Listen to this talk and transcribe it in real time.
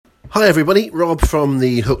Hi everybody, Rob from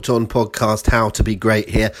the Hooked On podcast, How to Be Great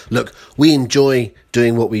here. Look, we enjoy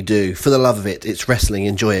doing what we do for the love of it. It's wrestling,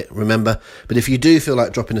 enjoy it, remember? But if you do feel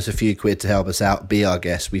like dropping us a few quid to help us out, be our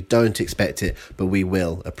guest. We don't expect it, but we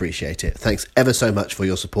will appreciate it. Thanks ever so much for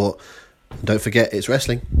your support. And don't forget, it's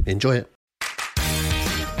wrestling. Enjoy it.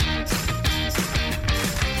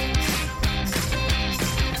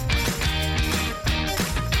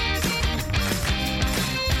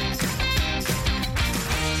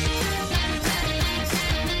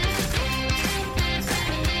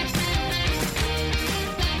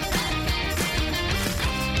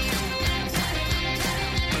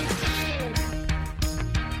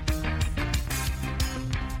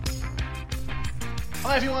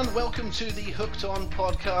 Hi everyone, welcome to the Hooked On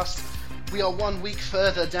podcast. We are 1 week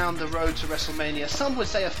further down the road to WrestleMania. Some would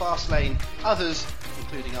say a fast lane, others,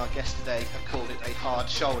 including our guest today, have called it a hard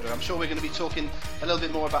shoulder. I'm sure we're going to be talking a little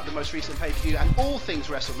bit more about the most recent pay-per-view and all things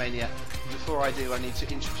WrestleMania. Before I do, I need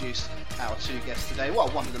to introduce our two guests today. Well,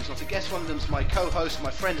 one of them's not a guest, one of them's my co-host,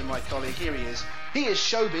 my friend and my colleague. Here he is. He is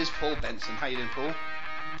Showbiz Paul Benson. How you doing, Paul?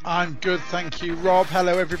 I'm good, thank you, Rob.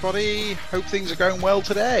 Hello everybody. Hope things are going well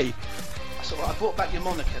today. So I brought back your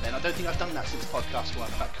moniker then. I don't think I've done that since podcast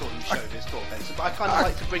one about calling you Showbiz Paul Benson, but I kind of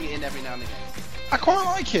like to bring it in every now and again. I quite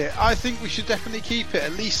like it. I think we should definitely keep it,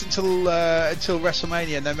 at least until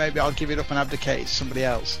WrestleMania, and then maybe I'll give it up and abdicate to somebody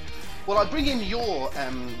else. Well, I bring in your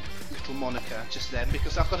little moniker just then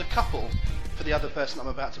because I've got a couple for the other person I'm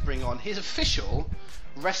about to bring on. His official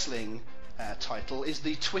wrestling title is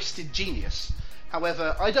the Twisted Genius.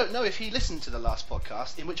 However, I don't know if he listened to the last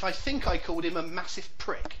podcast, in which I think I called him a massive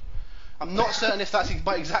prick. I'm not certain if that's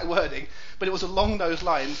my exact wording, but it was along those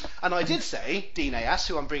lines. And I did say, Dean Ayas,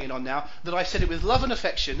 who I'm bringing on now, that I said it with love and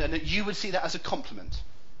affection and that you would see that as a compliment.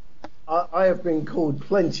 I have been called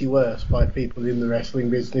plenty worse by people in the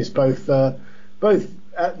wrestling business, both at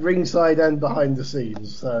ringside and behind the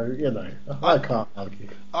scenes. So, you know, I can't argue.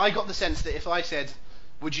 I got the sense that if I said,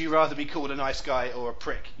 would you rather be called a nice guy or a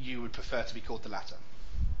prick, you would prefer to be called the latter.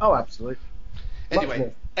 Oh, absolutely.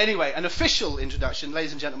 Anyway, an official introduction,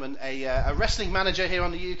 ladies and gentlemen, a wrestling manager here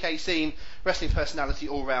on the UK scene, wrestling personality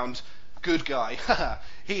all round, good guy.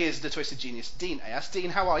 He is the Twisted Genius, Dean Ayas. Dean,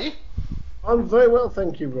 how are you? I'm very well,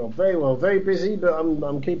 thank you, Rob. Very well, very busy, but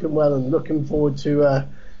I'm keeping well and looking forward to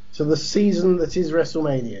the season that is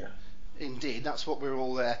WrestleMania. Indeed, that's what we're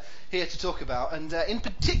all here to talk about. And in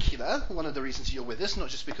particular, one of the reasons you're with us, not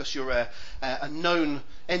just because you're a known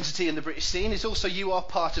entity in the British scene, is also you are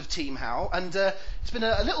part of Team How. And it's been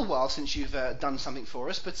a little while since you've done something for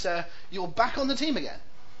us, but you're back on the team again.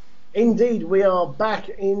 Indeed, we are back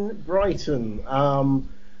in Brighton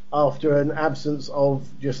after an absence of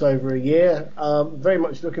just over a year. Very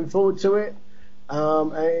much looking forward to it.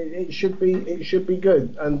 It should be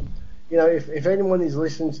good. And you know, if anyone is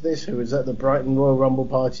listening to this who was at the Brighton Royal Rumble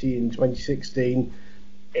party in 2016,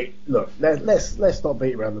 let's not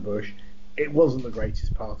beat around the bush. It wasn't the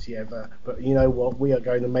greatest party ever, but you know what? We are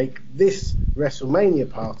going to make this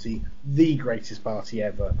WrestleMania party the greatest party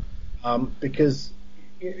ever, because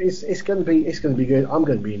it's going to be good. I'm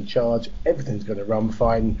going to be in charge. Everything's going to run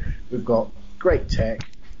fine. We've got great tech.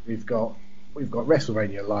 We've got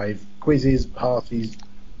WrestleMania Live, quizzes, parties,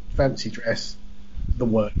 fancy dress. The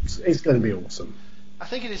works. It's going to be awesome. I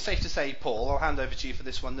think it is safe to say, Paul, I'll hand over to you for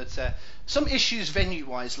this one, that some issues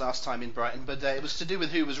venue-wise last time in Brighton, but it was to do with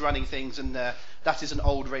who was running things, and that is an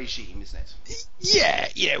old regime, isn't it?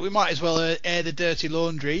 Yeah, we might as well air the dirty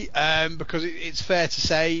laundry, because it's fair to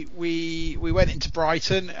say we went into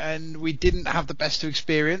Brighton and we didn't have the best of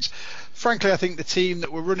experience. Frankly, I think the team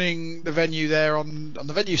that were running the venue there on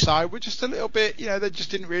the venue side were just a little bit, they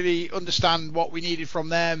just didn't really understand what we needed from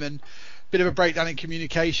them, and bit of a breakdown in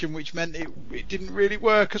communication, which meant it didn't really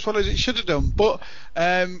work as well as it should have done. But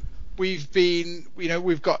there's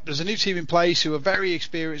a new team in place who are very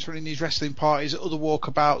experienced running these wrestling parties at other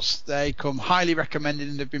walkabouts. They come highly recommended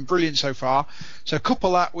and they've been brilliant so far. So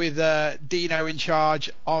couple that with Dino in charge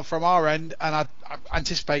from our end, and I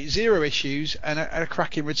anticipate zero issues and a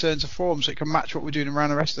cracking return to form, so it can match what we're doing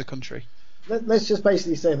around the rest of the country. Let's just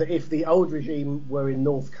basically say that if the old regime were in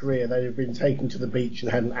North Korea, they'd have been taken to the beach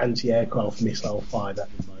and had an anti-aircraft missile fired at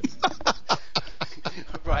them.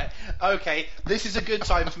 Right, okay, this is a good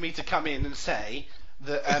time for me to come in and say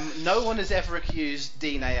that no one has ever accused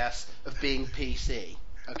Dean Ayas of being PC.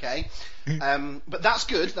 Okay, but that's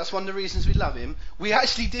good. That's one of the reasons we love him. We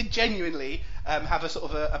actually did genuinely have a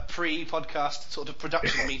sort of a pre-podcast sort of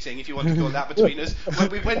production meeting, if you want to call it that, between us, where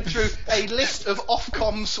we went through a list of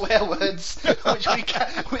Ofcom swear words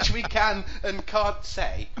which we can and can't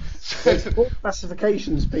say. There's four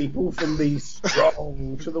classifications, people, from the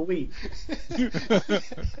strong to the weak.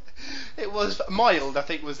 It was mild, I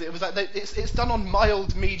think. It was like it's done on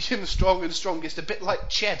mild, medium, strong, and strongest, a bit like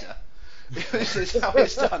cheddar. This is how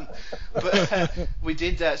it's done. But we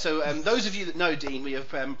did. So those of you that know Dean, we are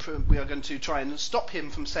going to try and stop him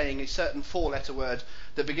from saying a certain four-letter word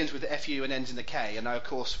that begins with the FU and ends in the K, and I of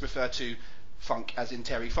course refer to Funk as in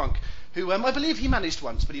Terry Funk, who I believe he managed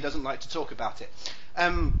once, but he doesn't like to talk about it.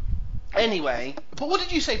 Anyway, but what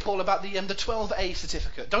did you say, Paul, about the 12A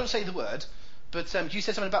certificate? Don't say the word, but you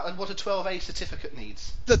said something about what a 12A certificate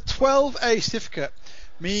needs. The 12A certificate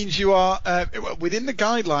means you are, within the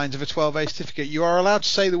guidelines of a 12A certificate, you are allowed to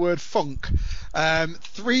say the word funk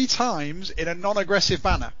 3 times in a non-aggressive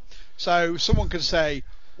manner. So someone can say,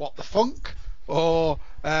 what the funk? Or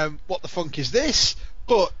what the funk is this?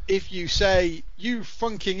 But if you say, you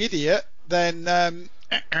funking idiot, then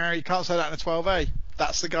you can't say that in a 12A.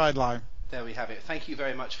 That's the guideline. There we have it. Thank you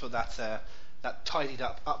very much for that tidied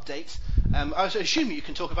up update. I was assuming you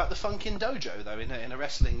can talk about the Funk in Dojo, though, in a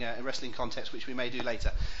wrestling context, which we may do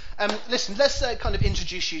later. Listen, let's kind of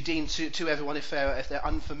introduce you, Dean, to everyone if they're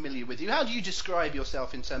unfamiliar with you. How do you describe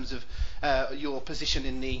yourself in terms of your position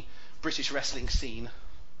in the British wrestling scene?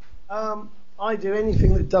 I do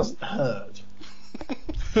anything that doesn't hurt.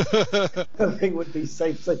 I think would be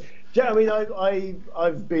safe to say. Yeah, I mean,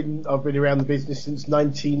 I've been around the business since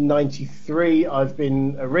 1993. I've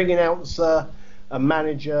been a ring announcer, a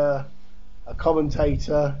manager, a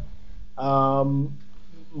commentator. The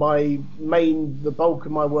bulk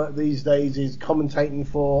of my work these days is commentating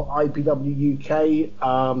for IPW UK,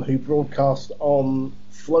 who broadcast on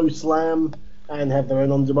FloSlam and have their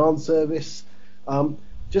own on-demand service.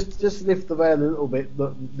 Just to lift the veil a little bit,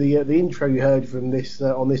 the intro you heard from this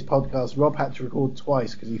on this podcast, Rob had to record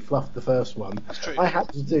twice because he fluffed the first one. That's true. I had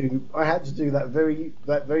to do that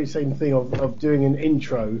very same thing of doing an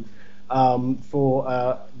intro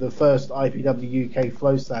for the first IPW UK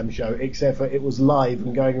FloSlam show, except for it was live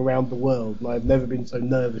and going around the world, and I've never been so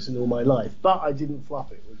nervous in all my life. But I didn't fluff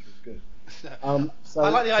it, which was good. I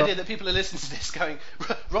like the idea that people are listening to this going,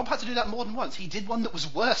 Rob had to do that more than once. He did one that was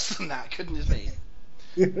worse than that, couldn't it be?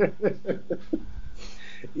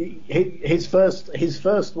 his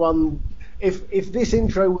first one. If this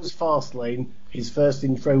intro was Fastlane, his first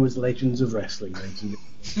intro was Legends of Wrestling.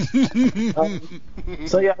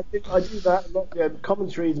 So yeah, I do that a lot. Yeah,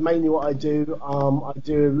 commentary is mainly what I do. I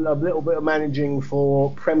do a little bit of managing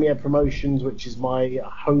for Premier Promotions, which is my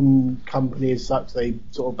home company as such. They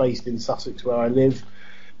sort of based in Sussex, where I live.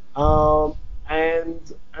 And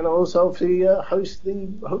I also obviously host the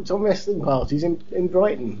Hooked on Wrestling parties in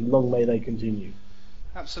Brighton. Long may they continue.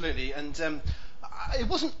 Absolutely, and it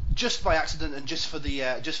wasn't just by accident and just for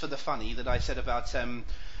the funny that I said about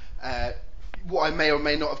what I may or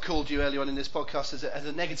may not have called you earlier on in this podcast as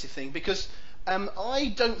a negative thing, because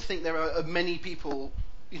I don't think there are many people,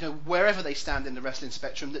 wherever they stand in the wrestling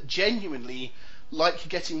spectrum, that genuinely like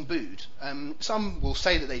getting booed. Some will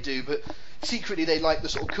say that they do, but secretly they like the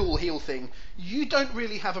sort of cool heel thing. You don't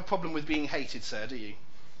really have a problem with being hated, sir, do you?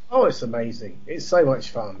 Oh, it's amazing. It's so much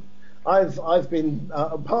fun. I've been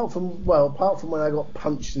apart from when I got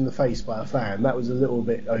punched in the face by a fan, that was a little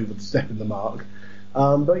bit overstepping the mark.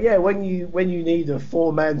 But yeah, when you need a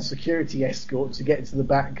 4-man security escort to get to the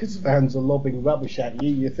back because fans are lobbing rubbish at you,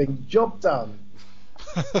 you think job done.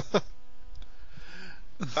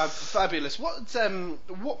 Fabulous.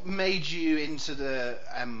 What made you into the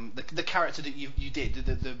character that you did,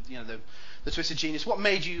 the Twisted Genius? What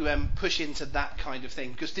made you push into that kind of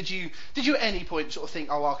thing? Because did you at any point sort of think,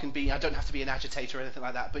 I don't have to be an agitator or anything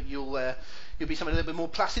like that, but you'll be something a little bit more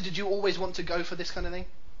placid? Did you always want to go for this kind of thing?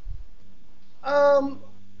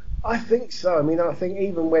 I think so. I mean, I think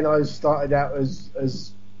even when I started out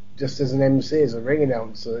as just as an MC, as a ring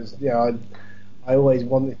announcer, I always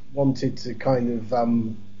wanted to kind of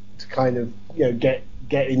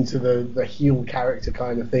get into the heel character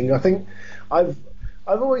kind of thing. I think I've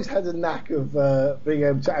always had a knack of being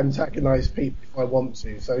able to antagonise people if I want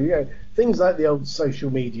to. So things like the old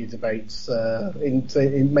social media debates. But I think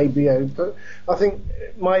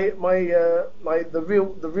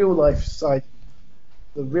the real life side,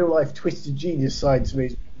 the real life Twisted Genius side to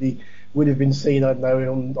me would have been seen, I don't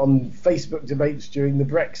know, on Facebook debates during the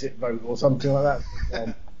Brexit vote or something like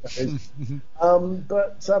that.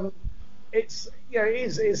 it's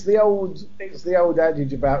it's the old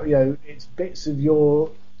adage about it's bits of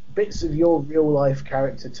your real life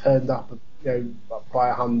character turned up by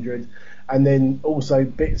 100, and then also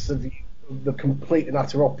bits of the complete and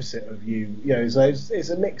utter opposite of you. So it's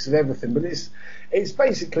a mix of everything, but it's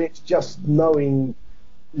basically just knowing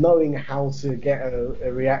how to get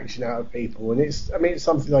a reaction out of people, and it's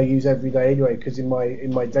something I use every day anyway, because in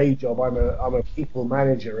my day job I'm a people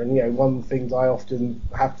manager, and one of the things I often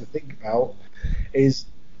have to think about is,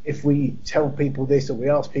 if we tell people this or we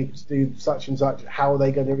ask people to do such and such, how are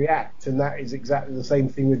they going to react? And that is exactly the same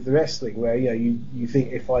thing with the wrestling, where you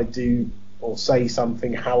think, if I do or say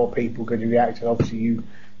something, how are people going to react? And obviously you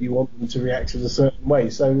want them to react in a certain way.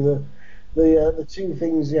 So the two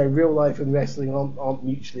things, real life and wrestling, aren't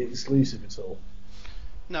mutually exclusive at all.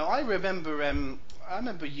 No, I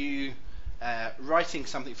remember you writing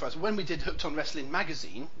something for us when we did Hooked on Wrestling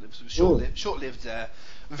magazine. It was a short-lived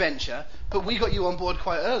venture, but we got you on board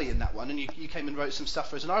quite early in that one, and you came and wrote some stuff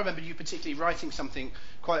for us. And I remember you particularly writing something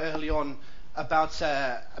quite early on about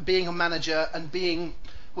being a manager and being...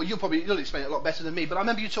 Well, you'll explain it a lot better than me, but I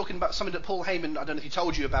remember you talking about something that Paul Heyman, I don't know if he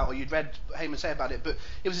told you about or you'd read Heyman say about it, but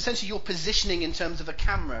it was essentially your positioning in terms of a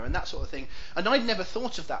camera and that sort of thing. And I'd never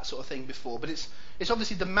thought of that sort of thing before, but it's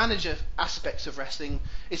obviously the manager aspects of wrestling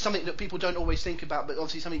is something that people don't always think about, but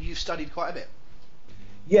obviously something you've studied quite a bit.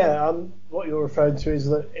 Yeah, what you're referring to is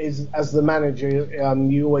as the manager,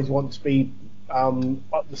 you always want to be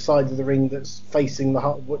at the side of the ring that's facing the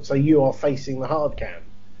hard, so you are facing the hard cam.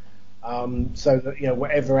 So that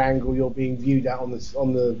whatever angle you're being viewed at on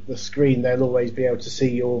the screen, they'll always be able to see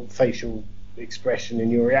your facial expression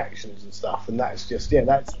and your reactions and stuff. And that's just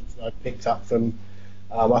that's something I picked up from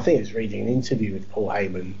I think it was reading an interview with Paul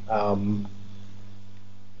Heyman.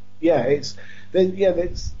 It's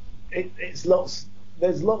lots.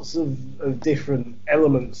 There's lots of different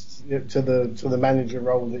elements to the manager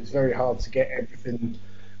role, and it's very hard to get everything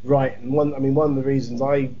right. And one of the reasons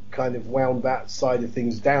I kind of wound that side of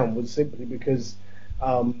things down was simply because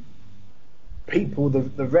the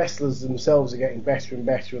wrestlers themselves are getting better and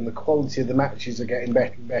better, and the quality of the matches are getting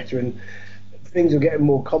better and better, and things are getting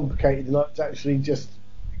more complicated, and I was actually just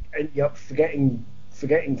ending up forgetting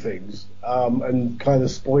things and kind of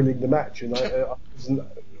spoiling the match, and I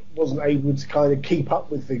wasn't able to kind of keep up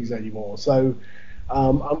with things anymore. So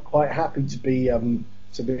I'm quite happy to be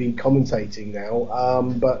commentating now.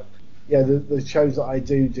 But the shows that I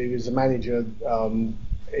do as a manager in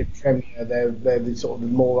Premier, they're the sort of the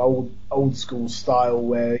more old school style,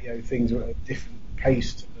 where things are at a different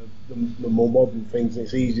pace to the more modern things, and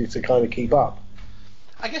it's easier to kind of keep up.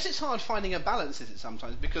 I guess it's hard finding a balance, is it,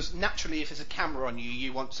 sometimes? Because naturally, if there's a camera on you,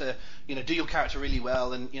 you want to, do your character really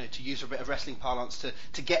well, and to use a bit of wrestling parlance,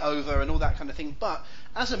 to get over and all that kind of thing. But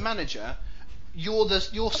as a manager, you're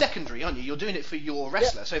secondary, aren't you? You're doing it for your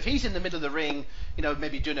wrestler. Yeah. So if he's in the middle of the ring,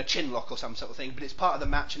 maybe doing a chin lock or some sort of thing, but it's part of the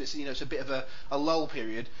match and it's it's a bit of a lull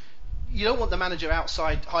period. You don't want the manager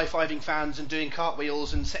outside high-fiving fans and doing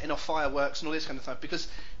cartwheels and setting off fireworks and all this kind of stuff, because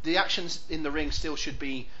the actions in the ring still should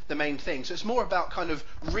be the main thing. So it's more about kind of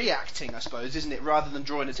reacting, I suppose, isn't it, rather than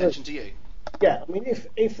drawing attention to you? Yeah, I mean,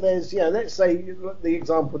 if there's, let's say the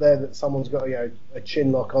example there that someone's got a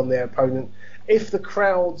chin lock on their opponent. If the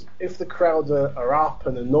crowd are up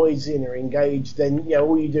and are noisy and are engaged, then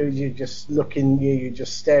all you do is you're just looking, you're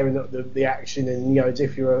just staring at the action, and as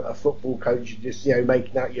if you're a football coach, you're just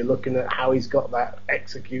making out, you're looking at how he's got that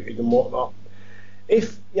executed and whatnot.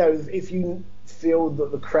 If you feel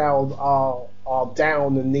that the crowd are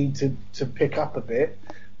down and need to pick up a bit,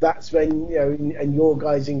 that's when and your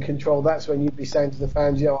guy's in control. That's when you'd be saying to the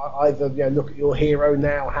fans, either look at your hero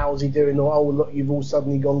now, how's he doing, or oh look, you've all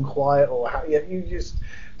suddenly gone quiet, or how, you just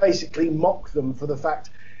basically mock them for the fact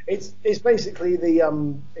it's basically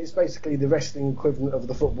the wrestling equivalent of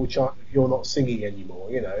the football chant if you're not singing anymore.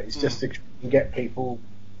 It's just to get people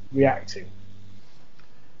reacting.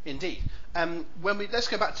 Indeed. Let's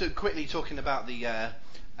go back to quickly talking about the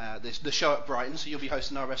show at Brighton. So you'll be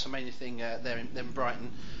hosting our WrestleMania thing there in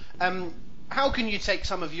Brighton. How can you take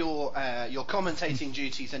some of your commentating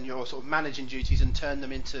duties and your sort of managing duties and turn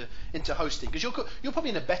them into hosting? Because you're probably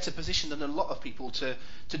in a better position than a lot of people to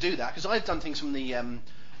do that. Because I've done things from the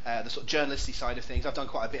sort of journalisty side of things. I've done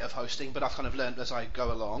quite a bit of hosting, but I've kind of learned as I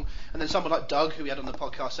go along. And then someone like Doug, who we had on the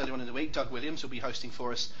podcast earlier on in the week, Doug Williams, will be hosting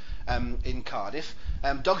for us in Cardiff.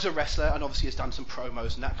 Doug's a wrestler and obviously has done some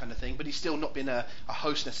promos and that kind of thing, but he's still not been a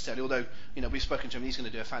host necessarily, although we've spoken to him and he's going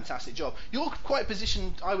to do a fantastic job. You're quite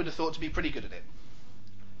positioned, I would have thought, to be pretty good at it.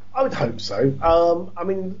 I would hope so.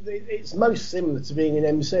 It's most similar to being an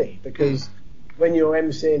MC, because when you're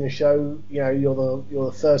emceeing a show, you're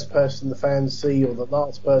the first person the fans see, or the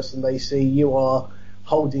last person they see. You are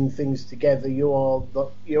holding things together. You are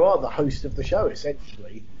the host of the show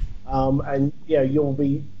essentially, and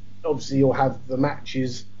you'll have the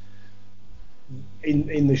matches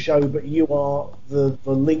in the show, but you are the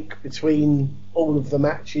link between all of the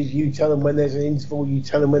matches. You tell them when there's an interval. You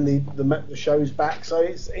tell them when the show's back. So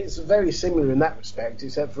it's very similar in that respect,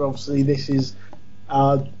 except for obviously this is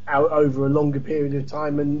out over a longer period of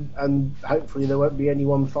time, and hopefully there won't be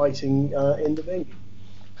anyone fighting in the venue.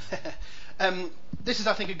 This is,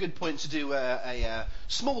 I think, a good point to do a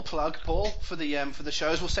small plug, Paul, for the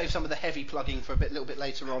shows. We'll save some of the heavy plugging for a little bit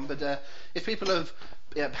later on. But if people have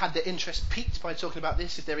had their interest piqued by talking about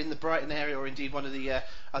this, if they're in the Brighton area or indeed one of the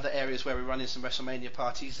other areas where we're running some WrestleMania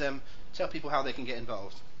parties, tell people how they can get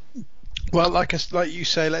involved. Well, like you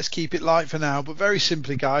say, let's keep it light for now. But very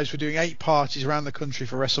simply, guys, we're doing 8 parties around the country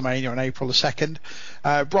for WrestleMania on April the 2nd.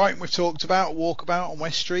 Brighton, we've talked about, Walkabout on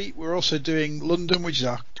West Street. We're also doing London, which is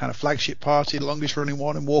our kind of flagship party, the longest running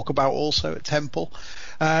one, and Walkabout also at Temple.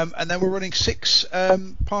 And then we're running 6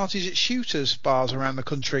 parties at Shooters bars around the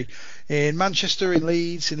country, in Manchester, in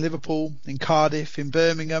Leeds, in Liverpool, in Cardiff, in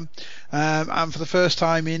Birmingham, and for the first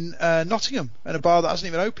time in Nottingham, at a bar that hasn't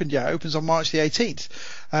even opened yet. It opens on March the 18th.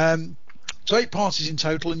 So 8 parties in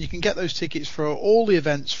total, and you can get those tickets for all the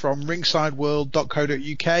events from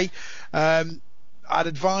ringsideworld.co.uk. I'd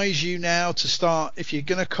advise you now to start, if you're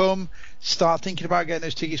going to come, start thinking about getting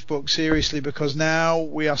those tickets booked seriously, because now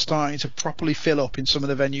we are starting to properly fill up in some of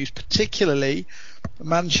the venues, particularly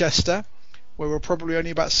Manchester, where we're probably only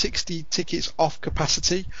about 60 tickets off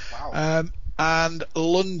capacity. Wow. And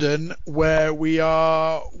London, where we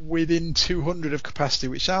are within 200 of capacity,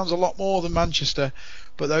 which sounds a lot more than Manchester,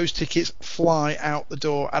 but those tickets fly out the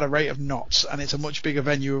door at a rate of knots, and it's a much bigger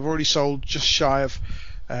venue. We've already sold just shy of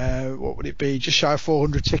just shy of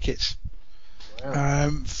 400 tickets.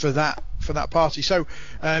 Wow. for that party. So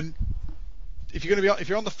if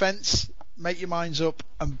you're on the fence, make your minds up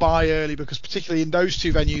and buy early, because particularly in those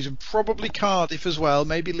 2 venues, and probably Cardiff as well,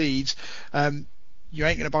 maybe Leeds, you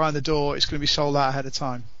ain't going to buy on the door. It's going to be sold out ahead of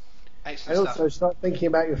time. Excellent and also start thinking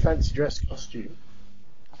about your fancy dress costume.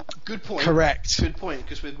 Good point. Correct. Good point,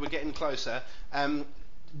 because we're getting closer.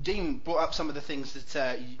 Dean brought up some of the things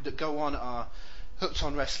that go on at our Hooked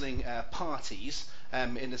on Wrestling parties,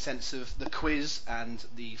 in the sense of the quiz and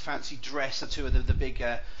the fancy dress are 2 of the big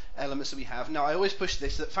elements that we have. Now, I always push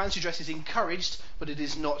this, that fancy dress is encouraged, but it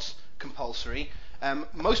is not compulsory.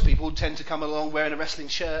 Most people tend to come along wearing a wrestling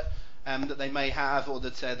shirt that they may have, or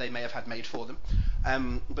that they may have had made for them,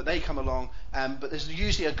 but they come along, but there's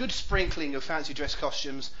usually a good sprinkling of fancy dress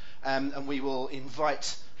costumes, and we will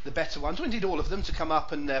invite the better ones, or indeed all of them, to come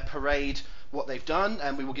up and parade what they've done,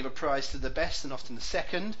 and we will give a prize to the best and often the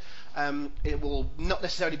second. It will not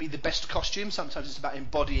necessarily be the best costume. Sometimes it's about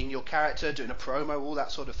embodying your character, doing a promo, all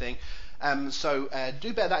that sort of thing. So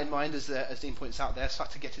do bear that in mind as Dean points out there.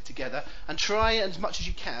 Start to get it together and try as much as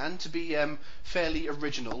you can to be fairly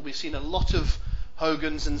original. We've seen a lot of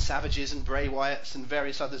Hogans and Savages and Bray Wyatts and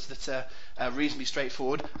various others that are reasonably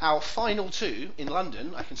straightforward. Our final 2 in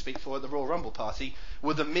London, I can speak for, at the Royal Rumble party,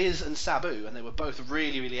 were The Miz and Sabu, and they were both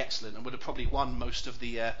really, really excellent and would have probably won most of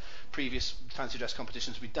the previous fancy dress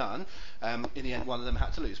competitions we've done. In the end, one of them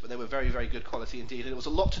had to lose, but they were very, very good quality indeed, and it was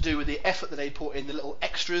a lot to do with the effort that they put in, the little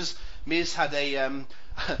extras. Miz had a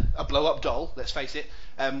blow-up doll, let's face it,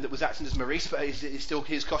 that was acting as Maurice, but still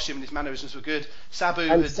his costume and his mannerisms were good. Sabu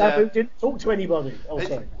didn't talk to anybody.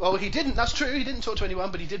 Sorry. Well, he didn't. That's true. He didn't talk to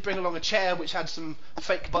anyone, but he did bring along a chair which had some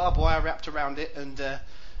fake barbed wire wrapped around it, and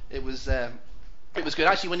it was good.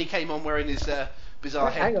 Actually, when he came on wearing his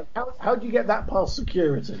bizarre head. Hang on. How do you get that past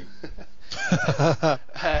security?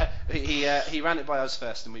 He ran it by us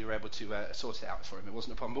first, and we were able to sort it out for him. It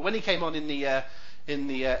wasn't a problem. But when he came on in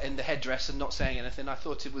the headdress and not saying anything, I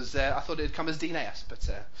thought it had come as Dean Ayers, but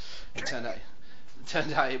it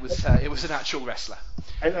turned out it was an actual wrestler.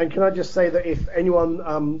 And can I just say that if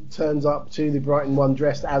anyone turns up to the Brighton one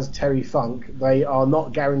dressed as Terry Funk, they are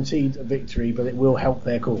not guaranteed a victory, but it will help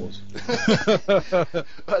their cause.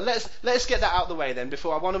 But let's get that out of the way then.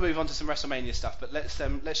 Before I want to move on to some WrestleMania stuff, but let's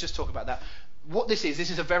just talk about that. What this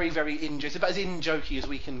is a very, very it's about as in-jokey as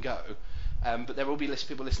we can go. But there will be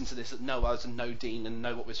people listening to this that know us and know Dean and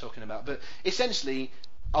know what we're talking about. But essentially,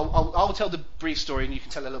 I'll tell the brief story and you can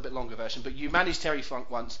tell a little bit longer version, but you managed Terry Funk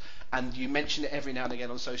once and you mention it every now and again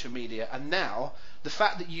on social media, and now the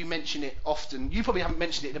fact that you mention it often, you probably haven't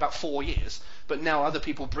mentioned it in about 4 years, but now other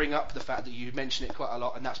people bring up the fact that you mention it quite a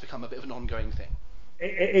lot, and that's become a bit of an ongoing thing.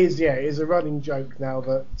 It is a running joke now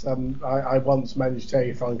that I once managed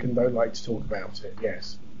Terry Funk and don't like to talk about it,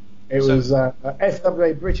 yes. It was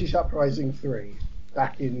FWA British Uprising 3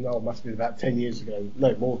 back in, must have been about 10 years ago.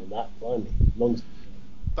 No, more than that. Blimey. Long.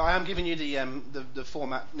 But I am giving you the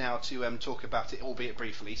format now to talk about it, albeit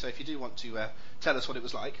briefly. So if you do want to tell us what it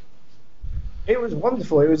was like. It was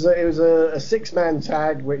wonderful. It was a 6-man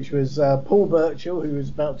tag, which was Paul Burchill, who was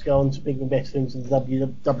about to go on to bigger and better things in the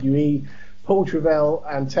WWE, Paul Travell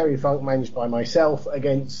and Terry Funk, managed by myself,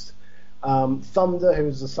 against Thunder, who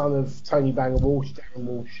was the son of Tony Banger Walsh, Darren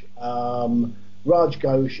Walsh, Raj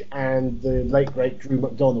Ghosh, and the late great Drew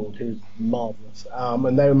McDonald, who's marvellous.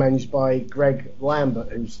 And they were managed by Greg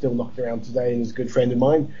Lambert, who's still knocking around today and is a good friend of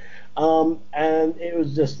mine. And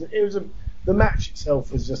the match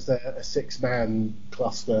itself was just a 6-man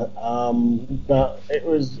cluster, but it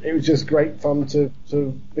was just great fun to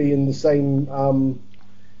be in the same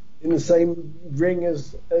ring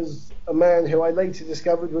as a man who I later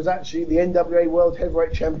discovered was actually the NWA World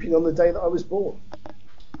Heavyweight Champion on the day that I was born.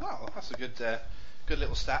 Oh, that's a good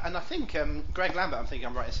little stat. And I think Greg Lambert,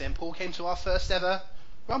 I'm right in saying, Paul came to our first ever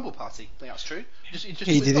Rumble party. I think that's true. He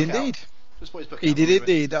did indeed. He did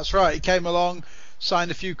indeed. That's right. He came along, signed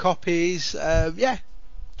a few copies.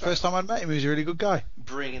 First time I'd met him, he was a really good guy.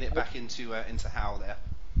 Bringing it back into Howl there.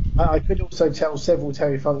 I could also tell several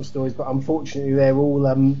Terry Funk stories, but unfortunately they're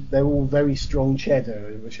all very strong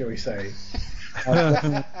cheddar, shall we say?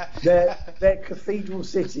 They're Cathedral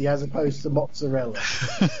City as opposed to mozzarella.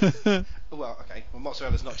 Well, okay. Well,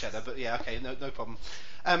 mozzarella's not cheddar, but yeah, okay, no problem.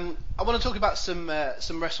 I want to talk about some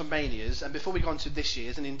WrestleManias, and before we go on to this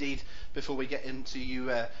year's, and indeed before we get into you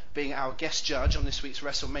being our guest judge on this week's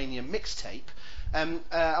WrestleMania mixtape,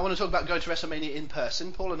 I want to talk about going to WrestleMania in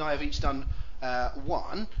person. Paul and I have each done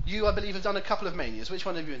one. You, I believe, have done a couple of Manias. Which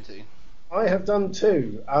one have you been to? I have done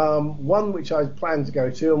two. One which I planned to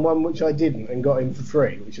go to, and one which I didn't and got in for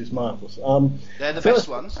free, which is marvellous. They're the best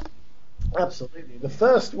ones. Absolutely. The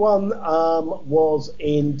first one was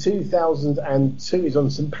in 2002. It was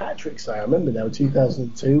on St. Patrick's Day. I remember now,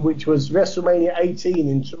 2002, which was WrestleMania 18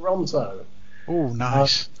 in Toronto. Oh,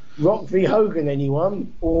 nice. Rock v Hogan,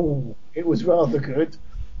 anyone? Oh, it was rather good.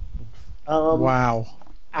 Wow.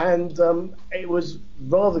 And it was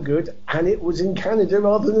rather good, and it was in Canada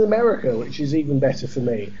rather than America, which is even better for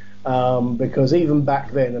me, because even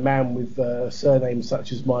back then, a man with surnames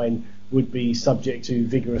such as mine would be subject to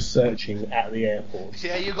vigorous searching at the airport.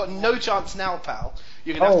 Yeah, you've got no chance now, pal.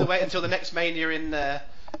 You're going to have to wait until the next Mania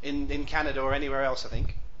in Canada or anywhere else, I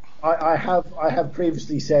think. I have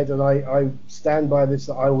previously said, and I stand by this,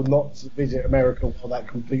 that I will not visit America while that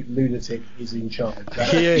complete lunatic is in charge.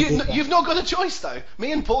 You've not got a choice, though.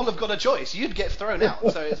 Me and Paul have got a choice. You'd get thrown out.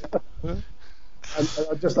 So it's... And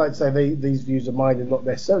I'd just like to say these views are mine and not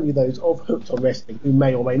necessarily those of Hooked on Wrestling, who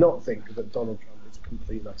may or may not think that Donald Trump is a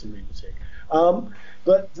complete utter lunatic.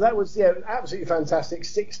 But that was absolutely fantastic.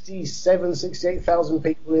 68,000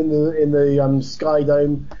 people in the Sky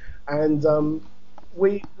Dome, and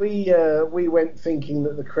we went thinking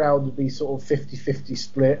that the crowd would be sort of 50-50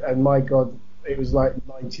 split, and my God, it was like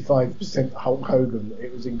 95% Hulk Hogan.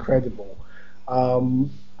 It was incredible.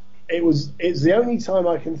 It's the only time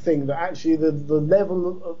I can think that actually the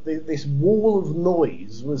level of this wall of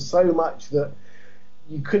noise was so much that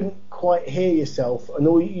you couldn't quite hear yourself, and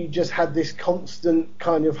you just had this constant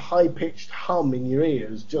kind of high-pitched hum in your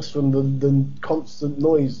ears just from the constant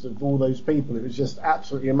noise of all those people. It was just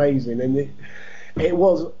absolutely amazing, and it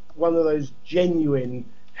was one of those genuine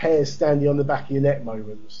hairs standing on the back of your neck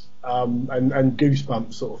moments, and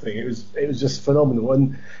goosebumps sort of thing. It was just phenomenal,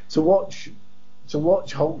 and to watch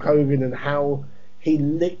Hulk Hogan and how he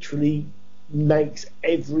literally makes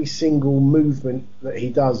every single movement that he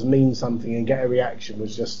does mean something and get a reaction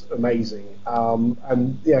was just amazing.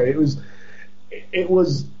 And it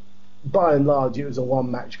was by and large it was a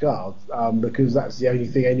one-match card, because that's the only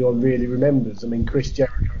thing anyone really remembers. I mean, Chris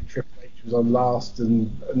Jericho and Triple H was on last,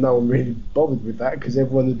 and no one really bothered with that because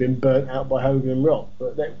everyone had been burnt out by Hogan and Rock.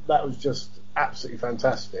 But that was just absolutely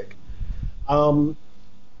fantastic.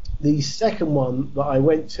 The second one that I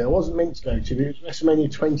went to, I wasn't meant to go to, but it was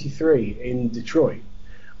WrestleMania 23 in Detroit,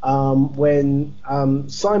 when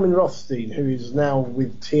Simon Rothstein, who is now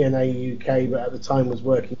with TNA UK, but at the time was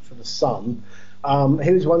working for The Sun,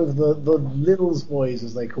 he was one of the Littles boys,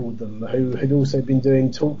 as they called them, who had also been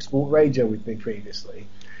doing TalkSport Radio with me previously.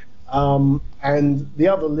 And the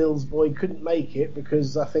other Littles boy couldn't make it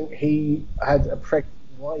because I think he had a pregnant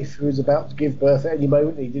wife who was about to give birth at any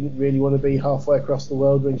moment. He didn't really want to be halfway across the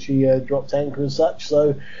world when she dropped anchor and such,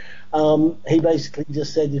 so he basically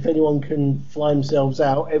just said if anyone can fly themselves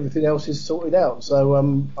out, everything else is sorted out. So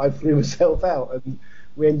I flew myself out, and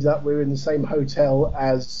we were in the same hotel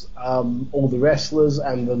as all the wrestlers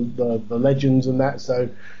and the legends and that, so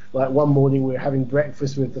Like one morning we were having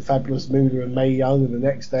breakfast with the fabulous Moolah and Mae Young, and the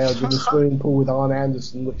next day I was in the swimming pool with Arn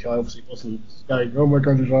Anderson, which I obviously wasn't going, oh my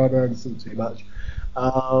God, it's Arn Anderson too much.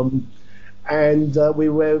 And we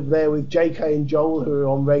were there with JK and Joel, who were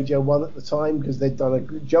on Radio 1 at the time, because they'd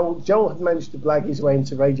done Joel had managed to blag his way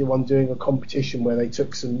into Radio 1 doing a competition where they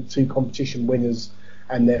took two competition winners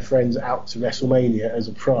and their friends out to WrestleMania as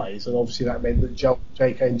a prize, and obviously that meant that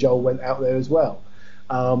JK and Joel went out there as well.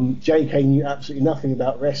 JK knew absolutely nothing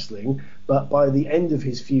about wrestling, but by the end of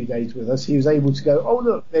his few days with us, he was able to go, oh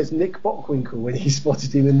look, there's Nick Bockwinkel, when he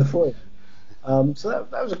spotted him in the foyer. So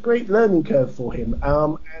that was a great learning curve for him.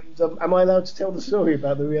 And am I allowed to tell the story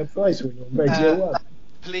about the prize winner on Radio 1?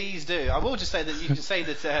 Please do. I will just say that you can say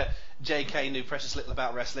that JK knew precious little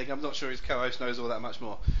about wrestling. I'm not sure his co-host knows all that much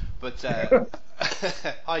more. But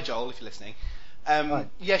hi, Joel, if you're listening.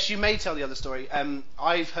 Yes, you may tell the other story.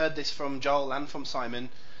 I've heard this from Joel and from Simon,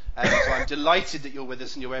 so I'm delighted that you're with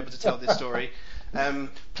us and you're able to tell this story.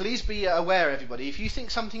 Please be aware, everybody, if you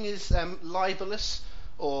think something is libelous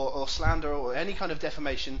or slander or any kind of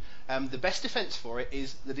defamation, the best defence for it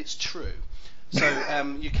is that it's true.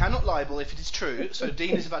 So you cannot libel if it is true. So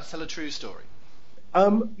Dean is about to tell a true story.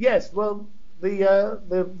 Yes, well,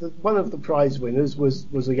 the one of the prize winners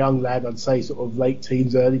was a young lad, I'd say sort of late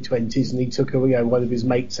teens, early 20s, and he took one of his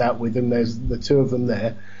mates out with him. There's the two of them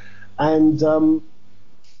there, and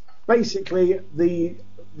basically the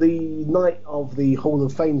night of the Hall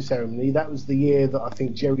of Fame ceremony, that was the year that I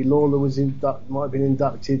think Jerry Lawler might have been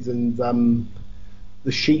inducted, and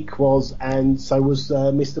the Sheik was, and so was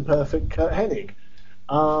Mr. Perfect Kurt Hennig.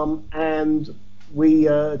 And we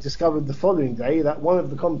discovered the following day that one of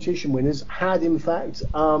the competition winners had, in fact,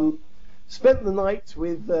 spent the night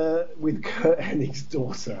with Kurt Hennig's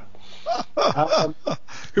daughter.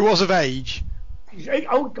 Who was of age?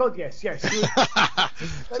 Oh, God, yes. Point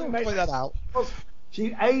that out.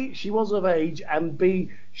 She was of age, and B,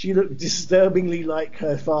 she looked disturbingly like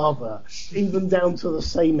her father, even down to the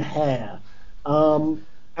same hair.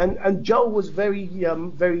 And Joel was very eager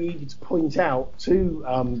to point out too,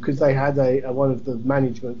 because they had one of the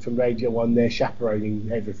management from Radio 1 there chaperoning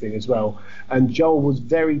everything as well, and Joel was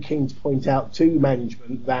very keen to point out to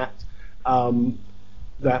management that am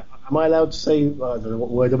I allowed to say? I don't know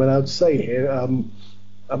what word I'm allowed to say here.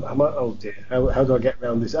 Oh dear, how do I get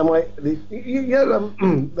around this?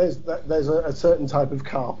 There's a certain type of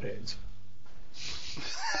carpet.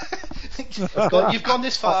 You've gone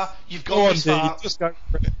this far. You've gone this far. Just go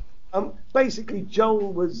for it. Basically,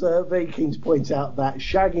 Joel was very keen to point out that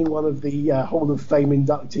shagging one of the Hall of Fame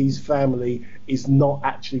inductees' family is not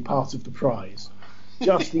actually part of the prize,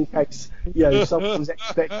 just in case someone's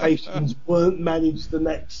expectations weren't managed the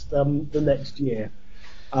next year.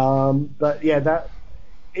 But yeah,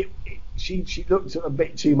 she looked a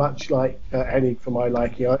bit too much like Hennig for my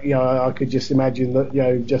liking. I could just imagine that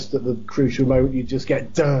just at the crucial moment you just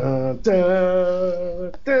get da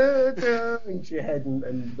da da da into your head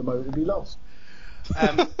and the moment would be lost.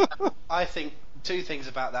 I think two things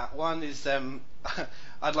about that. One is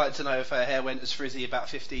I'd like to know if her hair went as frizzy about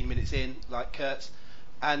 15 minutes in, like Kurt's,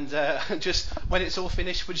 and just when it's all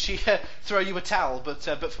finished, would she throw you a towel, but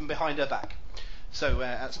from behind her back? So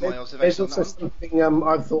that's my observation. There's also something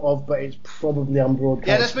I've thought of, but it's probably unbroadcast.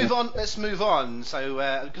 Yeah, let's move on. So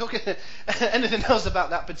anything else about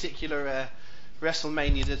that particular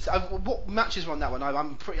WrestleMania? What matches were on that one?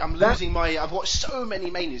 I'm losing my. I've watched so many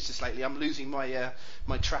Manias just lately. I'm losing my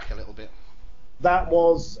my track a little bit. That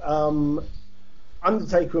was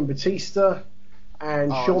Undertaker and Batista,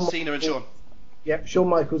 and Cena and Shawn. Yep, Shawn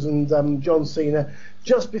Michaels and John Cena.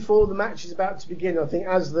 Just before the match is about to begin, I think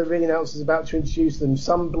as the ring announcer is about to introduce them,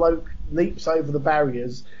 some bloke leaps over the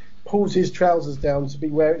barriers, pulls his trousers down to be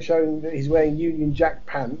showing that he's wearing Union Jack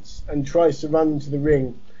pants, and tries to run into the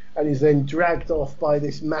ring, and is then dragged off by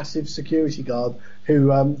this massive security guard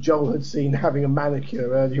who Joel had seen having a manicure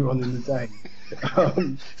earlier on in the day.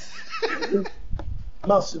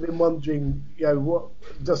 Must have been wondering, what,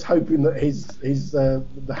 just hoping that his the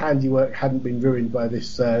handiwork hadn't been ruined by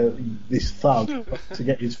this thug to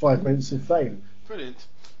get his 5 minutes of fame. Brilliant.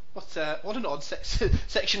 What an odd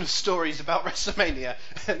section of stories about WrestleMania.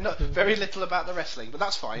 Not very little about the wrestling, but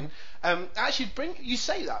that's fine. Actually, you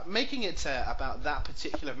say that, making it about that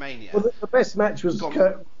particular Mania. Well, the best match was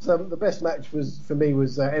the best match was for me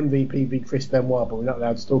was MVP v Chris Benoit, but we're not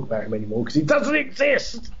allowed to talk about him anymore because he doesn't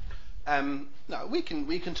exist. No, we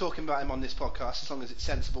can talk about him on this podcast as long as it's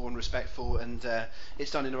sensible and respectful and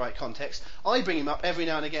it's done in the right context. I bring him up every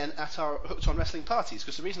now and again at our Hooked on Wrestling parties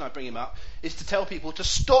because the reason I bring him up is to tell people to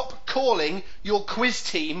stop calling your quiz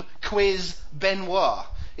team Quiz Benoit.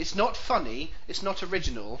 It's not funny, it's not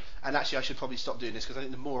original, and actually I should probably stop doing this because I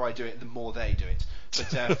think the more I do it, the more they do it.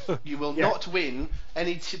 But you will not win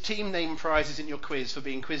any team name prizes in your quiz for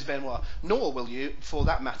being Quiz Benoit, nor will you, for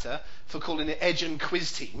that matter, for calling it Edge and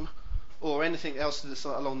Quiz Team, or anything else that's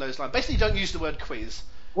along those lines. Basically, don't use the word quiz.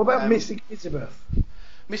 What about Mr. Elizabeth?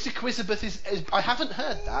 Mr. Quizabeth is I haven't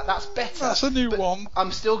heard that. That's better. That's a new one.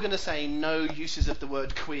 I'm still going to say no uses of the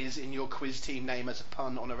word quiz in your quiz team name as a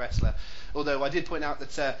pun on a wrestler. Although I did point out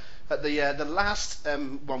that at the last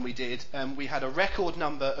one we did, we had a record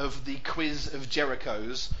number of the Quiz of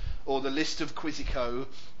Jerichos, or the list of Quizzico,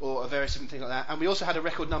 or a various different things like that. And we also had a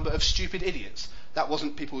record number of stupid idiots. That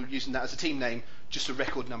wasn't people using that as a team name, just a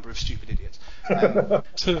record number of stupid idiots.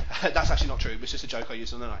 That's actually not true. It's just a joke I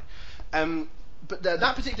used on the night. But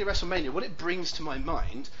that particular WrestleMania, what it brings to my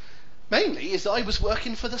mind, mainly, is that I was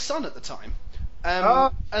working for The Sun at the time.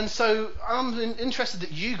 And so I'm interested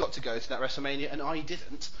that you got to go to that WrestleMania and I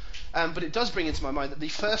didn't. But it does bring into my mind that the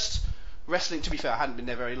first wrestling, to be fair, I hadn't been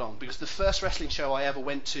there very long, because the first wrestling show I ever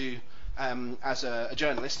went to as a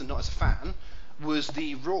journalist and not as a fan was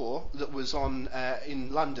the Raw that was on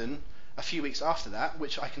in London a few weeks after that,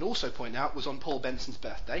 which I can also point out was on Paul Benson's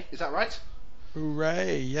birthday. Is that right?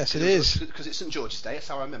 Hooray! Yes, it is. Because it's St George's Day. That's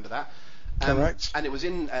how I remember that. Correct. And it was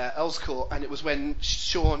in Earls Court, and it was when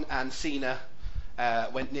Shawn and Cena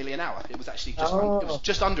went nearly an hour. It was actually just it was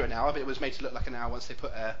just under an hour, but it was made to look like an hour once they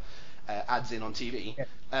put ads in on TV.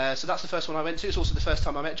 Yeah. So that's the first one I went to. It's also the first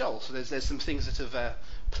time I met Joel. So there's some things that have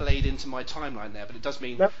played into my timeline there, but it does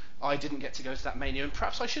mean I didn't get to go to that Mania, and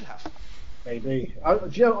perhaps I should have. Maybe. Do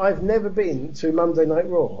you know, I've never been to Monday Night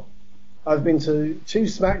Raw. I've been to 2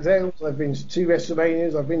 SmackDowns, I've been to 2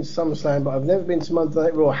 WrestleManias, I've been to SummerSlam, but I've never been to Monday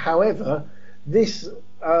Night Raw. However, this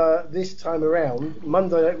time around,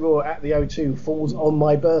 Monday Night Raw at the O2 falls on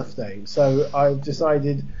my birthday, so I've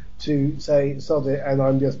decided to say sod it, and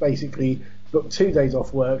I'm just basically booked 2 days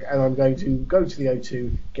off work, and I'm going to go to the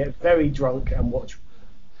O2, get very drunk, and watch.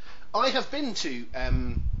 I have been to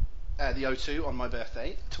the O2 on my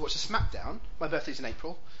birthday to watch a SmackDown. My birthday's in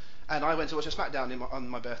April. And I went to watch a SmackDown on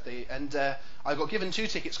my birthday, and I got given 2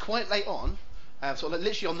 tickets quite late on, sort of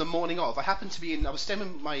literally on the morning of. I happened to be I was staying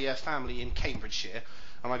with my family in Cambridgeshire,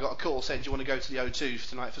 and I got a call saying, do you want to go to the O2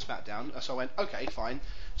 tonight for SmackDown? So I went, okay, fine.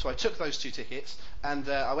 So I took those 2 tickets, and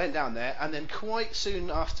I went down there, and then quite soon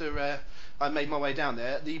after I made my way down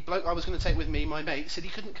there, the bloke I was going to take with me, my mate, said he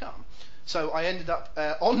couldn't come. So I ended up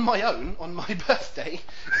on my own, on my birthday,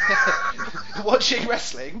 watching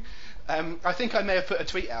wrestling. I think I may have put a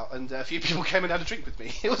tweet out, and a few people came and had a drink with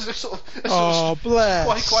me. It was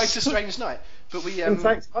quite a strange night. But we. In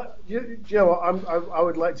fact, you know what? I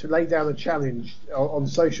would like to lay down a challenge on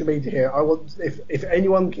social media here. I want, if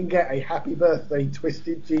anyone can get a happy birthday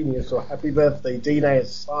Twisted Genius or happy birthday Dean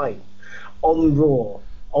Ayers sign on Raw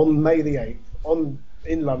on May the 8th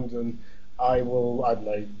in London, I will, I don't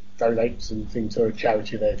know, donate something to a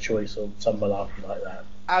charity of their choice or some malarkey like that.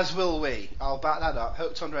 As will we. I'll back that up.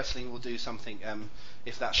 Hooked on Wrestling will do something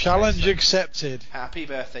if that's challenge accepted. Happy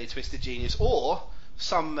birthday, Twisted Genius, or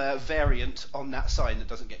some variant on that sign that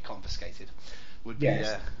doesn't get confiscated would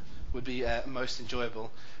be most enjoyable.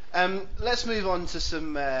 Let's move on to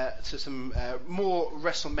some more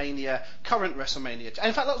WrestleMania, current WrestleMania.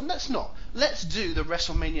 In fact, let's not. Let's do the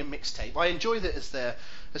WrestleMania mixtape. I enjoy that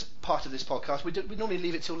as part of this podcast. We normally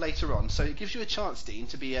leave it till later on, so it gives you a chance, Dean,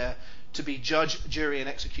 to be judge, jury, and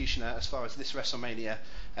executioner as far as this WrestleMania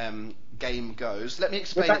game goes. Let me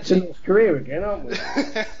explain. We're back to North Korea again, aren't we?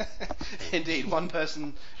 Indeed, one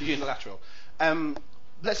person unilateral.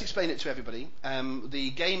 Let's explain it to everybody.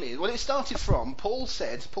 The game is... Well, it started from... Paul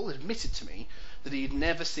admitted to me that he'd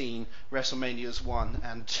never seen WrestleManias 1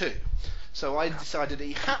 and 2. So I decided that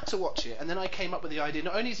he had to watch it, and then I came up with the idea,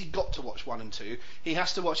 not only has he got to watch 1 and 2, he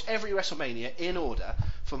has to watch every WrestleMania in order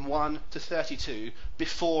from 1 to 32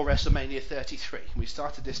 before WrestleMania 33. We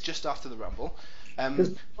started this just after the Rumble.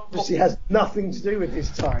 Because obviously has nothing to do with his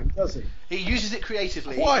time, does he? He uses it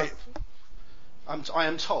creatively. Why? I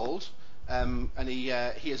am told... and he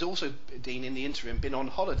has also, Dean, in the interim, been on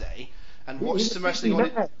holiday and watched some wrestling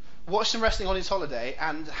on his holiday,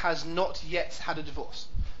 and has not yet had a divorce.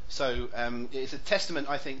 So it's a testament,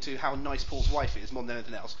 I think, to how nice Paul's wife is, more than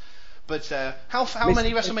anything else. But how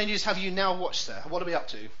many WrestleManias have you now watched, sir? What are we up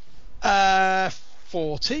to?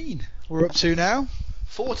 14. We're up to now.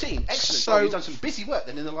 14. Excellent. So, you've done some busy work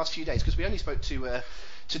then in the last few days, because we only spoke to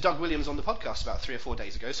Doug Williams on the podcast about 3 or 4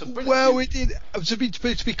 days ago. So brilliant. Well, we did. To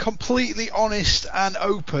be completely honest and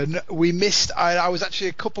open, we missed. I was actually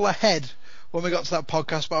a couple ahead when we got to that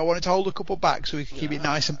podcast, but I wanted to hold a couple back so we could keep it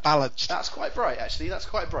nice and balanced. That's quite bright, actually. That's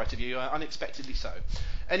quite bright of you, unexpectedly so.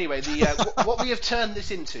 Anyway, what we have turned this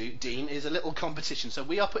into, Dean, is a little competition. So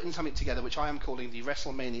we are putting something together which I am calling the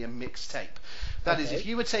WrestleMania mixtape. That is, if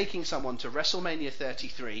you were taking someone to WrestleMania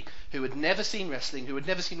 33 who had never seen wrestling, who had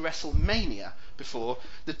never seen WrestleMania before,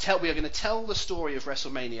 we are going to tell the story of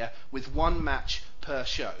WrestleMania with one match per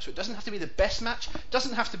show. So it doesn't have to be the best match,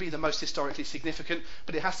 doesn't have to be the most historically significant,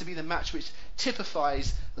 but it has to be the match which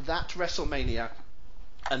typifies that WrestleMania,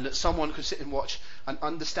 and that someone could sit and watch and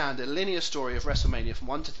understand a linear story of WrestleMania from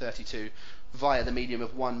 1 to 32 via the medium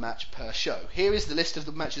of one match per show. Here is the list of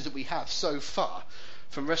the matches that we have so far.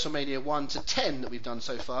 From WrestleMania 1 to 10 that we've done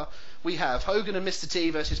so far, we have Hogan and Mr.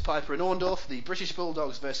 T versus Piper and Orndorff, the British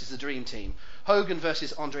Bulldogs versus the Dream Team, Hogan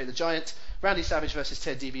versus Andre the Giant, Randy Savage versus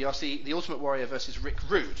Ted DiBiase, the Ultimate Warrior versus Rick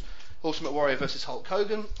Rude, Ultimate Warrior versus Hulk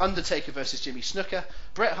Hogan, Undertaker versus Jimmy Snuka,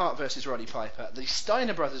 Bret Hart versus Roddy Piper, the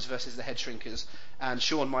Steiner Brothers versus the Head Shrinkers, and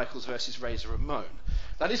Shawn Michaels versus Razor Ramon.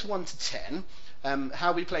 That is 1 to 10.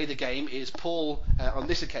 How we play the game is Paul, on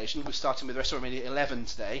this occasion, we're starting with WrestleMania 11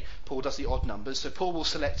 today. Paul does the odd numbers, so Paul will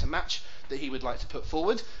select a match that he would like to put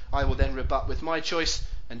forward. I will then rebut with my choice,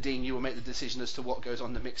 and Dean, you will make the decision as to what goes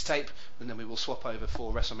on the mixtape, and then we will swap over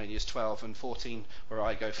for WrestleManias 12 and 14, where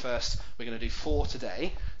I go first. We're going to do 4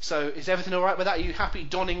 today. So is everything all right with that? Are you happy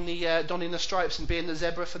donning the stripes and being the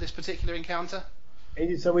zebra for this particular encounter?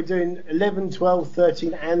 So we're doing 11, 12,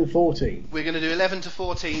 13 and 14. We're going to do 11 to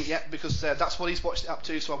 14, yeah, because that's what he's watched it up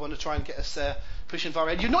to, so I want to try and get us pushing far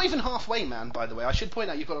ahead. You're not even halfway, man, by the way. I should point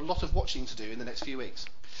out you've got a lot of watching to do in the next few weeks.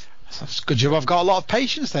 That's a good job. I've got a lot of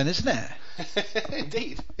patience then, isn't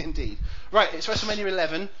it? Indeed. Right, it's WrestleMania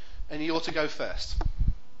 11, and you ought to go first.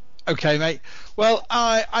 Okay, mate. Well,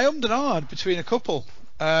 I ummed and ahed between a couple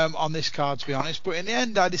on this card, to be honest, but in the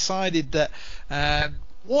end I decided that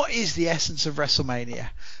what is the essence of WrestleMania?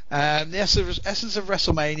 The essence of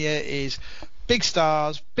WrestleMania is big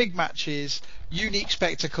stars, big matches, unique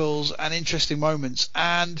spectacles, and interesting moments.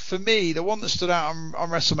 And for me, the one that stood out on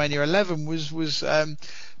WrestleMania 11 was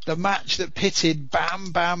the match that pitted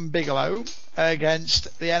Bam Bam Bigelow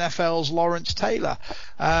against the NFL's Lawrence Taylor.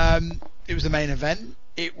 It was the main event.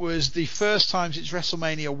 It was the first time since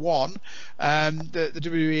WrestleMania 1 that the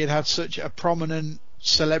WWE had such a prominent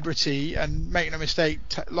celebrity, and make no mistake,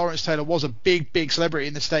 Lawrence Taylor was a big celebrity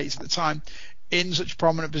in the States at the time, in such a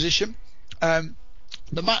prominent position.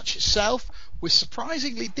 The match itself was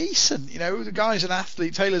surprisingly decent. You know, the guy's an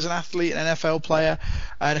athlete, Taylor's an athlete, an NFL player,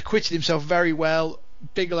 and acquitted himself very well.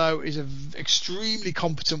 Bigelow is an extremely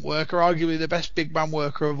competent worker, arguably the best big man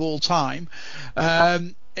worker of all time.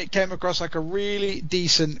 It came across like a really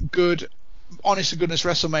decent, good, honest to goodness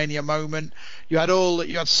WrestleMania moment. You had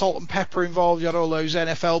salt and pepper involved. You had all those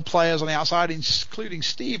NFL players on the outside, including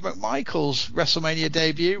Steve McMichael's WrestleMania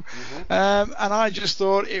debut. And I just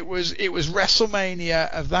thought it was WrestleMania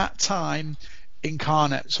of that time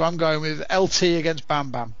incarnate. So I'm going with LT against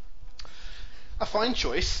Bam Bam. A fine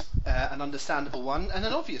choice, an understandable one, and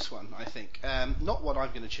an obvious one, I think. Not what I'm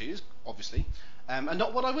going to choose, obviously, and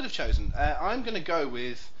not what I would have chosen. I'm going to go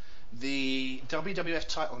with the WWF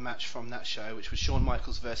title match from that show, which was Shawn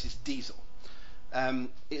Michaels versus Diesel.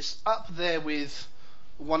 It's up there with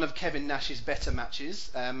one of Kevin Nash's better matches.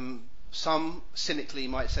 Some cynically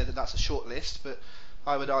might say that that's a short list, but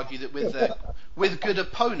I would argue that with good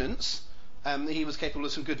opponents, he was capable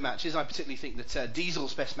of some good matches. I particularly think that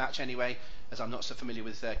Diesel's best match, anyway, as I'm not so familiar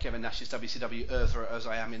with Kevin Nash's WCW oeuvre as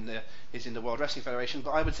I am in the World Wrestling Federation,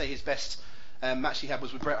 but I would say his best match he had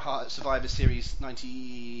was with Bret Hart at Survivor Series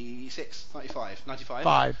 96, 95.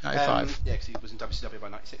 95. Yeah, because he was in WCW by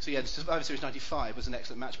 96. So yeah, Survivor Series 95 was an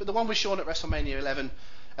excellent match. But the one with Shawn at WrestleMania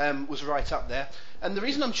 11 was right up there. And the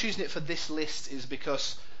reason I'm choosing it for this list is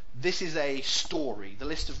because this is a story. The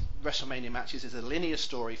list of WrestleMania matches is a linear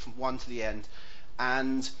story from one to the end.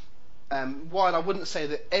 And while I wouldn't say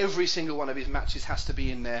that every single one of his matches has to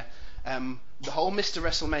be in there, the whole Mr.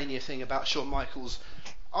 WrestleMania thing about Shawn Michaels,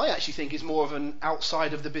 I actually think is more of an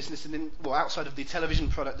outside of the business outside of the television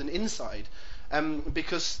product than inside.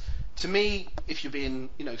 Because to me, if you're being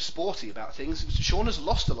sporty about things, Shawn has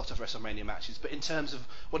lost a lot of WrestleMania matches, but in terms of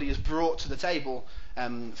what he has brought to the table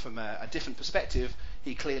from a different perspective,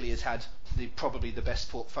 he clearly has had probably the best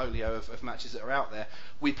portfolio of matches that are out there.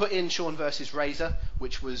 We put in Shawn versus Razor,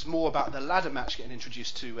 which was more about the ladder match getting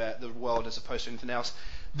introduced to the world as opposed to anything else.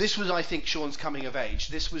 This was, I think, Shawn's coming of age.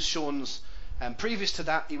 This was Shawn's. Previous to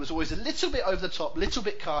that, he was always a little bit over the top, little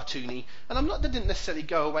bit cartoony, and that didn't necessarily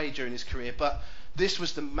go away during his career, but this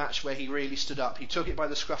was the match where he really stood up. He took it by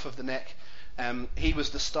the scruff of the neck. He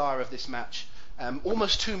was the star of this match,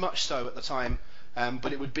 almost too much so at the time,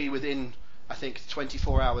 but it would be within, I think,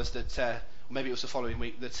 24 hours that, maybe it was the following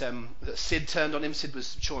week, that Sid turned on him. Sid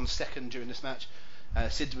was Shawn's second during this match.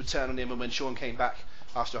 Sid would turn on him, and when Shawn came back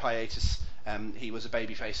after a hiatus, he was a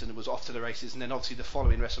babyface and was off to the races. And then obviously the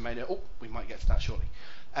following WrestleMania, we might get to that shortly.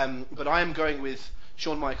 But I am going with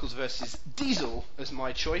Shawn Michaels versus Diesel as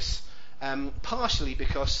my choice, partially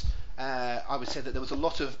because I would say that there was a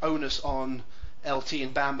lot of onus on LT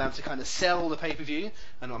and Bam Bam to kind of sell the pay-per-view,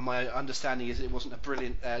 and my understanding is it wasn't a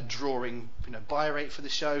brilliant drawing buy rate for the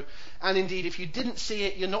show. And indeed, if you didn't see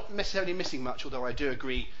it, you're not necessarily missing much, although I do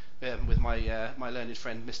agree with my learned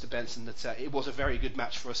friend Mr. Benson that it was a very good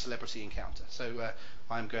match for a celebrity encounter. So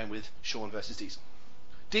I'm going with Shawn versus Diesel.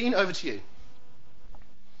 Dean, over to you.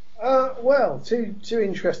 Well, two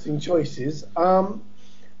interesting choices.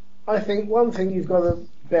 I think one thing you've got to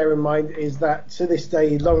bear in mind is that to this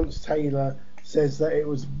day, Lawrence Taylor says that it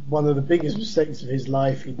was one of the biggest mistakes of his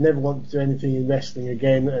life. He'd never want to do anything in wrestling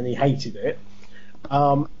again, and he hated it.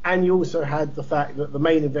 And you also had the fact that the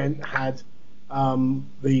main event had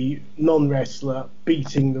the non-wrestler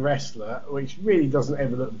beating the wrestler, which really doesn't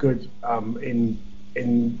ever look good in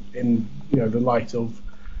the light of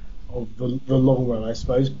the long run, I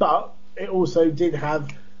suppose. But it also did have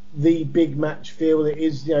the big match feel. It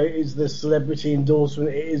is the celebrity endorsement.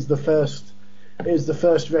 It is the first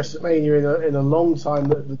WrestleMania in a long time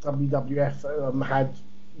that the WWF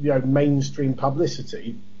had mainstream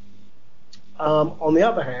publicity. On the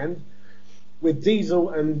other hand, with Diesel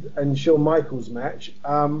and Shawn Michaels match,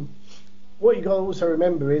 what you got to also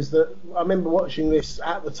remember is that I remember watching this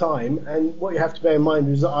at the time, and what you have to bear in mind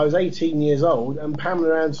is that I was 18 years old, and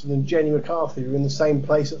Pamela Anderson and Jenny McCarthy were in the same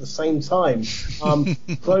place at the same time,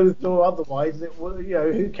 clothed or otherwise.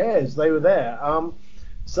 Who cares? They were there.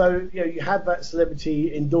 So you had that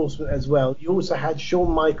celebrity endorsement as well. You also had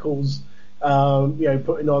Shawn Michaels,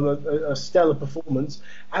 putting on a stellar performance.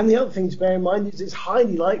 And the other thing to bear in mind is it's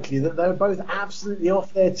highly likely that they were both absolutely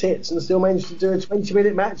off their tits and still managed to do a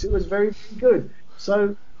 20-minute match that was very, very good.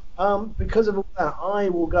 So because of all that, I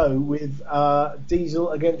will go with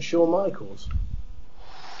Diesel against Shawn Michaels.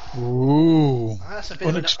 Ooh, that's a bit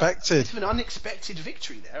unexpected. Of an unexpected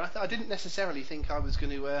victory there. I didn't necessarily think I was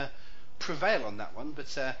going to prevail on that one,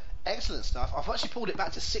 but excellent stuff. I've actually pulled it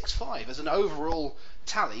back to 6-5 as an overall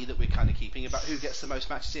tally that we're kind of keeping about who gets the most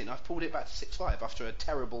matches in. I've pulled it back to 6-5 after a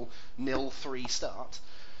terrible 0-3 start.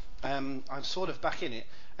 I'm sort of back in it.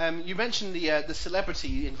 You mentioned the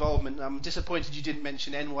celebrity involvement. I'm disappointed you didn't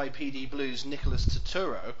mention NYPD Blues' Nicholas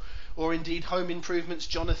Turturro, or indeed Home Improvement's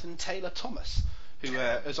Jonathan Taylor Thomas, who,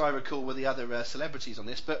 as I recall, were the other celebrities on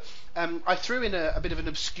this. But I threw in a bit of an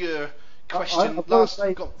obscure question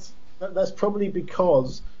That's probably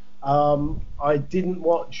because I didn't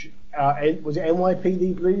watch. Was it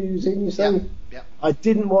NYPD Blue you was in? You say? Yeah. I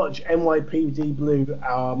didn't watch NYPD Blue,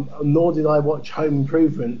 nor did I watch Home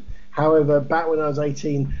Improvement. However, back when I was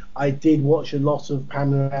 18, I did watch a lot of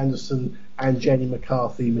Pamela Anderson and Jenny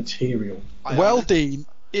McCarthy material. Dean,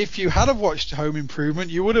 if you had have watched Home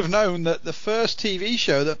Improvement, you would have known that the first TV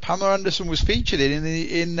show that Pamela Anderson was featured in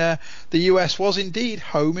the US was indeed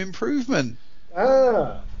Home Improvement.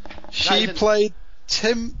 Ah. She played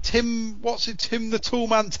Tim the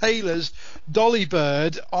Toolman Taylor's Dolly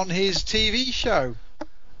Bird on his TV show.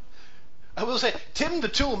 I will say, Tim the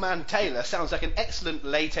Toolman Taylor sounds like an excellent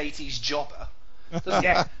late 80s jobber.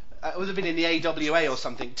 Yeah. It would have been in the AWA or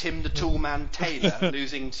something. Tim the Toolman Taylor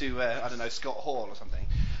losing to Scott Hall or something.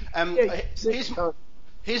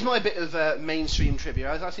 Here's my bit of mainstream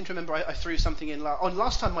trivia. I seem to remember I threw something in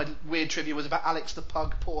last time. My weird trivia was about Alex the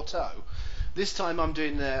Pug Porto. This time I'm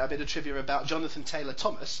doing a bit of trivia about Jonathan Taylor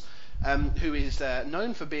Thomas, who is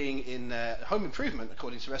known for being in Home Improvement,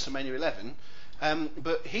 according to WrestleMania 11.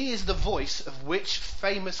 But he is the voice of which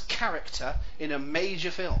famous character in a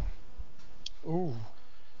major film? Ooh,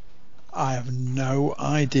 I have no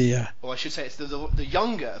idea. Or I should say it's the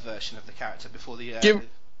younger version of the character before the...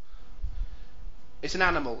 It's an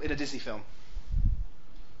animal in a Disney film.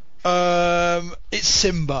 It's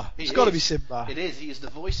Simba. It's got to be Simba. It is. He is the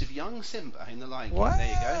voice of young Simba in The Lion King. Wow. There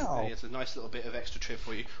you go. It's a nice little bit of extra trip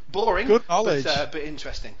for you. Boring, good knowledge, but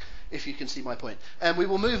interesting, if you can see my point. And we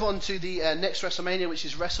will move on to the next WrestleMania, which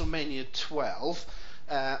is WrestleMania 12,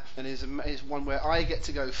 and is one where I get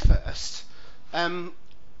to go first.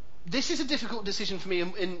 This is a difficult decision for me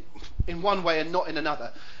in one way and not in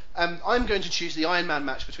another. I'm going to choose the Iron Man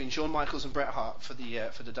match between Shawn Michaels and Bret Hart for the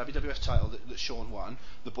WWF title that Shawn won,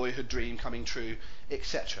 the boyhood dream coming true,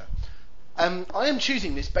 etc. I am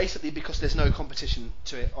choosing this basically because there's no competition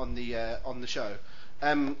to it on the show.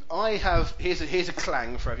 Here's a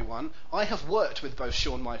clang for everyone. I have worked with both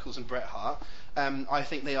Shawn Michaels and Bret Hart. I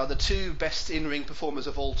think they are the two best in-ring performers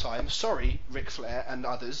of all time. Sorry, Ric Flair and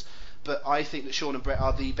others, but I think that Shawn and Bret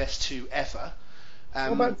are the best two ever.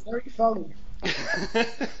 What about Terry Funk?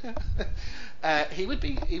 He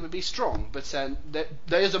would be strong, but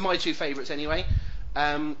those are my two favourites anyway.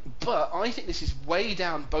 But I think this is way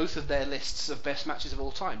down both of their lists of best matches of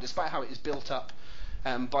all time, despite how it is built up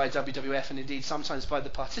by WWF and indeed sometimes by the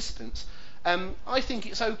participants. I think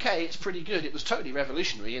it's okay. It's pretty good. It was totally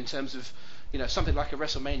revolutionary in terms of something like a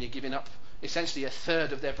WrestleMania giving up essentially a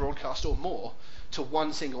third of their broadcast or more to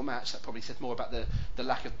one single match. That probably says more about the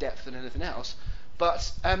lack of depth than anything else.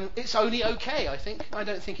 But it's only okay, I think. I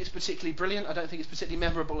don't think it's particularly brilliant. I don't think it's particularly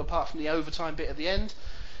memorable apart from the overtime bit at the end.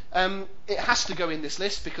 It has to go in this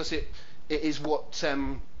list because it is what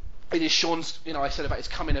it is Shawn's. I said about his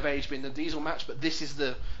coming of age being the Diesel match, but this is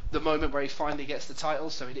the moment where he finally gets the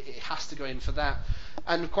title, so it has to go in for that.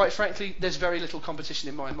 And quite frankly, there's very little competition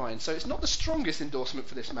in my mind. So it's not the strongest endorsement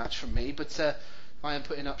for this match from me, but I am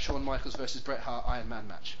putting up Shawn Michaels versus Bret Hart Iron Man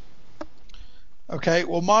match. Okay,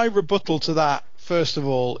 well, my rebuttal to that, first of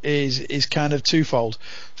all, is kind of twofold.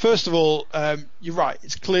 First of all, you're right.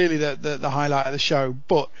 It's clearly the highlight of the show.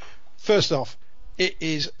 But first off, it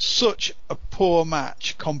is such a poor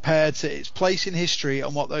match compared to its place in history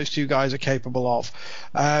and what those two guys are capable of.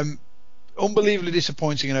 Unbelievably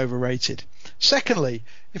disappointing and overrated. Secondly,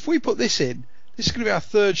 if we put this in, this is going to be our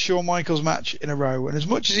third Shawn Michaels match in a row. And as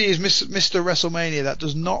much as he is Mr. WrestleMania, that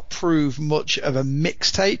does not prove much of a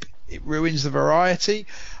mixtape. It ruins the variety.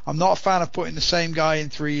 I'm not a fan of putting the same guy in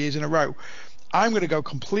 3 years in a row. I'm going to go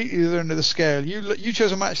completely the other end of the scale. You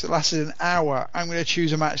chose a match that lasted an hour. I'm going to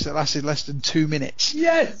choose a match that lasted less than 2 minutes.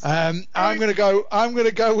 Yes. I'm going to go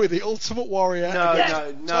with the Ultimate Warrior.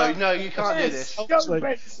 No, you can't do this.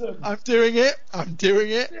 I'm doing it.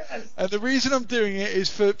 Yes. And the reason I'm doing it is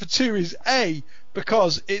for two reasons. A,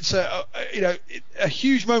 because it's a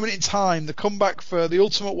huge moment in time. The comeback for the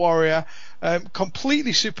Ultimate Warrior,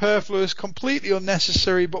 completely superfluous, completely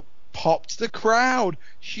unnecessary, but popped the crowd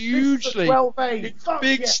hugely.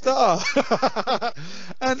 Big star.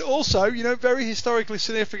 And also, very historically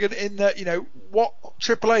significant in that, what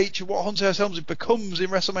Triple H and what Hunter S. Helmsley becomes in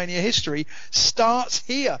WrestleMania history starts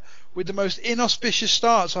here with the most inauspicious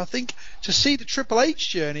start. So I think to see the Triple H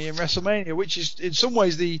journey in WrestleMania, which is in some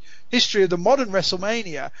ways the history of the modern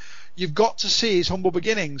WrestleMania, you've got to see his humble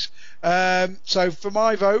beginnings. So for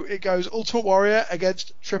my vote, it goes Ultimate Warrior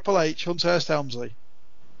against Triple H, Hunter S. Helmsley.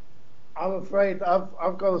 I'm afraid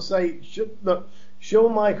I've got to say, look,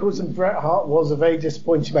 Shawn Michaels and Bret Hart was a very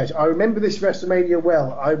disappointing match. I remember this WrestleMania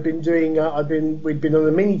well. We'd been on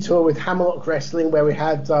a mini tour with Hammerlock Wrestling where we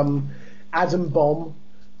had Adam Bomb,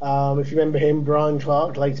 if you remember him, Brian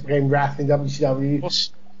Clark, later became Wrath in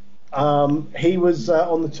WCW. He was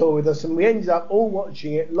on the tour with us, and we ended up all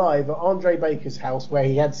watching it live at Andre Baker's house, where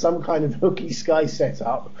he had some kind of hooky sky set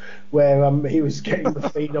up, where he was getting the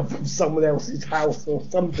feed off of someone else's house or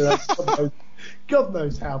something. God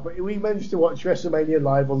knows how, but we managed to watch WrestleMania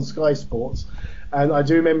live on Sky Sports. And I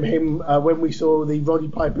do remember him when we saw the Roddy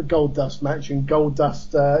Piper Goldust match, and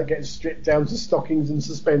Goldust gets stripped down to stockings and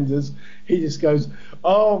suspenders. He just goes,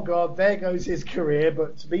 "Oh God, there goes his career."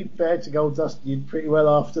 But to be fair to Goldust, he did pretty well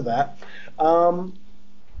after that.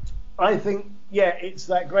 I think, it's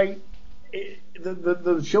that great.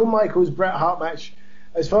 The Shawn Michaels Bret Hart match,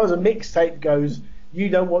 as far as a mixtape goes, you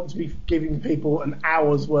don't want to be giving people an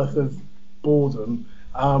hour's worth of boredom.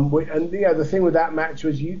 The thing with that match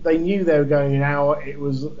was they knew they were going an hour. It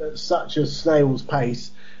was at such a snail's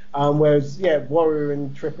pace. Whereas Warrior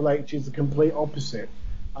and Triple H is the complete opposite.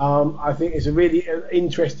 I think it's a really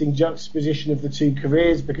interesting juxtaposition of the two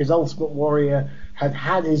careers, because Ultimate Warrior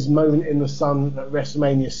had his moment in the sun at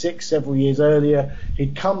WrestleMania 6 several years earlier.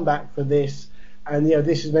 He'd come back for this, and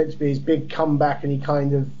this is meant to be his big comeback, and he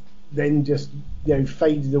kind of then just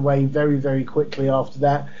faded away very, very quickly after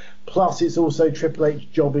that. Plus, it's also Triple H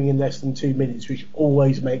jobbing in less than 2 minutes, which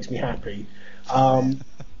always makes me happy.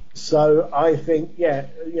 So I think,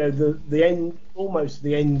 the end, almost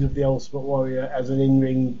the end of the Ultimate Warrior as an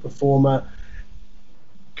in-ring performer,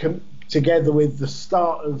 together with the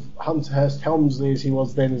start of Hunter S. Helmsley as he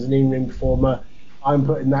was then as an in-ring performer, I'm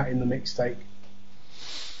putting that in the mixtape.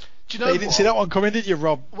 Do you know you didn't see that one coming, did you,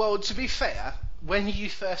 Rob? Well, to be fair, when you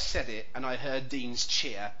first said it and I heard Dean's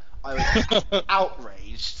cheer, I was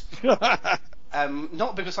outraged.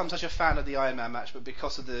 Not because I'm such a fan of the Iron Man match, but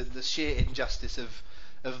because of the sheer injustice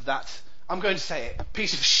of that, I'm going to say it,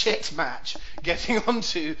 piece of shit match getting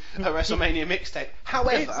onto a WrestleMania mixtape.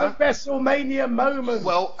 However, it's a WrestleMania moment.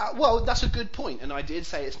 Well, that's a good point, and I did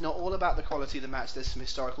say it's not all about the quality of the match. There's some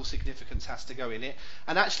historical significance has to go in it.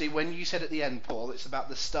 And actually, when you said at the end, Paul, it's about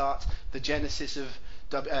the start, the genesis of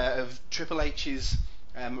Triple H's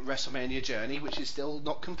WrestleMania journey, which is still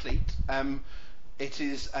not complete. it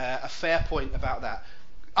is a fair point about that.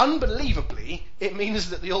 Unbelievably, it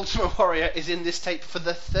means that the Ultimate Warrior is in this tape for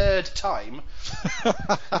the third time,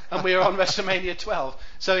 and we are on WrestleMania 12.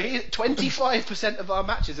 So 25% of our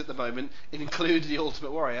matches at the moment include the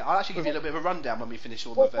Ultimate Warrior. I'll actually give you a little bit of a rundown when we finish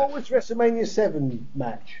all of What was WrestleMania 7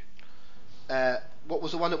 match? What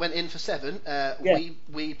was the one that went in for 7? Yeah.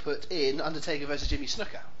 We put in Undertaker versus Jimmy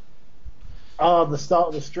Snuka. The start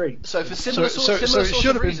of the streak. So for similar So sort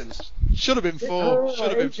should of have reasons. Should have been 4. Should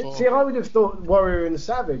have been 4. See, I would have thought Warrior and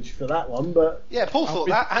Savage for that one, but Yeah, Paul thought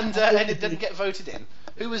that, and it didn't get voted in.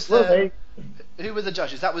 Who was the Who were the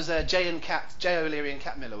judges? That was Jay O'Leary and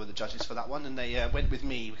Cat Miller were the judges for that one, and they went with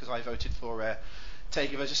me because I voted for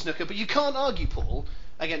Taker versus Snuka. But you can't argue, Paul,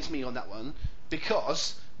 against me on that one,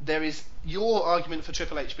 because there is your argument for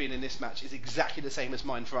Triple H being in this match is exactly the same as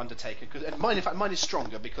mine for Undertaker. And mine is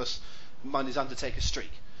stronger because mine is Undertaker's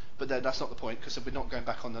streak. But that's not the point, because we're not going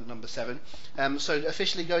back on the number 7. So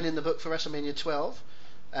officially going in the book for WrestleMania 12.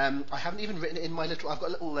 I haven't even written it in my little. I've got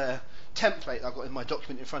a little template I've got in my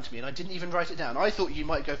document in front of me, and I didn't even write it down. I thought you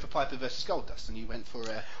might go for Piper versus Goldust, and you went for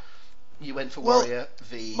Warrior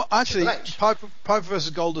v. Actually, Triple H. Piper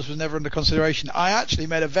versus Goldust was never under consideration. I actually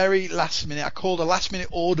made a very last minute. I called a last minute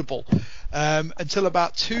audible until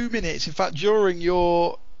about 2 minutes. In fact, during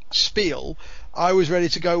your spiel, I was ready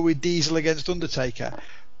to go with Diesel against Undertaker.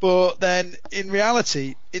 But then, in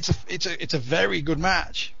reality, it's a very good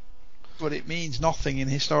match, but it means nothing in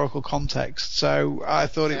historical context. So I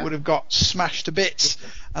thought it would have got smashed to bits,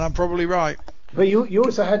 and I'm probably right. But you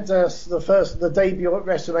also had the debut at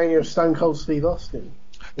WrestleMania of Stone Cold Steve Austin.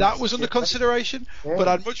 That was under consideration, but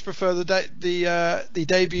I'd much prefer the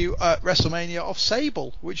debut at WrestleMania of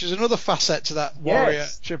Sable, which is another facet to that Warrior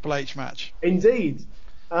Triple H match. Indeed.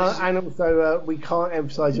 And also, we can't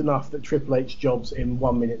emphasise enough that Triple H jobs in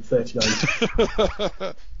 1 minute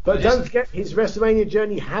 39. But don't forget, his WrestleMania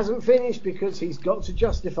journey hasn't finished, because he's got to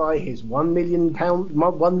justify his £1 million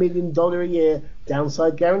a year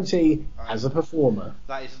downside guarantee as a performer.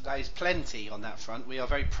 That is plenty on that front. We are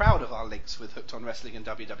very proud of our links with Hooked on Wrestling and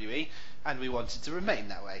WWE, and we wanted to remain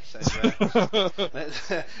that way. So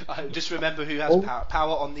just remember who has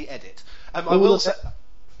power on the edit. I will say.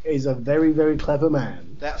 Is a very, very clever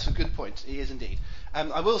man. That's a good point. He is indeed.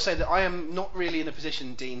 I will say that I am not really in a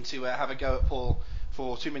position, Dean, to have a go at Paul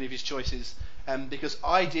for too many of his choices, because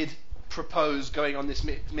I did propose going on this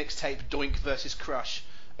mixtape Doink versus Crush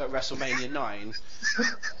at WrestleMania 9.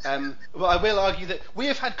 But I will argue that we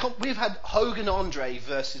have had Hogan Andre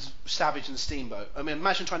versus Savage and Steamboat. I mean,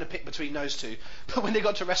 imagine trying to pick between those two. But when they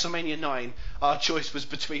got to WrestleMania 9, our choice was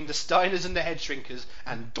between the Steiners and the Head Shrinkers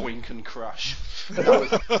and Doink and Crush. That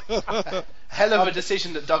was a hell of a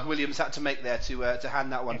decision that Doug Williams had to make there to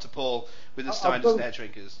hand that one to Paul with the Steiners and the Head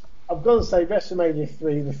Shrinkers. I've got to say, WrestleMania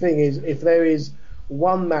 3, the thing is, if there is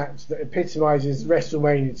one match that epitomises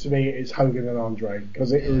WrestleMania to me, it's Hogan and Andre,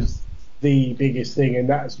 because it was the biggest thing, and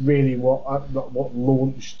that's really what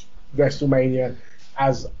launched WrestleMania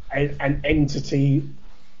as an entity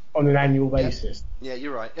on an annual basis. Yeah,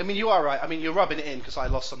 you're right. I mean, you are right. I mean, you're rubbing it in, because I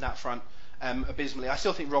lost on that front abysmally. I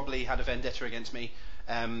still think Rob Lee had a vendetta against me,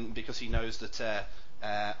 because he knows that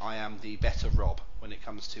I am the better Rob when it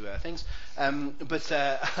comes to things. But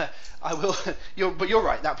I will. You're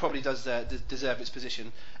right. That probably does deserve its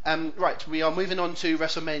position. Right, we are moving on to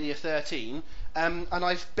WrestleMania 13, and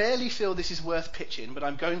I barely feel this is worth pitching, but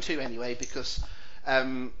I'm going to anyway, because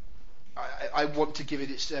I want to give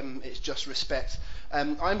it its just respect.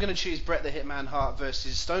 I'm going to choose Bret the Hitman Hart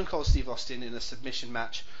versus Stone Cold Steve Austin in a submission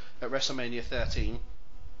match at WrestleMania 13.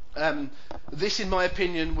 This, in my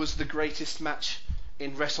opinion, was the greatest match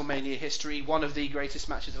in WrestleMania history, one of the greatest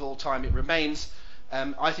matches of all time. It remains.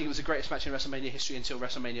 I think it was the greatest match in WrestleMania history until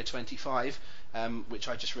WrestleMania 25, which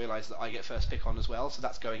I just realised that I get first pick on as well, so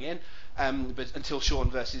that's going in. But until Shawn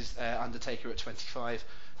versus Undertaker at 25.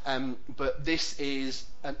 But this is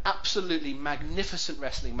an absolutely magnificent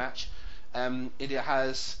wrestling match. It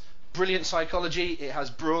has brilliant psychology, it has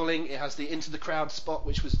brawling, it has the into the crowd spot,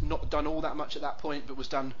 which was not done all that much at that point, but was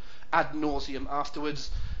done ad nauseum afterwards.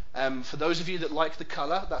 For those of you that like the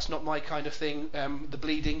colour, that's not my kind of thing, the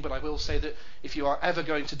bleeding, but I will say that if you are ever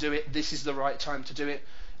going to do it, this is the right time to do it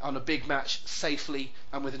on a big match, safely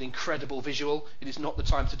and with an incredible visual. It is not the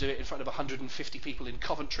time to do it in front of 150 people in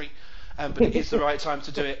Coventry, but it is the right time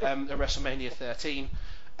to do it at WrestleMania 13.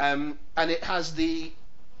 And it has the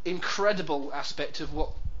incredible aspect of what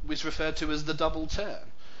was referred to as the double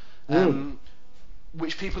turn.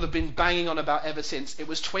 Which people have been banging on about ever since. It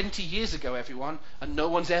was 20 years ago, everyone, and no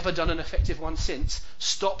one's ever done an effective one since.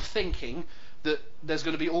 Stop thinking that there's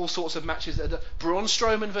going to be all sorts of matches. Braun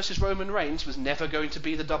Strowman versus Roman Reigns was never going to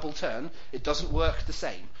be the double turn. It doesn't work the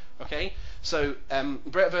same. Okay, so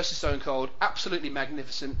Bret versus Stone Cold, absolutely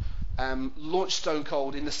magnificent. Launched Stone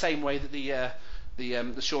Cold in the same way that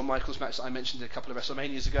the Shawn Michaels match that I mentioned a couple of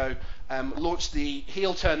WrestleManias ago launched the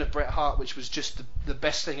heel turn of Bret Hart, which was just the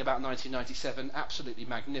best thing about 1997. Absolutely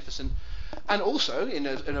magnificent, and also in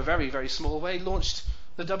a very, very small way launched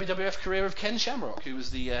the WWF career of Ken Shamrock, who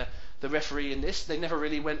was the referee in this. They never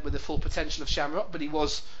really went with the full potential of Shamrock, but he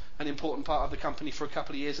was an important part of the company for a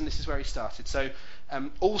couple of years, and this is where he started. So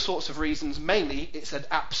all sorts of reasons. Mainly, it's an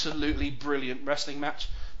absolutely brilliant wrestling match,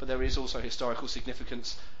 but there is also historical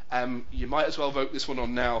significance. You might as well vote this one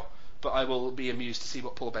on now, but I will be amused to see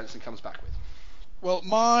what Paul Benson comes back with. Well,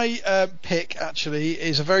 my pick actually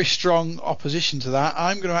is a very strong opposition to that.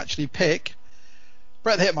 I'm going to actually pick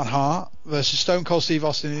Bret the Hitman Hart versus Stone Cold Steve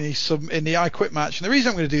Austin in the I Quit match. And the reason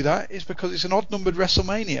I'm going to do that is because it's an odd-numbered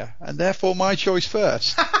WrestleMania, and therefore my choice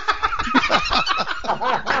first.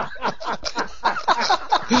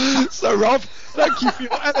 So, Rob, thank you for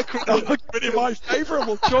your eloquent argument in my favour, and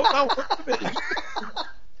we'll chalk that one for me.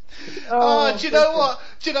 Do you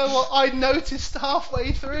know what? I noticed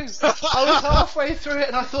halfway through. I was halfway through it,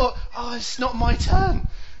 and I thought, it's not my turn.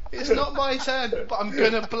 It's not my turn, but I'm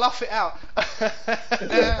going to bluff it out.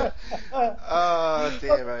 Oh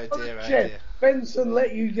dear. Benson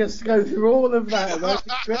let you just go through all of that, and I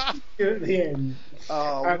regret you at the end.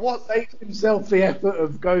 What takes himself the effort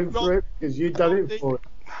of going through it because you've done it for him.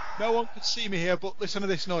 No one can see me here, but listen to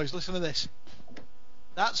this noise. Listen to this.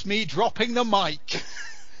 That's me dropping the mic.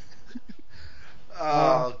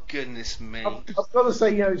 Oh, goodness me. I've got to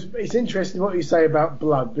say, it's interesting what you say about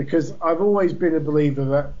blood, because I've always been a believer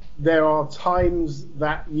that there are times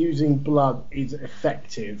that using blood is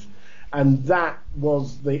effective, and that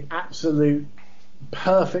was the absolute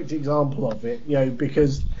perfect example of it,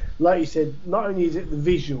 because, like you said, not only is it the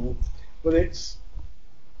visual, but it's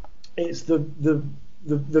the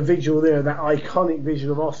visual there, that iconic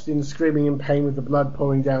visual of Austin screaming in pain with the blood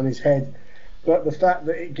pouring down his head. But the fact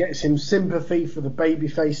that it gets him sympathy for the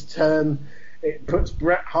babyface turn, it puts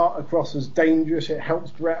Bret Hart across as dangerous, it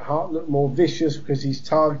helps Bret Hart look more vicious because he's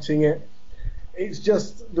targeting it. It's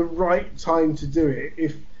just the right time to do it.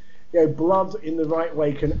 If blood in the right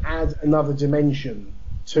way can add another dimension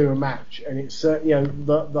to a match, and it's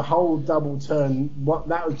the whole double turn.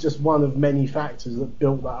 That was just one of many factors that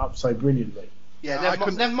built that up so brilliantly. Yeah,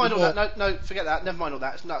 never mind all that. No, forget that. Never mind all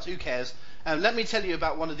that. It's nuts. Who cares? Let me tell you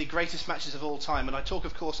about one of the greatest matches of all time, and I talk,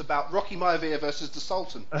 of course, about Rocky Maivia versus the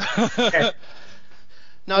Sultan.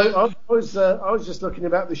 No, I was just looking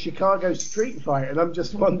about the Chicago street fight, and I'm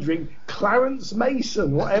just wondering, Clarence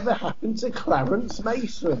Mason, whatever happened to Clarence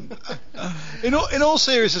Mason? In all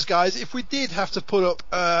seriousness, guys, if we did have to put up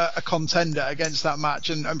a contender against that match,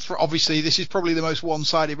 and for, obviously this is probably the most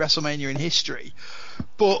one-sided WrestleMania in history,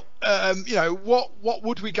 but what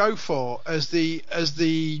would we go for as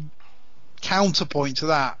the counterpoint to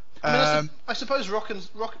that? I suppose Rocky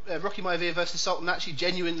Maivia versus Sultan actually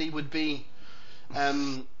genuinely would be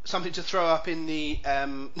something to throw up in the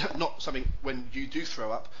not something when you do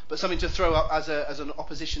throw up, but something to throw up as an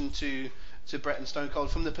opposition to Bret and Stone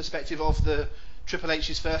Cold from the perspective of the Triple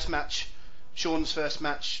H's first match, Shawn's first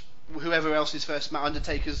match, whoever else's first match,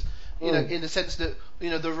 Undertaker's. In the sense that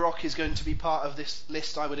The Rock is going to be part of this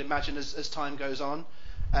list, I would imagine, as time goes on.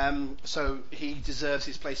 So he deserves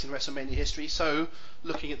his place in WrestleMania history. So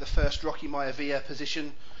looking at the first Rocky Maivia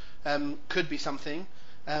position could be something.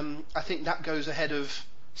 I think that goes ahead of,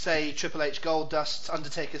 say, Triple H, Goldust,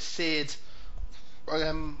 Undertaker, Sid.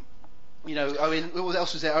 Owen. What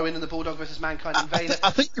else was there? Owen and the Bulldog versus Mankind and Vader.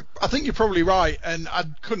 I think you're probably right, and I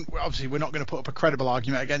couldn't. Obviously, we're not going to put up a credible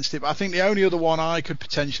argument against it. But I think the only other one I could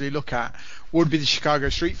potentially look at would be the Chicago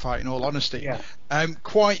Street Fight. In all honesty,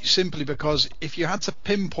 quite simply because if you had to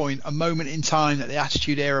pinpoint a moment in time that the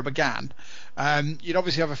Attitude Era began, you'd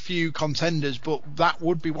obviously have a few contenders, but that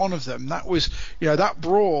would be one of them. That was, that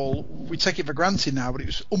brawl. We take it for granted now, but it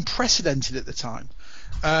was unprecedented at the time.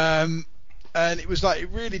 And it was like, it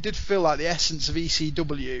really did feel like the essence of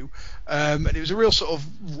ECW, and it was a real sort of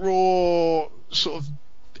raw, sort of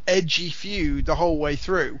edgy feud the whole way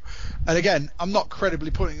through. And again, I'm not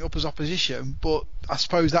credibly putting it up as opposition, but I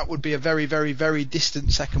suppose that would be a very, very, very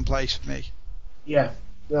distant second place for me. Yeah,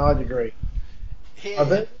 no, I'd agree. I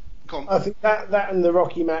think that and the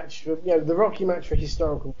Rocky match, the Rocky match for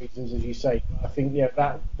historical reasons, as you say. I think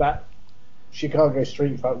that Chicago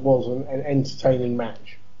Street Fight was an entertaining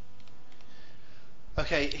match.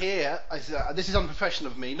 Okay, here, this is unprofessional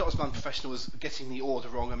of me, not as unprofessional as getting the order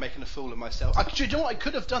wrong and making a fool of myself. Do you know what I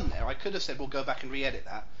could have done there? I could have said, we'll go back and re-edit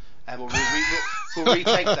that, and we'll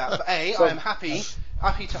retake that. But A, I am happy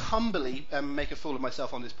to humbly make a fool of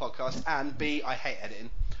myself on this podcast, and B, I hate editing,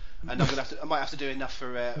 and I might have to do enough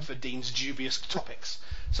for Dean's dubious topics.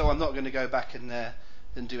 So I'm not going to go back and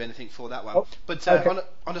do anything for that one. But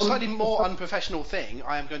on a slightly more unprofessional thing,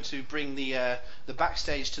 I am going to bring the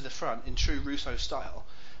backstage to the front in true Russo style,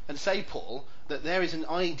 and say, Paul, that there is an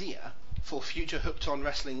idea for future Hooked on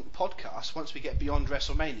Wrestling podcasts once we get beyond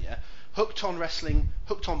WrestleMania. Hooked on Wrestling,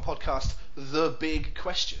 Hooked on Podcast, The Big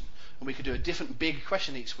Question. And we could do a different big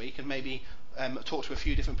question each week and maybe talk to a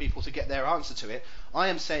few different people to get their answer to it. I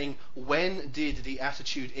am saying, when did the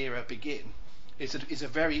Attitude Era begin? Is a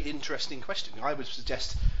very interesting question. I would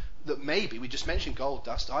suggest that maybe, we just mentioned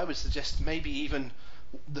Goldust, I would suggest maybe even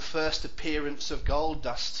the first appearance of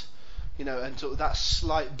Goldust, and sort of that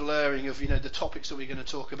slight blurring of, the topics that we're going to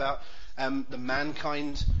talk about, the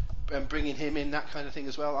Mankind, bringing him in, that kind of thing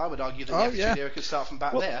as well. I would argue that the Attitude Era could start from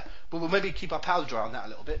back there, but we'll maybe keep our powder dry on that a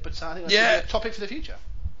little bit, but I think that's a topic for the future.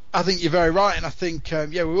 I think you're very right, and I think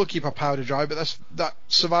we will keep our powder dry. But that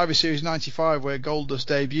Survivor Series '95 where Goldust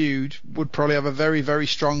debuted would probably have a very, very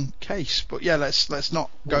strong case. But let's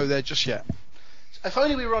not go there just yet. If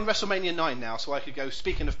only we were on WrestleMania 9 now, so I could go,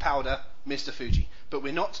 speaking of powder, Mr. Fuji. But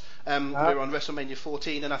we're not. We're on WrestleMania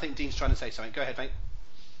 14, and I think Dean's trying to say something. Go ahead, mate.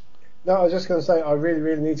 No, I was just going to say I really,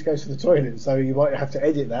 really need to go to the toilet, so you might have to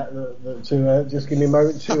edit that to just give me a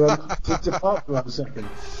moment to depart for a second.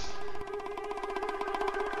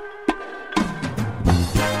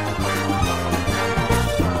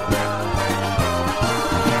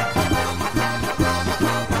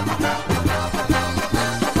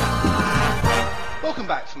 Welcome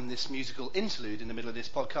back from this musical interlude in the middle of this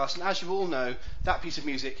podcast, and as you all know, that piece of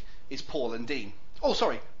music is Paul and Dean. Oh,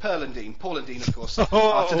 sorry, Pearl and Dean. Paul and Dean, of course,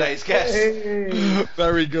 are today's guests.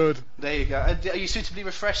 Very good. There you go. Are you suitably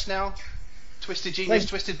refreshed now? Twisted genius,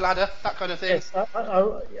 twisted bladder, that kind of thing. Yes,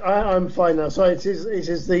 I'm fine now. So it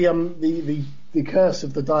is the curse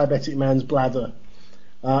of the diabetic man's bladder.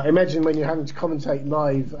 Imagine when you're having to commentate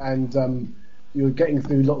live and you're getting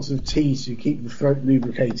through lots of tea to keep the throat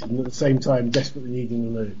lubricated, and at the same time desperately needing a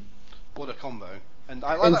loo. What a combo! And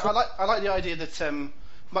I like the idea that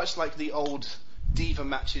much like the old Diva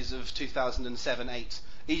matches of 2007-8,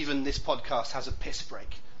 even this podcast has a piss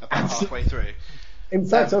break about halfway through. In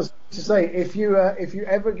fact, I was to say, if you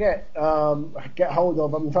ever get hold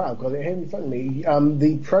of, in fact I've got it here in front of me,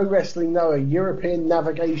 the Pro Wrestling Noah European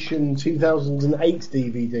Navigation 2008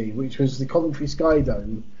 DVD, which was the Coventry Sky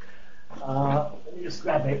Dome. Let me just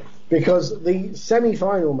grab it, because the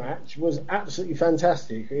semi-final match was absolutely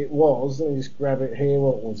fantastic. It was. Let me just grab it here.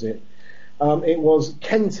 What was it? It was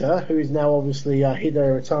Kenta, who is now obviously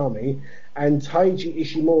Hideo Itami, and Taiji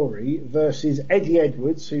Ishimori versus Eddie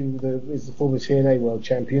Edwards, who is the former TNA World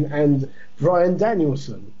Champion, and Bryan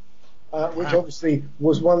Danielson, which obviously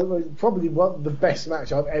was probably one of the best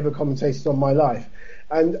match I've ever commentated on my life.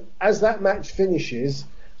 And as that match finishes,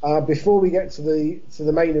 before we get to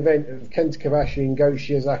the main event of Kenta Kobashi and Go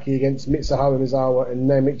Shiozaki against Mitsuharu Misawa and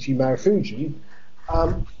Naomichi Marufuji,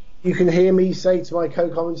 you can hear me say to my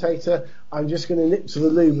co-commentator, "I'm just going to nip to the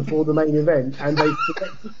loo before the main event," and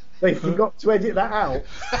they forgot to edit that out.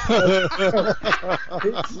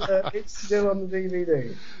 It's still on the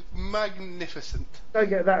DVD. Magnificent. Don't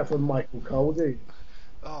get that from Michael Cole, do you?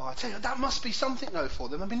 Oh, I tell you, that must be something though for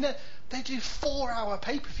them. I mean, they do 4-hour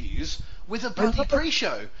pay-per-views with a bloody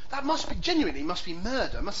pre-show. That must be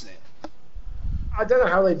murder, mustn't it? I don't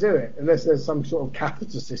know how they do it, unless there's some sort of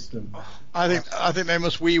catheter system. I think they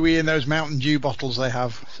must wee in those Mountain Dew bottles they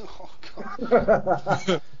have. Oh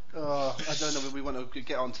God. I don't know if we want to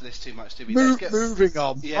get onto this too much, do we? Moving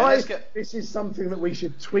on. Yeah, this is something that we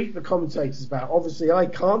should tweet the commentators about. Obviously, I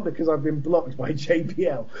can't because I've been blocked by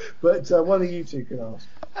JBL, but one of you two can ask.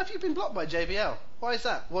 Have you been blocked by JBL? Why is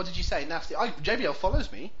that? What did you say nasty? JBL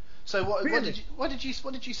follows me, so Really? what did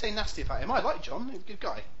you say nasty about him? I like John, he's a good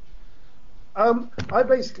guy. I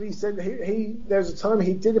basically said there was a time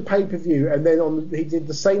he did a pay-per-view, and then he did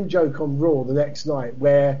the same joke on Raw the next night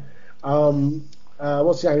where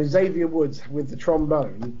what's his name, Xavier Woods with the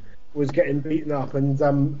trombone was getting beaten up, and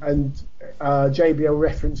JBL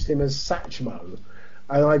referenced him as Satchmo,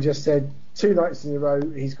 and I just said 2 nights in a row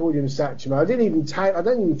he's called him Satchmo. I don't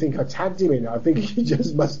even think I tagged him in it. I think he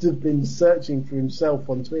just must have been searching for himself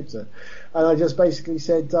on Twitter, and I just basically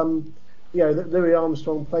said that Louis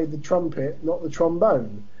Armstrong played the trumpet, not the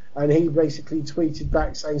trombone, and he basically tweeted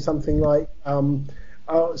back saying something like,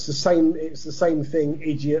 "Oh, it's the same thing,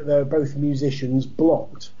 idiot. They're both musicians,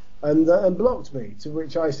 blocked," and blocked me. To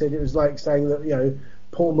which I said it was like saying that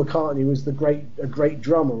Paul McCartney was a great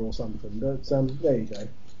drummer or something. But there you go.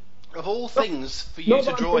 Of all things for you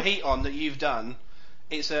to draw heat on that you've done,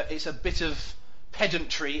 it's a bit of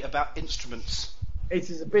pedantry about instruments. It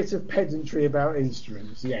is a bit of pedantry about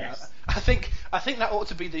instruments, yes. I think that ought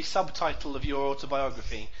to be the subtitle of your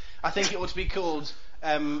autobiography. I think it ought to be called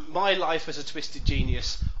My Life as a Twisted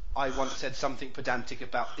Genius. I once said something pedantic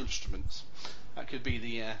about instruments. That could be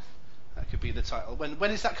the title.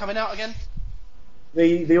 When is that coming out again?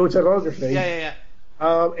 The autobiography. Yeah.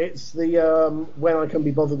 It's the When I Can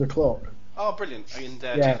Be Bothered o'clock. Oh, brilliant! In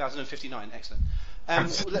 2059, excellent.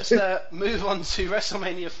 Let's move on to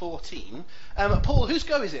WrestleMania 14. Paul, whose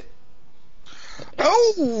go is it?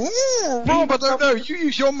 Oh, Rob, I don't know. You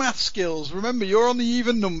use your math skills. Remember, you're on the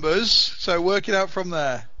even numbers, so work it out from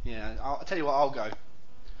there. Yeah, I'll tell you what. I'll go.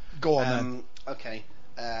 Go on then. Okay.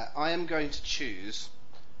 I am going to choose,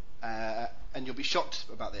 and you'll be shocked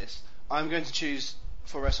about this. I'm going to choose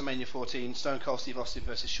for WrestleMania 14 Stone Cold Steve Austin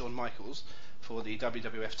versus Shawn Michaels for the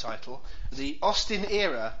WWF title. The Austin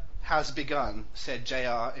era has begun, said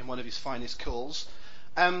JR in one of his finest calls.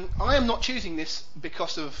 I am not choosing this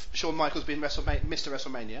because of Shawn Michaels being Mr.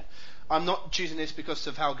 WrestleMania. I'm not choosing this because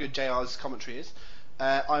of how good JR's commentary is.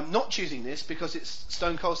 I'm not choosing this because it's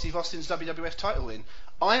Stone Cold Steve Austin's WWF title win.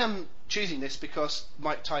 I am choosing this because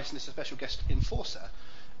Mike Tyson is a special guest enforcer,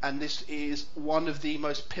 and this is one of the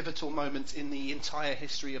most pivotal moments in the entire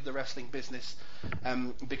history of the wrestling business,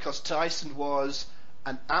 because Tyson was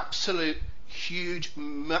an absolute huge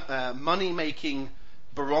money-making,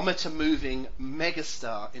 barometer-moving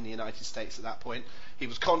megastar in the United States at that point. He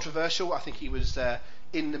was controversial. I think he was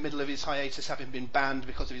in the middle of his hiatus, having been banned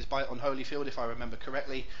because of his bite on Holyfield, if I remember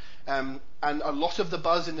correctly. And a lot of the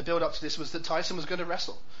buzz in the build-up to this was that Tyson was going to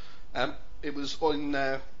wrestle. It was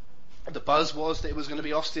on... the buzz was that it was going to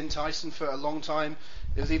be Austin Tyson for a long time.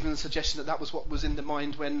 There was even a suggestion that was what was in the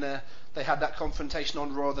mind when they had that confrontation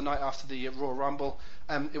on Raw the night after the Royal Rumble.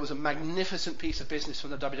 It was a magnificent piece of business from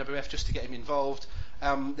the WWF just to get him involved.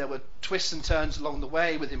 There were twists and turns along the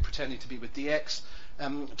way with him pretending to be with DX.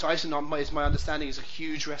 Tyson, is my understanding, is a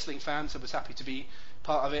huge wrestling fan, so was happy to be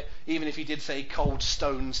part of it, even if he did say Cold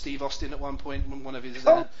Stone Steve Austin at one point in one of his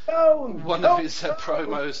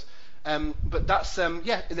promos. But that's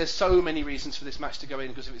there's so many reasons for this match to go in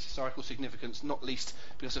because of its historical significance, not least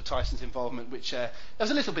because of Tyson's involvement, which there was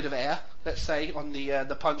a little bit of air, let's say, on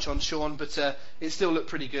the punch on Shawn, but it still looked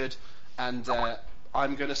pretty good, and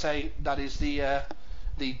I'm going to say that is the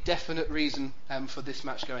definite reason for this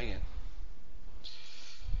match going in.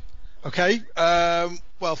 Okay,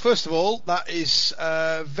 well, first of all, that is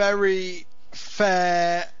a very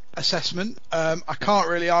fair assessment. I can't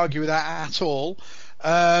really argue with that at all.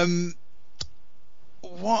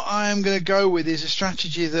 What I am going to go with is a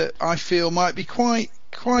strategy that I feel might be quite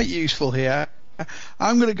useful here.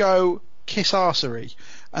 I'm going to go Kiss Arsery,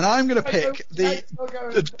 and I'm going to pick the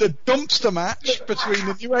dumpster match between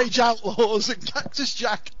the New Age Outlaws and Cactus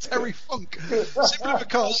Jack and Terry Funk, simply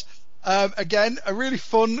because again, a really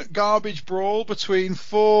fun garbage brawl between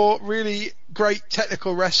four really great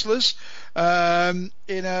technical wrestlers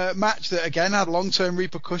in a match that again had long-term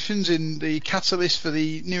repercussions in the catalyst for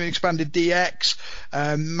the new and expanded DX,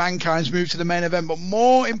 Mankind's move to the main event, but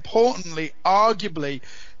more importantly, arguably,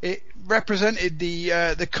 it represented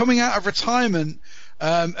the coming out of retirement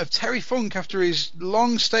of Terry Funk after his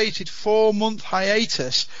long-stated 4-month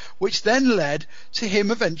hiatus, which then led to him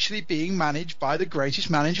eventually being managed by the greatest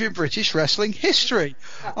manager in British wrestling history.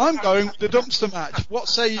 I'm going with the dumpster match. What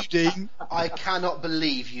say you, Dean? I cannot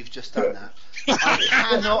believe you've just done that. I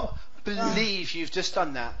cannot believe you've just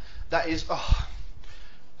done that. That is,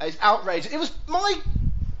 it's outrageous. It was my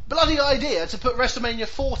bloody idea to put WrestleMania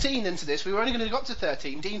 14 into this. We were only going to go up to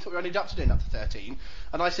 13. Dean thought we were only up to doing up to 13.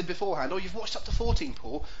 And I said beforehand, you've watched up to 14,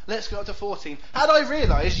 Paul. Let's go up to 14. Had I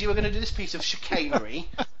realised you were going to do this piece of chicanery...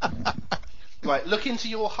 Right, look into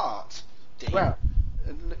your heart, Dean. Well,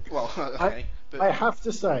 okay. I have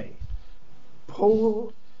to say,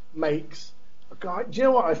 Paul makes... Do you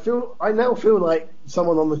know what? I now feel like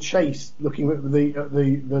someone on the chase looking at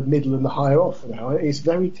the middle and the higher off now. It's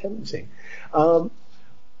very tempting. I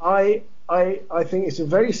think it's a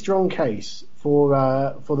very strong case for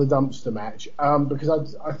the dumpster match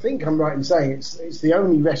because I think I'm right in saying it's the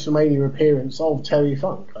only WrestleMania appearance of Terry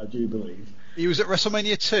Funk, I do believe. He was at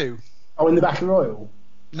WrestleMania 2. Oh, in the Battle Royal?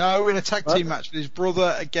 No, in a tag team match with his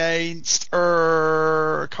brother against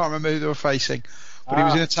I can't remember who they were facing, but he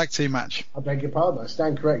was in a tag team match. I beg your pardon. I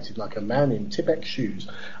stand corrected like a man in Tipex shoes.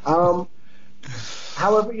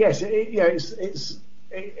 However, yes, it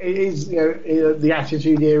is, the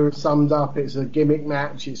Attitude Era summed up. It's a gimmick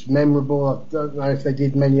match. It's memorable. I don't know if they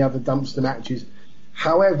did many other dumpster matches.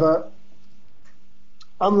 However,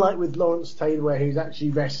 unlike with Lawrence Taylor, where he's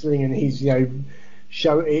actually wrestling and he's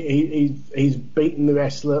he's beaten the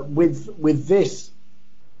wrestler. With this,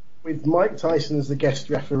 with Mike Tyson as the guest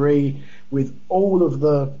referee, with all of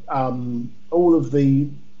the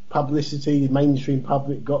publicity, the mainstream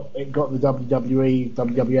public got the WWE,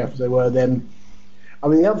 WWF as they were then. I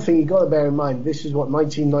mean, the other thing you've got to bear in mind, this is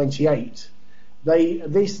 1998.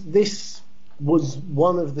 This was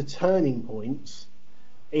one of the turning points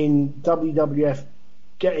in WWF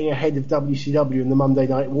getting ahead of WCW in the Monday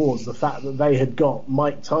Night Wars. The fact that they had got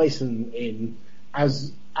Mike Tyson in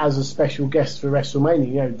as a special guest for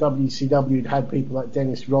WrestleMania. WCW had people like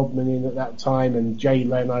Dennis Rodman in at that time and Jay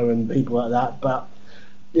Leno and people like that, but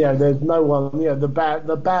there's no one. The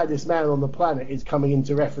baddest man on the planet is coming in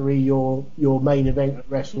to referee your main event at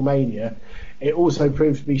WrestleMania. It also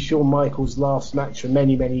proved to be Shawn Michaels' last match for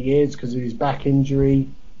many, many years because of his back injury.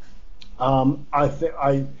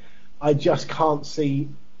 I just can't see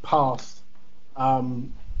past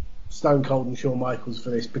Stone Cold and Shawn Michaels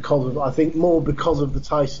for this because of the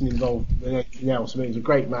Tyson involved than anything else. I mean, it's a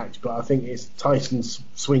great match, but I think it's Tyson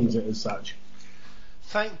swings it as such.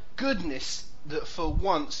 Thank goodness that for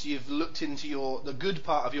once you've looked into the good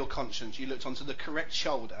part of your conscience. You looked onto the correct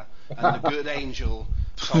shoulder, and the good angel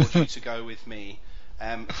told you to go with me.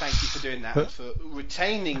 Thank you for doing that, and for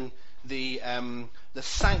retaining the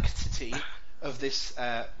sanctity of this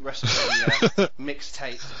WrestleMania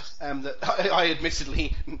mixtape that I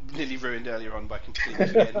admittedly nearly ruined earlier on by completely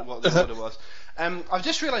forgetting what the order was. I've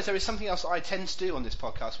just realised there is something else I tend to do on this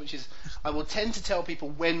podcast, which is I will tend to tell people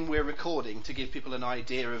when we're recording to give people an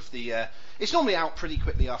idea of the... it's normally out pretty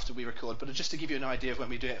quickly after we record, but just to give you an idea of when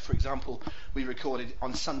we do it. For example, we recorded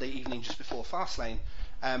on Sunday evening just before Fastlane,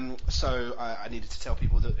 so I needed to tell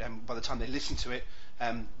people that by the time they listen to it,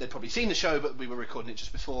 they'd probably seen the show, but we were recording it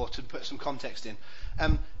just before to put some context in.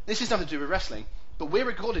 This is nothing to do with wrestling, but we're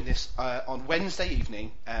recording this on Wednesday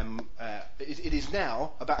evening. It is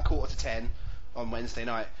now about 9:45 on Wednesday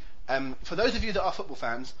night. For those of you that are football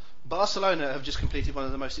fans, Barcelona have just completed one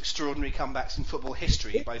of the most extraordinary comebacks in football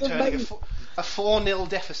history by turning a 4-0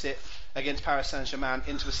 deficit against Paris Saint-Germain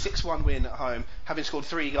into a 6-1 win at home, having scored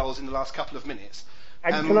 3 goals in the last couple of minutes.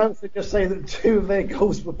 And can I also just say that 2 of their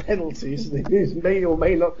goals were penalties, and it may or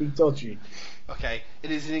may not be dodgy. Okay,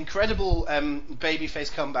 it is an incredible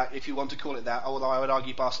babyface comeback, if you want to call it that, although I would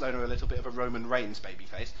argue Barcelona are a little bit of a Roman Reigns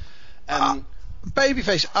babyface.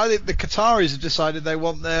 Babyface, I think the Qataris have decided they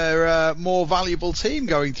want their more valuable team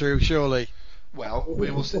going through, surely. Well, we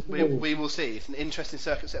will see. We will see. It's an interesting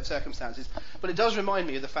set of circumstances. But it does remind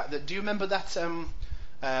me of the fact that, do you remember that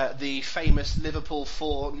the famous Liverpool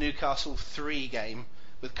 4, Newcastle 3 game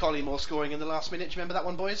with Collymore scoring in the last minute? Do you remember that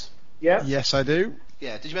one, boys? Yeah. Yes, I do.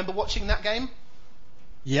 Yeah. Did you remember watching that game?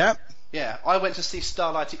 Yeah. Yeah. I went to see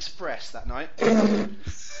Starlight Express that night.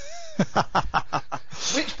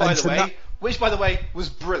 Which, by the way, was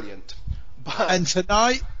brilliant. But... And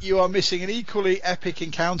tonight you are missing an equally epic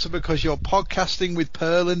encounter because you're podcasting with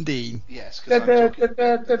Pearl and Dean. Yes, because I'm talking...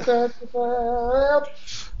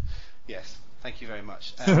 Yes, thank you very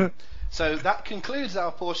much. So that concludes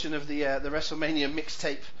our portion of the WrestleMania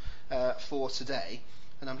mixtape for today.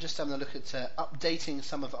 And I'm just having a look at updating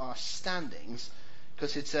some of our standings,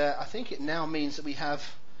 because it's I think it now means that we have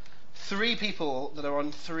 3 people that are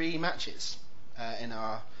on 3 matches in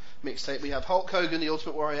our mixtape. We have Hulk Hogan, the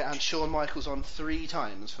Ultimate Warrior, and Shawn Michaels on 3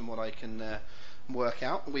 times, from what I can work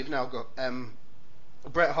out. We've now got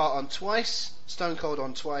Bret Hart on twice, Stone Cold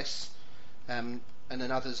on twice, and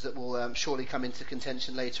then others that will surely come into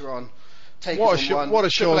contention later on. What are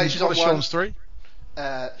Shawn's 3?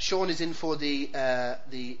 Shawn is in for the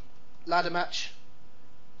ladder match,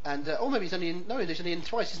 and maybe he's only in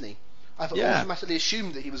twice, isn't he? I've automatically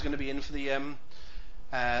assumed that he was going to be in for the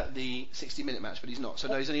 60-minute match, but he's not. So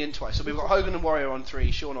no, he's only in twice. So we've got Hogan and Warrior on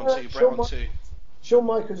 3, Shawn on 2, Bret on 2. Shawn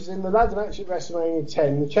Michaels is in the ladder match at WrestleMania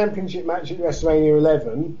 10, the championship match at WrestleMania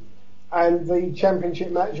 11, and the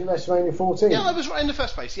championship match at WrestleMania 14. Yeah, I was right in the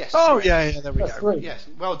first place. Yes. Oh yeah, there we go. 3. Yes,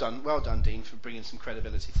 well done, Dean, for bringing some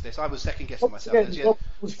credibility to this. I was second guessing myself. Again, Bob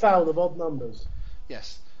was foul of odd numbers.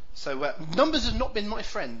 Yes. So numbers have not been my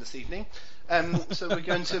friend this evening. So we're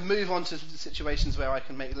going to move on to situations where I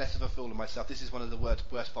can make less of a fool of myself. This is one of the worst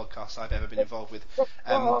podcasts I've ever been involved with.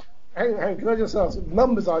 Hang on, can I just ask?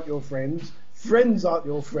 Numbers aren't your friends. Friends aren't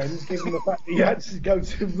your friends, given the fact that you had to go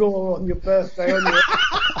to Raw on your birthday.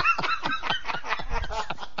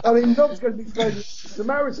 I mean, Bob's going to be playing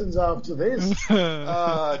Samaritans after this.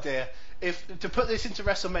 Oh dear. if to put this into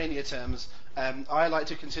WrestleMania terms, I like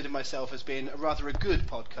to consider myself as being rather a good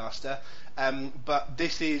podcaster, but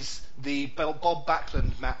this is the Bob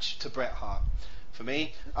Backlund match to Bret Hart. For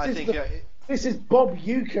me, I think... This is Bob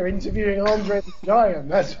Uecker interviewing Andre the Giant.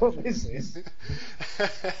 That's what this is.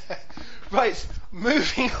 Right,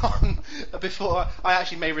 moving on. Before I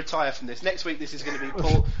actually may retire from this. Next week, this is going to be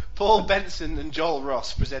Paul Benson and Joel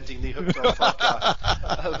Ross presenting the Hooked On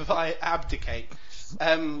podcast. If I abdicate.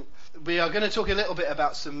 We are going to talk a little bit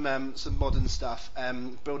about some modern stuff,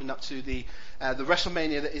 building up to the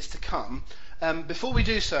WrestleMania that is to come. Before we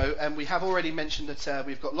do so, we have already mentioned that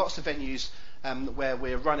we've got lots of venues where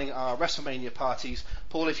we're running our WrestleMania parties.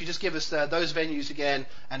 Paul, if you just give us those venues again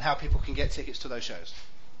and how people can get tickets to those shows.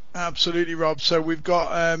 Absolutely, Rob. So we've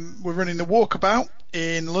got we're running the Walkabout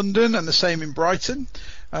in London and the same in Brighton.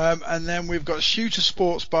 And then we've got Shooter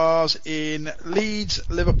Sports Bars in Leeds,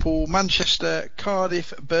 Liverpool, Manchester,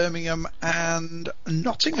 Cardiff, Birmingham and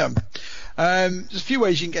Nottingham. There's a few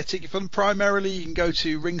ways you can get tickets from them. Primarily, you can go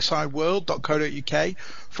to ringsideworld.co.uk.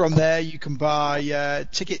 From there, you can buy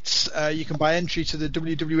tickets. You can buy entry to the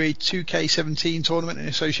WWE 2K17 tournament in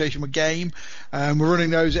association with Game. We're running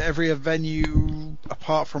those at every venue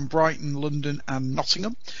apart from Brighton, London and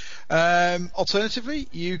Nottingham. Alternatively,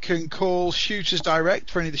 you can call Shooters Direct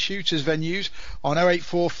for any of the Shooters venues on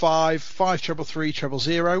 0845 533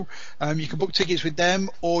 000. You can book tickets with them,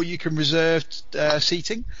 or you can reserve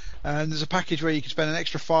seating. There's a package where you can spend an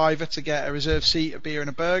extra £5 to get a reserved seat, a beer and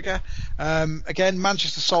a burger. Again,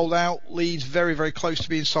 Manchester sold out. Leeds very, very close to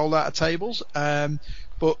being sold out of tables.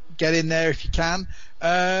 But get in there if you can.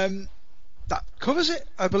 That covers it,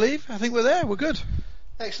 I believe. I think we're there. We're good.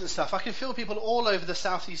 Excellent stuff. I can feel people all over the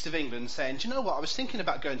southeast of England saying, do you know what, I was thinking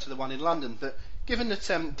about going to the one in London, but given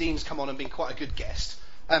that Dean's come on and been quite a good guest,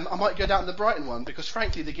 I might go down to the Brighton one, because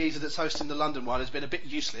frankly the geezer that's hosting the London one has been a bit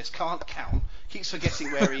useless, can't count, keeps forgetting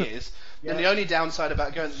where he is. Yeah. And the only downside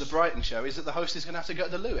about going to the Brighton show is that the host is going to have to go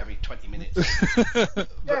to the loo every 20 minutes. But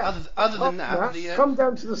other than that... come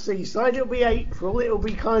down to the seaside, it'll be April, it'll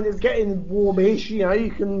be kind of getting warmish, you know,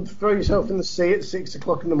 you can throw yourself in the sea at 6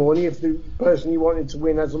 o'clock in the morning if the person you wanted to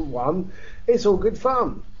win hasn't won. It's all good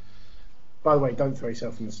fun. By the way, don't throw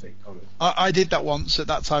yourself in the sea. I did that once at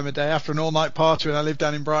that time of day after an all-night party when I lived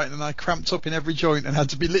down in Brighton, and I cramped up in every joint and had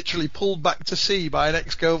to be literally pulled back to shore by an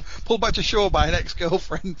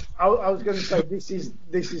ex-girlfriend. I was going to say this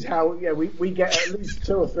is how we get at least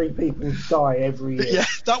 2 or 3 people die every year. Yeah,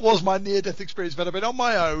 that was my near-death experience. But I've been on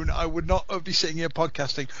my own. I would not be sitting here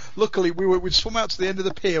podcasting. Luckily, we'd swum out to the end of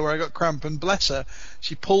the pier where I got cramp, and bless her,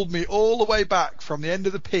 she pulled me all the way back from the end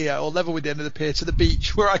of the pier, or level with the end of the pier, to the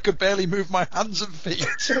beach where I could barely move my hands and feet.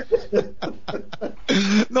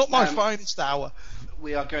 Not my finest hour.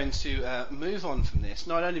 We are going to move on from this,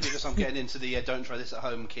 not only because I'm getting into the don't try this at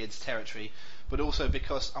home kids territory, but also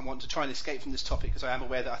because I want to try and escape from this topic, because I am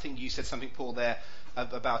aware that I think you said something, Paul, there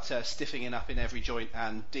about stiffing up in every joint,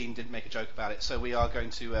 and Dean didn't make a joke about it. So we are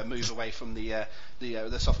going to move away from the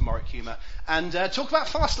sophomoric humour and talk about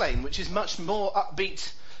Fastlane, which is much more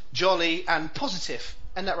upbeat, jolly and positive.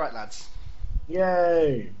 Isn't that right, lads?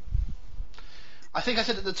 Yay! I think I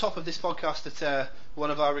said at the top of this podcast that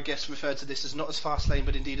one of our guests referred to this as not as Fastlane,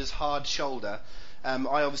 but indeed as Hard Shoulder.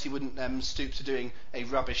 I obviously wouldn't stoop to doing a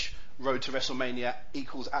rubbish Road to WrestleMania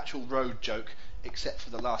equals actual road joke, except for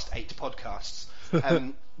the last 8 podcasts.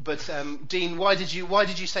 But Dean, why did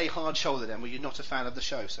you say Hard Shoulder then? Were you not a fan of the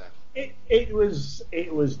show, sir? It was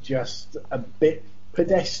just a bit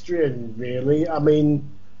pedestrian, really. I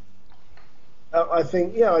mean,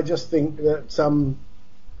 I just think that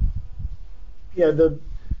the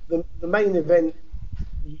main event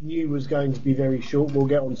you knew was going to be very short. We'll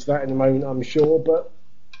get onto that in a moment, I'm sure. But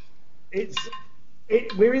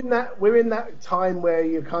we're in that time where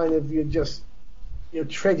you're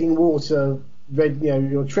treading water.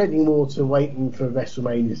 You're treading water, waiting for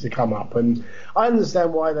WrestleMania to come up, and I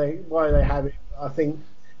understand why they have it. I think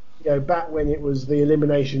back when it was the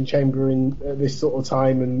Elimination Chamber in this sort of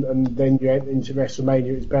time, and then you went into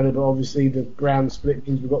WrestleMania, it's better. But obviously the brand split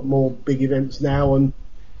means we've got more big events now, and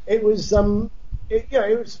it was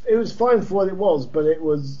it was fine for what it was, but it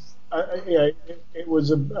was it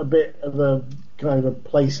was a bit of a kind of a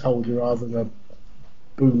placeholder rather than a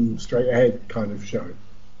boom straight ahead kind of show.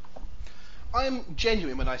 I am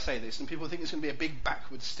genuine when I say this, and people think it's going to be a big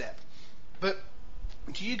backward step, but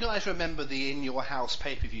do you guys remember the In Your House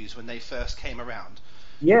pay-per-views when they first came around?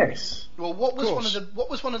 Yes. Well, what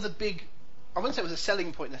was one of the big? I wouldn't say it was a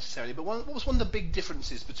selling point necessarily, but what was one of the big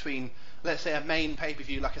differences between, let's say, a main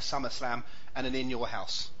pay-per-view like a SummerSlam and an In Your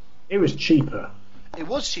House? It was cheaper. It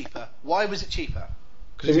was cheaper. Why was it cheaper?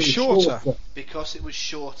 Because it was shorter. Because it was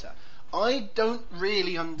shorter. I don't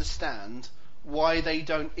really understand why they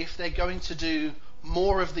don't, if they're going to do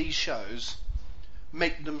more of these shows,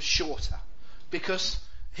 make them shorter. Because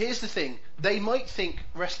here's the thing, they might think,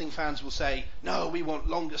 wrestling fans will say, no, we want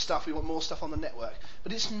longer stuff, we want more stuff on the network.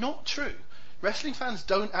 But it's not true. Wrestling fans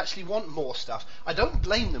don't actually want more stuff. I don't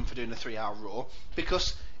blame them for doing a 3-hour Raw,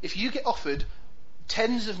 because if you get offered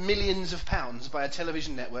tens of millions of pounds by a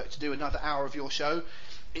television network to do another hour of your show,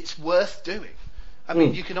 it's worth doing. I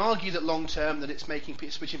mean, you can argue that long term that it's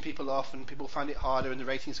switching people off and people find it harder and the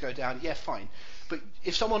ratings go down. Yeah, fine. But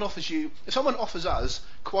if someone offers us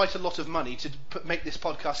quite a lot of money to make this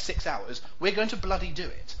podcast 6 hours, we're going to bloody do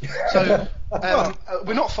it. So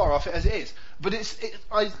we're not far off it as it is. But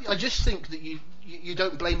I just think that you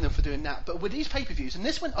don't blame them for doing that. But with these pay-per-views, and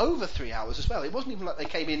this went over 3 hours as well. It wasn't even like they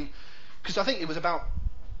came in, because I think it was about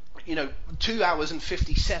 2 hours and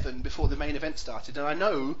 57 before the main event started, and I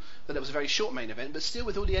know that it was a very short main event, but still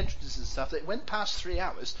with all the entrances and stuff, it went past 3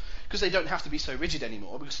 hours because they don't have to be so rigid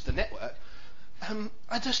anymore because of the network.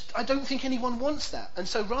 I don't think anyone wants that, and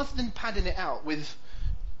so rather than padding it out with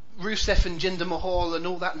Rusev and Jinder Mahal and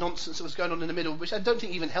all that nonsense that was going on in the middle, which I don't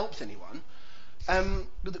think even helped anyone,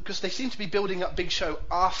 because they seem to be building up Big Show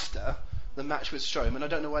after the match with Strowman. I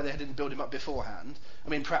don't know why they didn't build him up beforehand. I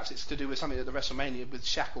mean, perhaps it's to do with something at the WrestleMania with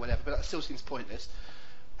Shaq or whatever, but that still seems pointless.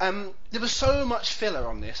 There was so much filler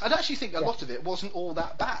on this. I'd actually think a lot of it wasn't all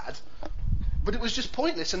that bad, but it was just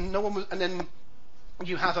pointless, and no one was. And then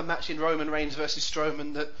you have a match in Roman Reigns versus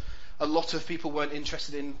Strowman that a lot of people weren't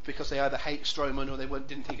interested in because they either hate Strowman or they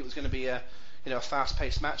didn't think it was going to be a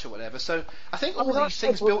fast-paced match or whatever. So I think all these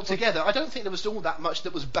things built together, I don't think there was all that much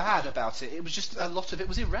that was bad about it. It was just a lot of it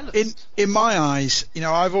was irrelevant. In my eyes,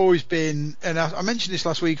 I've always been, and I mentioned this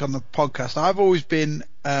last week on the podcast, I've always been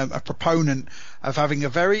a proponent of having a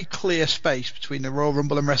very clear space between the Royal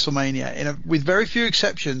Rumble and WrestleMania. With very few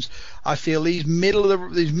exceptions, I feel these middle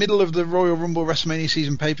of the Royal Rumble WrestleMania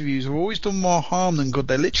season pay-per-views have always done more harm than good.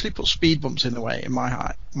 They literally put speed bumps in the way, in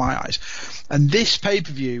my eyes. And this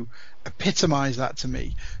pay-per-view epitomise that to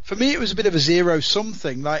me. For me, it was a bit of a zero-sum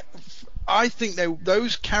thing. Like, I think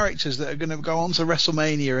those characters that are going to go on to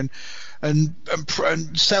WrestleMania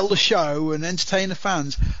and sell the show and entertain the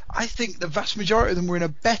fans, I think the vast majority of them were in a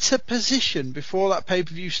better position before that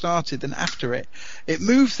pay-per-view started than after it. It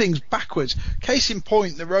moved things backwards. Case in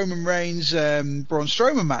point, the Roman Reigns Braun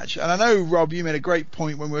Strowman match. And I know, Rob, you made a great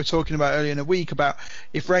point when we were talking about earlier in the week about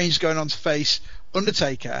if Reigns going on to face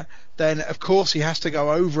Undertaker, then of course he has to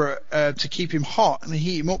go over to keep him hot and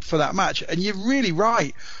heat him up for that match. And you're really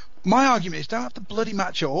right. My argument is don't have the bloody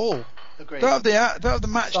match at all. Agreed. Don't have the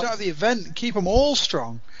match, don't have the event. Keep them all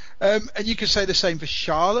strong. And you could say the same for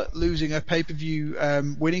Charlotte losing a pay-per-view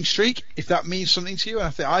winning streak, if that means something to you.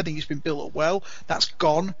 And I think it's been built up well. That's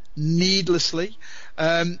gone needlessly.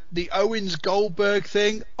 The Owens-Goldberg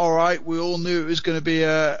thing, all right, we all knew it was going to be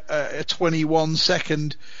a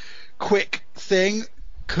 21-second quick thing.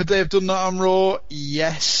 Could they have done that on Raw?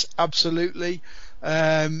 Yes, absolutely.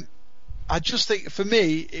 I just think for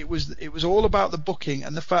me it was all about the booking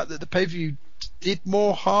and the fact that the pay-per-view did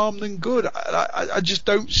more harm than good. I just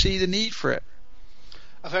don't see the need for it.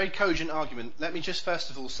 A very cogent argument. Let me just first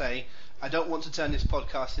of all say I don't want to turn this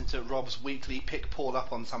podcast into Rob's weekly pick Paul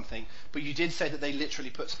up on something, but you did say that they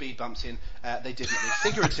literally put speed bumps in. They didn't. They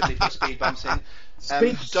figuratively put speed bumps in.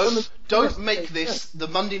 Don't make this the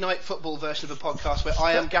Monday Night Football version of a podcast where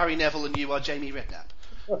I am Gary Neville and you are Jamie Redknapp.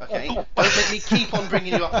 Okay? Don't make me keep on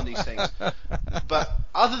bringing you up on these things. But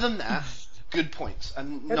other than that, good points,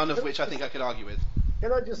 and none of which I think I could argue with.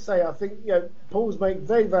 Can I just say, I think Paul's made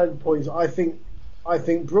very valid points. I think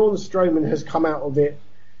Braun Strowman has come out of it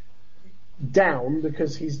down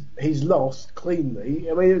because he's lost cleanly.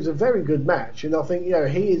 I mean, it was a very good match, and I think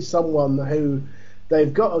he is someone who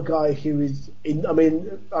they've got a guy who is. I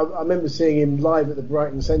remember seeing him live at the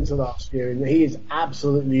Brighton Centre last year, and he is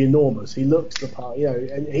absolutely enormous. He looks the part,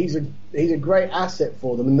 and he's a great asset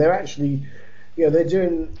for them. And they're actually, they're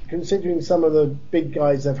doing, considering some of the big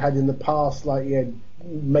guys they've had in the past, like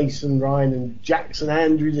Mason Ryan and Jackson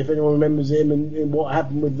Andrews, if anyone remembers him, and what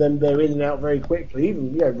happened with them. They're in and out very quickly.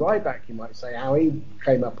 Even Ryback, you might say, how he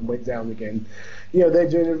came up and went down again. They're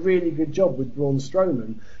doing a really good job with Braun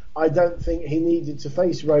Strowman. I don't think he needed to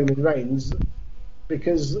face Roman Reigns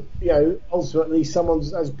because ultimately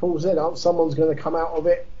someone's, as Paul said, someone's going to come out of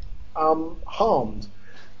it harmed.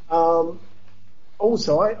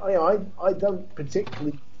 Also, I don't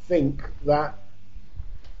particularly think that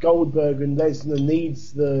Goldberg and Lesnar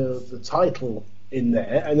needs the title in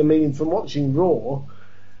there. And I mean, from watching Raw,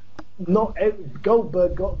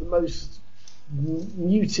 Goldberg got the most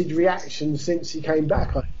muted reaction since he came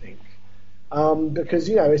back, I think. because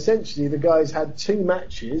essentially the guy's had 2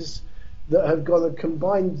 matches that have got a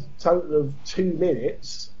combined total of 2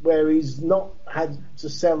 minutes, where he's not had to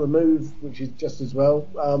sell a move, which is just as well,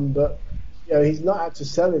 but he's not had to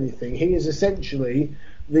sell anything. He is essentially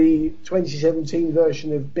the 2017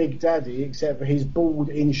 version of Big Daddy, except for he's bald,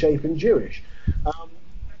 in shape, and Jewish.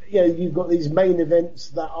 You've got these main events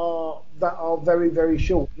that are very, very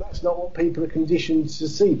short. That's not what people are conditioned to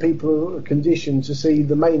see. People are conditioned to see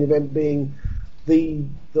the main event being the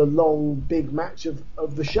long, big match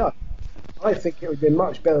of the show. I think it would be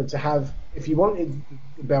much better to have, if you wanted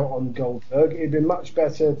the belt on Goldberg, it'd be much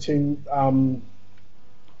better to, I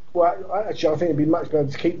think it'd be much better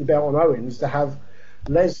to keep the belt on Owens, to have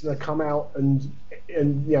Lesnar come out and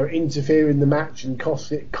interfere in the match and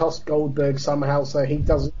cost Goldberg somehow so he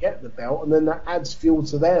doesn't get the belt, and then that adds fuel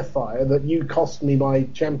to their fire that you cost me my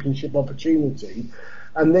championship opportunity.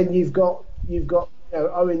 And then you've got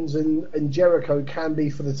Owens and Jericho can be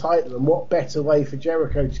for the title, and what better way for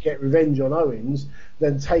Jericho to get revenge on Owens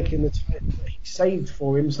than taking the title that he saved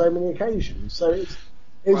for him so many occasions? So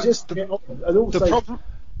it was just a bit odd. And also, I've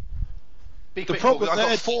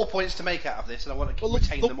got 4 points to make out of this, and I want to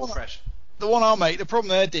retain them all fresh. The one I'll make, the problem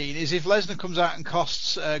there, Dean, is if Lesnar comes out and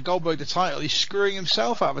costs Goldberg the title, he's screwing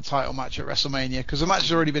himself out of a title match at WrestleMania, because the match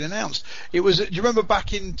has already been announced. Do you remember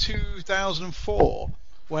back in 2004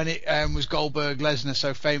 when it was Goldberg-Lesnar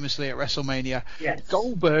so famously at WrestleMania? Yes.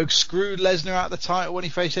 Goldberg screwed Lesnar out of the title when he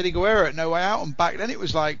faced Eddie Guerrero at No Way Out, and back then it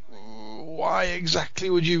was like, why exactly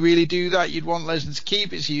would you really do that? You'd want Lesnar to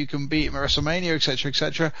keep it so you can beat him at WrestleMania, etc.,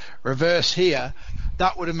 etc. Reverse here.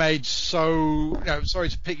 That would have made sorry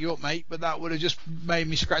to pick you up, mate, but that would have just made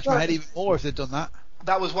me scratch my head even more if they'd done that.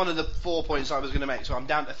 That was one of the 4 points I was going to make, so I'm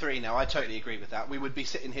down to 3 now. I totally agree with that. We would be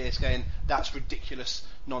sitting here saying that's ridiculous,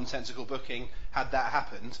 nonsensical booking had that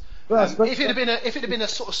happened. If it had been a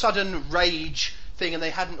sort of sudden rage thing and they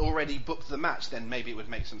hadn't already booked the match, then maybe it would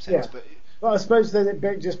make some sense. Yeah. But I suppose then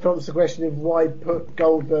it just prompts the question of why put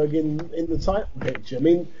Goldberg in the title picture. I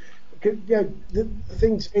mean, the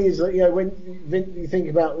thing to me is that when you think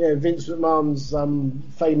about Vince McMahon's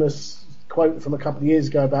famous quote from a couple of years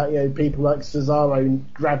ago about people like Cesaro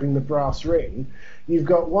grabbing the brass ring, you've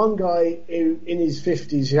got one guy who in his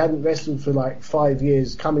 50s who hadn't wrestled for like 5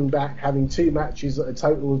 years coming back, having 2 matches at a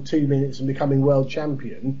total of 2 minutes and becoming world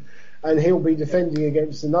champion, and he'll be defending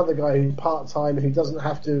against another guy who's part-time, who doesn't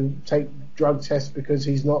have to take drug tests because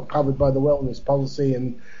he's not covered by the wellness policy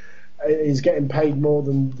and is getting paid more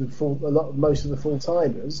than most of the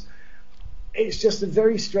full-timers. It's just a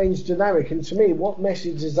very strange dynamic, and to me, what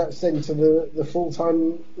message does that send to the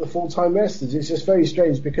full-time wrestlers? It's just very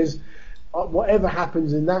strange, because whatever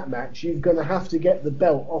happens in that match, you're going to have to get the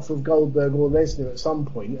belt off of Goldberg or Lesnar at some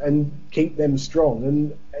point and keep them strong,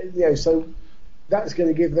 and so that's going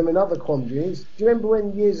to give them another quandary. Do you remember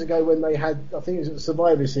when years ago when they had, I think it was at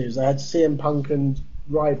Survivor Series, they had CM Punk and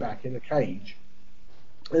Ryback in a cage,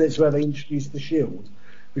 and it's where they introduced the Shield,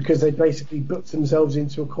 because they basically booked themselves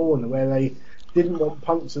into a corner where they didn't want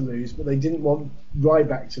Punk to lose, but they didn't want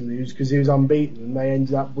Ryback to lose because he was unbeaten, and they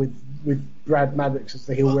ended up with Brad Maddox as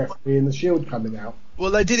the heel referee and the Shield coming out.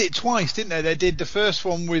 Well, they did it twice, didn't they? They did the first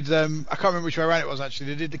one with, I can't remember which way around it was actually.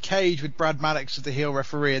 They did the cage with Brad Maddox as the heel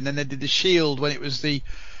referee, and then they did the Shield when it was I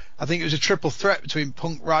think it was a triple threat between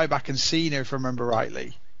Punk, Ryback and Cena, if I remember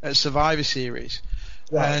rightly, at Survivor Series.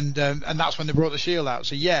 Right. And that's when they brought the Shield out.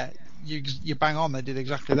 So yeah, you bang on, they did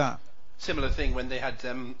exactly that. Similar thing when they had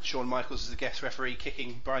Shawn Michaels as a guest referee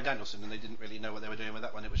kicking Bryan Danielson, and they didn't really know what they were doing with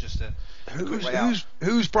that one. It was just a quick way out.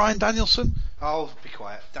 Who's Bryan Danielson? Oh, be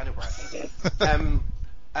quiet, Daniel Bryan.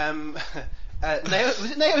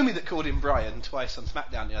 Was it Naomi that called him Brian twice on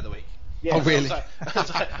SmackDown the other week? Yeah. Oh, really?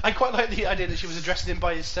 I quite like the idea that she was addressing him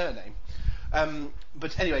by his surname.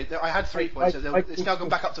 But anyway, I had 3 points. It's now gone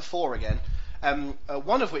back up to 4 again.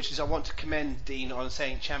 One of which is I want to commend Dean on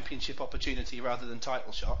saying championship opportunity rather than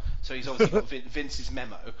title shot. So he's obviously got Vince's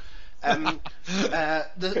memo.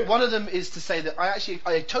 One of them is to say that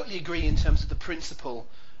I totally agree in terms of the principle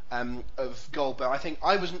of Goldberg. I think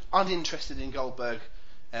I was uninterested in Goldberg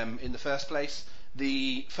in the first place.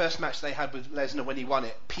 The first match they had with Lesnar when he won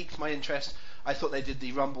it piqued my interest. I thought they did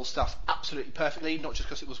the Rumble stuff absolutely perfectly, not just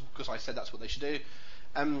because I said that's what they should do.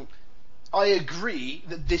 I agree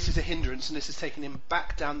that this is a hindrance, and this is taking him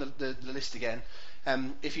back down the list again.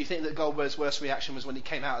 If you think that Goldberg's worst reaction was when he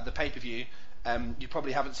came out of the pay-per-view, you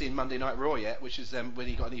probably haven't seen Monday Night Raw yet, which is when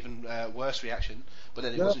he got an even worse reaction, but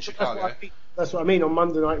then it was in Chicago. That's what I mean on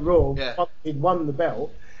Monday Night Raw. Yeah. He'd won the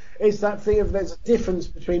belt. It's that thing of there's a difference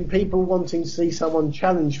between people wanting to see someone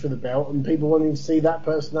challenge for the belt and people wanting to see that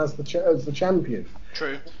person as the champion.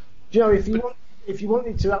 True. Do you know, if you if you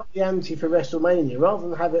wanted to up the ante for WrestleMania, rather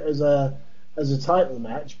than have it as a title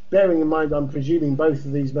match, bearing in mind I'm presuming both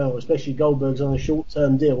of these men, especially Goldberg's on a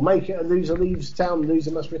short-term deal, make it a loser leaves town,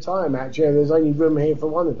 loser must retire match. Yeah, there's only room here for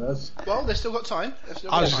one of us. Well, they've still got time.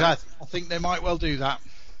 I think they might well do that.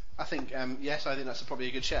 I think, yes, I think that's probably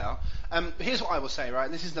a good shout. Here's what I will say, right,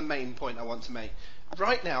 and this is the main point I want to make.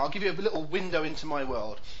 Right now, I'll give you a little window into my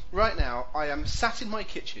world. Right now, I am sat in my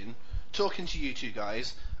kitchen, talking to you two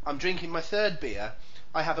guys. I'm drinking my third beer.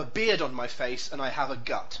 I have a beard on my face, and I have a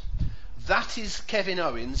gut. That is Kevin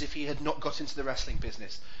Owens if he had not got into the wrestling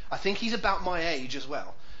business. I think he's about my age as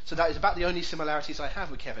well. So that is about the only similarities I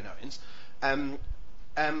have with Kevin Owens.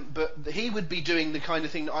 But he would be doing the kind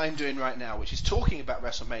of thing that I'm doing right now, which is talking about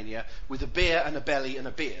WrestleMania with a beer and a belly and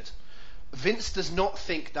a beard. Vince does not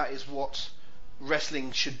think that is what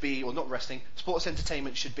wrestling should be, or not wrestling, sports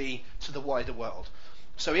entertainment should be to the wider world.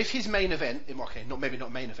 So if his main event, maybe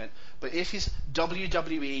not main event, but if his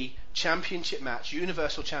WWE Championship match,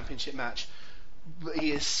 Universal Championship match,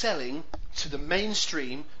 he is selling to the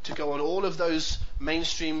mainstream to go on all of those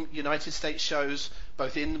mainstream United States shows,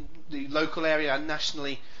 both in the local area and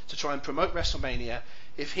nationally, to try and promote WrestleMania.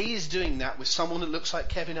 If he is doing that with someone that looks like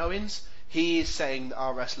Kevin Owens, he is saying that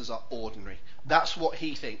our wrestlers are ordinary. That's what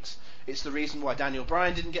he thinks. It's the reason why Daniel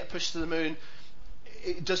Bryan didn't get pushed to the moon.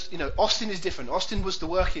 It just, Austin is different. Austin was the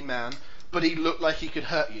working man, but he looked like he could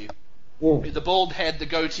hurt you. The bald head, the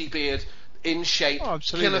goatee beard, in shape,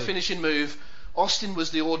 killer finishing move. Austin was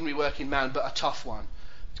the ordinary working man, but a tough one.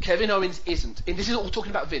 Kevin Owens isn't. And this is all talking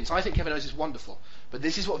about Vince. I think Kevin Owens is wonderful, but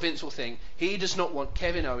this is what Vince will think. He does not want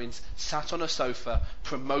Kevin Owens sat on a sofa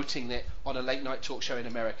promoting it on a late night talk show in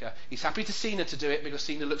America. He's happy for Cena to do it because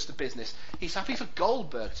Cena looks the business. He's happy for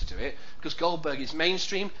Goldberg to do it because Goldberg is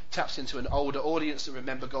mainstream, taps into an older audience that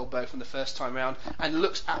remember Goldberg from the first time round, and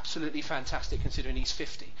looks absolutely fantastic considering he's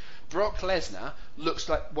 50. Brock Lesnar looks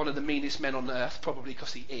like one of the meanest men on earth, probably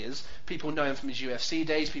because he is. People know him from his UFC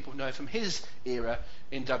days. People know him from his era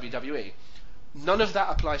in WWE. None of that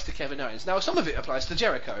applies to Kevin Owens. Now, some of it applies to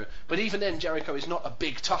Jericho, but even then, Jericho is not a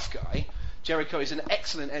big, tough guy. Jericho is an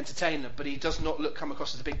excellent entertainer, but he does not come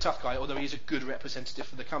across as a big, tough guy, although he's a good representative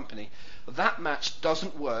for the company. That match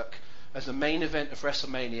doesn't work as the main event of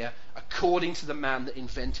WrestleMania according to the man that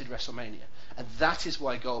invented WrestleMania. And that is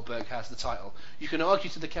why Goldberg has the title. You can argue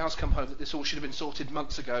to the cows come home that this all should have been sorted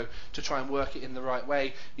months ago to try and work it in the right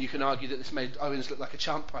way. You can argue that this made Owens look like a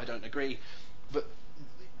chump. I don't agree. But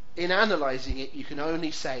in analysing it, you can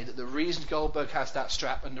only say that the reason Goldberg has that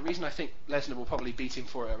strap, and the reason I think Lesnar will probably beat him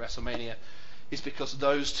for it at WrestleMania, is because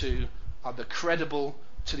those two are the credible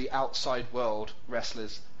to the outside world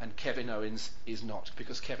wrestlers, and Kevin Owens is not,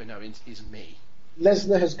 because Kevin Owens is me.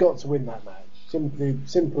 Lesnar has got to win that match.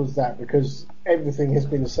 Simple as that, because everything has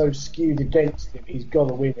been so skewed against him. He's got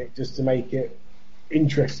to win it just to make it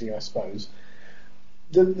interesting, I suppose.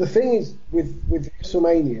 The thing is with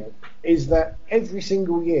WrestleMania is that every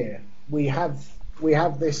single year we have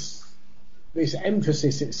this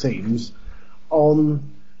emphasis, it seems,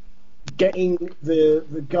 on getting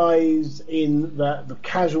the guys in that the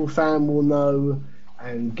casual fan will know,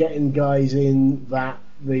 and getting guys in that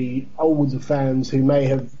the older fans who may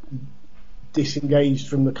have disengaged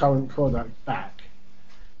from the current product back.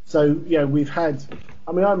 So we've had.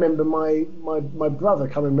 I mean, I remember my brother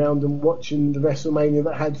coming round and watching the WrestleMania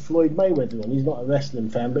that had Floyd Mayweather on. He's not a wrestling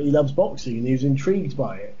fan, but he loves boxing and he was intrigued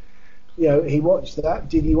by it. He watched that.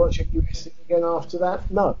 Did he watch any wrestling again after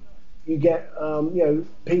that? No. You get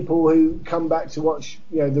people who come back to watch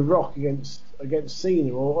The Rock against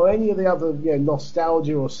Cena or any of the other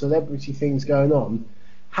nostalgia or celebrity things going on.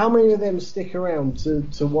 How many of them stick around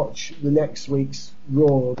to watch the next week's Raw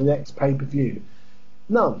or the next pay-per-view?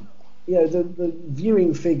 None. The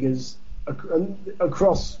viewing figures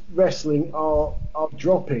across wrestling are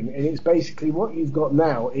dropping, and it's basically what you've got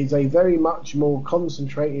now is a very much more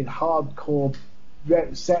concentrated, hardcore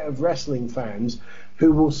set of wrestling fans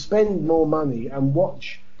who will spend more money and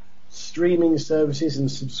watch streaming services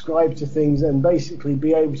and subscribe to things and basically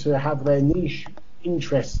be able to have their niche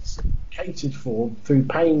interests catered for through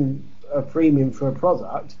paying a premium for a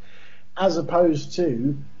product, as opposed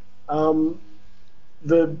to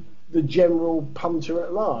the general punter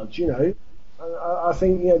at large. I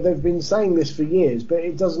think they've been saying this for years, but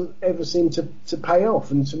it doesn't ever seem to pay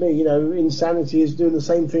off. And to me, insanity is doing the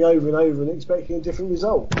same thing over and over and expecting a different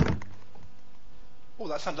result. Oh,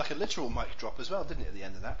 that sounded like a literal mic drop as well, didn't it, at the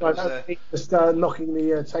end of that? Right, just knocking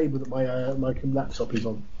the table that my laptop is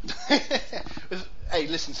on. Hey,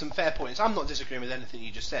 listen, some fair points. I'm not disagreeing with anything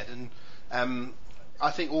you just said, and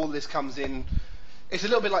I think all this comes in It's a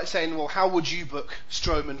little bit like saying, well, how would you book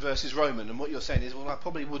Strowman versus Roman? And what you're saying is, well, I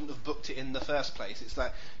probably wouldn't have booked it in the first place. It's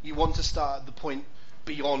like you want to start at the point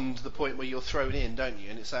beyond the point where you're thrown in, don't you?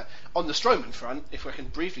 And it's that on the Strowman front, if I can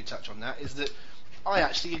briefly touch on that, is that I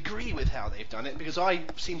actually agree with how they've done it, because I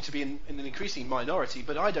seem to be in an increasing minority,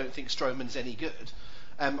 but I don't think Strowman's any good.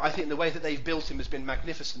 I think the way that they've built him has been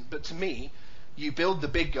magnificent, but to me, you build the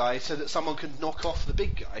big guy so that someone can knock off the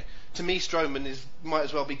big guy. To me, Strowman might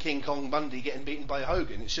as well be King Kong Bundy getting beaten by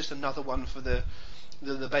Hogan. It's just another one for the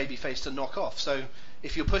babyface to knock off. So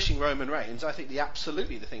if you're pushing Roman Reigns, I think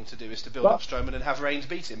absolutely the thing to do is to build up Strowman and have Reigns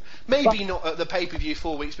beat him. Maybe not at the pay-per-view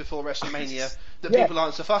 4 weeks before WrestleMania that people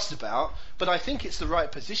aren't so fussed about, but I think it's the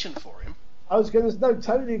right position for him. I was going to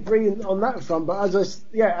totally agree on that front, but as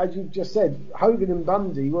you just said, Hogan and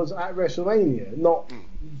Bundy was at WrestleMania, not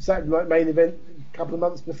Saturday Night Main Event a couple of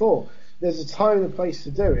months before. There's a time and a place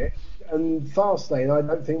to do it, and Fastlane I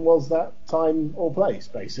don't think was that time or place,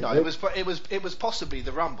 basically. No, it was possibly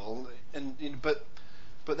the Rumble,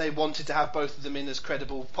 but they wanted to have both of them in as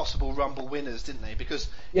credible possible Rumble winners, didn't they? Because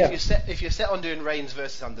if you're set on doing Reigns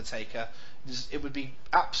versus Undertaker, it would be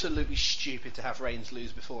absolutely stupid to have Reigns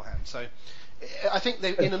lose beforehand. So I think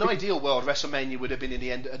in an ideal world, WrestleMania would have been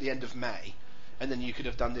at the end of May, and then you could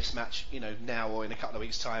have done this match, now or in a couple of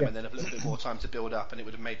weeks' time, and then a little bit more time to build up, and it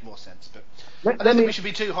would have made more sense. But I don't think we should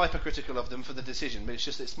be too hypercritical of them for the decision. But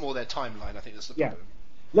it's more their timeline. I think that's the problem.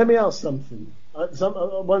 Let me ask something.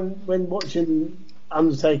 When watching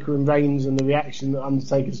Undertaker and Reigns and the reaction that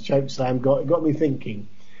Undertaker's chokeslam got, it got me thinking.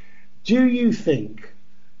 Do you think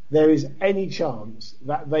there is any chance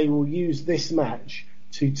that they will use this match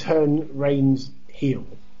to turn Reigns heel?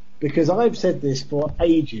 Because I've said this for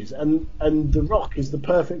ages, and The Rock is the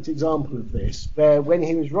perfect example of this, where when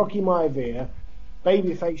he was Rocky Maivia,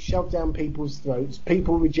 babyface shoved down people's throats,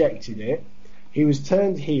 people rejected it, he was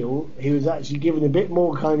turned heel, he was actually given a bit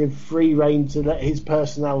more kind of free rein to let his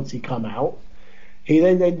personality come out. He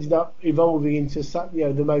then ended up evolving into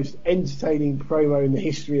the most entertaining promo in the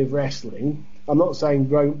history of wrestling. I'm not saying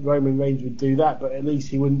Roman Reigns would do that, but at least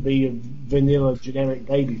he wouldn't be a vanilla generic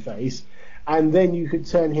babyface. And then you could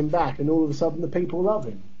turn him back, and all of a sudden the people love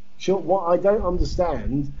him. Sure, what I don't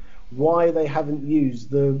understand why they haven't used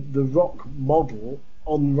the Rock model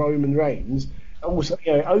on Roman Reigns. Also,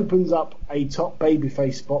 it opens up a top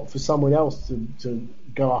babyface spot for someone else to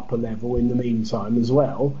go up a level in the meantime as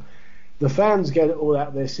well. The fans get it all out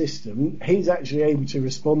of their system. He's actually able to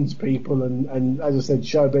respond to people and as I said,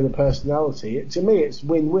 show a bit of personality. To me, it's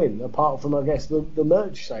win-win, apart from, I guess, the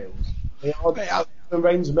merch sales. Are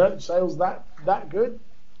Reigns merch sales that good?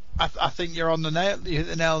 I think you're on the nail. You hit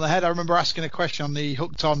the nail on the head. I remember asking a question on the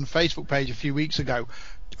Hooked On Facebook page a few weeks ago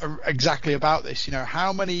exactly about this.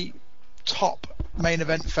 How many top main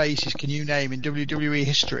event faces can you name in WWE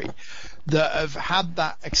history that have had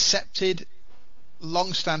that accepted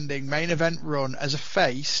long-standing main event run as a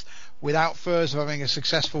face without first having a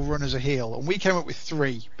successful run as a heel? And we came up with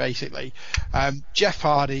 3 basically: Jeff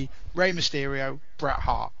Hardy, Rey Mysterio, Bret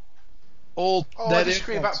Hart. I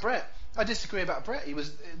disagree about Bret. He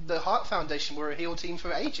was the Hart Foundation were a heel team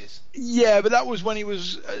for ages. Yeah, but that was when he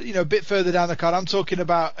was a bit further down the card. I'm talking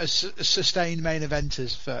about a sustained main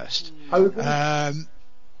eventers first.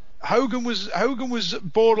 Hogan was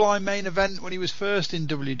borderline main event when he was first in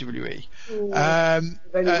WWE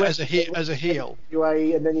as a heel.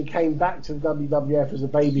 And then he came back to the WWF as a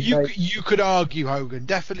babyface. You could argue Hogan,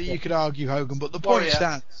 definitely. You could argue Hogan, but the point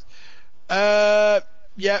stands.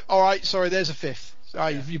 All right. Sorry, there's a 5th.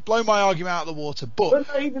 You've blown my argument out of the water. But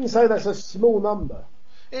even so, that's a small number.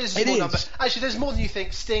 It is a small number. Actually, there's more than you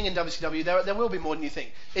think. Sting in WCW, there will be more than you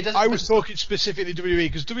think. I was talking specifically WWE,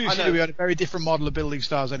 because WCW had a very different model of building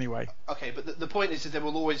stars anyway. Okay, but the point is that there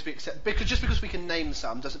will always be just because we can name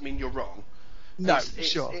some doesn't mean you're wrong. No,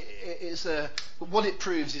 sure. What it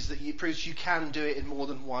proves is that it proves you can do it in more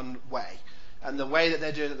than one way, and the way that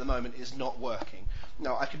they're doing it at the moment is not working.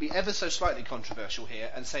 Now, I could be ever so slightly controversial here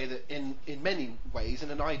and say that in many ways, in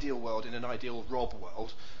an ideal world, in an ideal Rob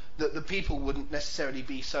world, that the people wouldn't necessarily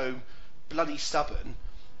be so bloody stubborn,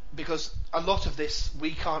 because a lot of this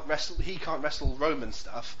he can't wrestle Roman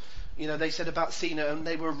stuff, they said about Cena, and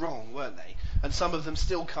they were wrong, weren't they? And some of them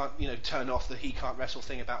still can't, turn off the he can't wrestle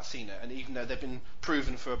thing about Cena, and even though they've been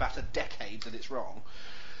proven for about a decade that it's wrong.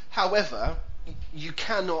 However, you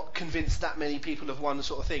cannot convince that many people of one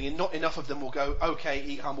sort of thing, and not enough of them will go, okay,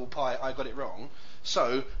 eat humble pie, I got it wrong.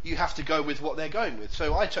 So you have to go with what they're going with.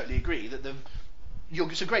 So I totally agree that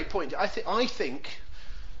it's a great point. I think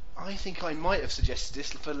I might have suggested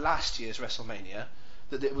this for last year's WrestleMania,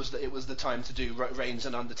 that it was the time to do Reigns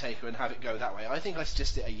and Undertaker and have it go that way. I think I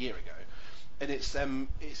suggested it a year ago. and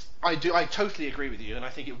I totally agree with you, and I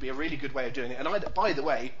think it would be a really good way of doing it. And by the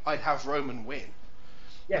way, I'd have Roman win.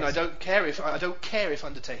 Yes. And I don't care if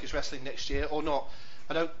Undertaker's wrestling next year or not.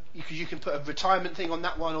 You can put a retirement thing on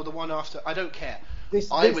that one or the one after. I don't care.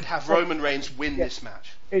 I would have Roman Reigns win this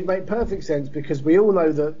match. It makes perfect sense because we all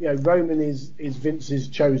know that Roman is Vince's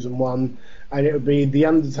chosen one, and it would be the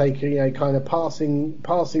Undertaker, kind of passing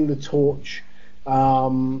the torch.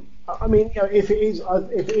 I mean, if it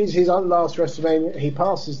is his last WrestleMania, he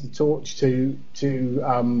passes the torch to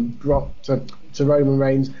Roman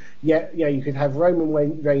Reigns. Yeah, you could have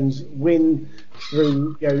Roman Reigns win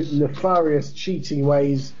through nefarious cheating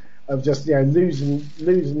ways of just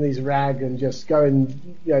losing his rag and just going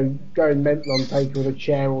mental on Taker with a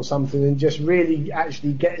chair or something, and just really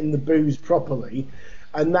actually getting the booze properly.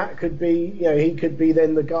 And that could be, he could be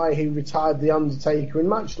then the guy who retired the Undertaker, and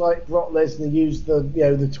much like Brock Lesnar used the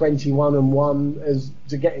 21-1 as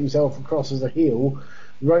to get himself across as a heel,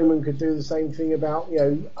 Roman could do the same thing about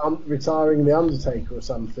retiring the Undertaker or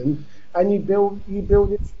something, and you build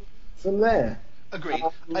it from there. Agreed.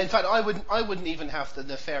 In fact, I wouldn't even have the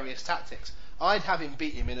nefarious tactics. I'd have him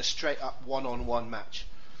beat him in a straight up one-on-one match,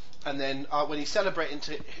 and then when he's celebrating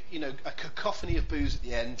to a cacophony of boos at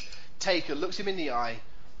the end, Taker looks him in the eye,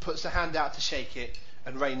 puts the hand out to shake it,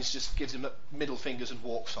 and Reigns just gives him middle fingers and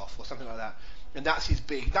walks off or something like that. And that's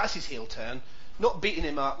his heel turn. Not beating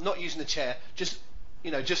him up, not using the chair, just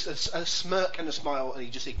a smirk and a smile, and he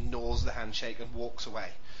just ignores the handshake and walks away.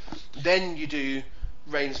 Then you do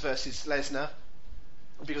Reigns versus Lesnar,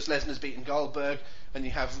 because Lesnar's beaten Goldberg, and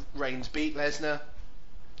you have Reigns beat Lesnar,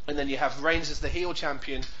 and then you have Reigns as the heel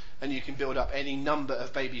champion, and you can build up any number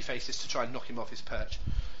of baby faces to try and knock him off his perch.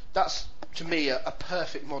 That's, to me, a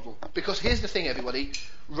perfect model. Because here's the thing, everybody.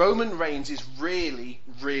 Roman Reigns is really,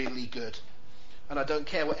 really good. And I don't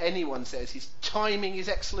care what anyone says. His timing is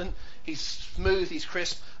excellent. He's smooth. He's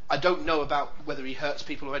crisp. I don't know about whether he hurts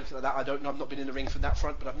people or anything like that. I don't know. I've not been in the ring from that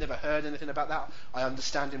front, but I've never heard anything about that. I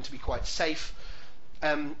understand him to be quite safe.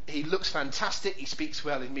 He looks fantastic. He speaks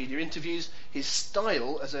well in media interviews. His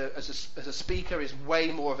style as a speaker is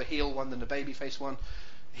way more of a heel one than a babyface one.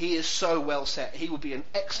 He is so well set. He would be an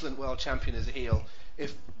excellent world champion as a heel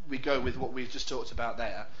if we go with what we've just talked about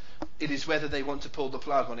there. It is whether they want to pull the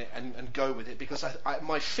plug on it and go with it, because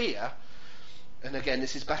my fear, and again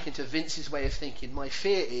this is back into Vince's way of thinking, my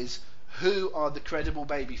fear is who are the credible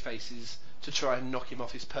baby faces to try and knock him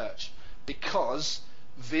off his perch, because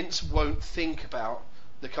Vince won't think about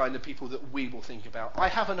the kind of people that we will think about. I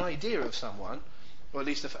have an idea of someone, or at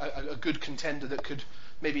least a good contender that could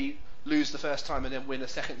maybe lose the first time and then win a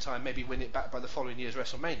second time, maybe win it back by the following year's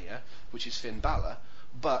WrestleMania, which is Finn Balor.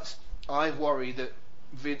 But I worry that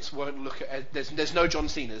Vince won't look at... There's no John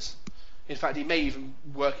Cena's. In fact, he may even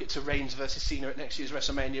work it to Reigns versus Cena at next year's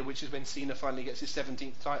WrestleMania, which is when Cena finally gets his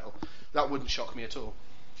 17th title. That wouldn't shock me at all.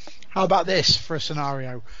 How about this for a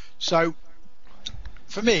scenario? So,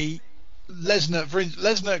 for me,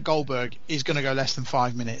 Lesnar Goldberg is going to go less than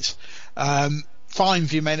 5 minutes. Fine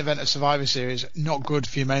for your main event of Survivor Series, not good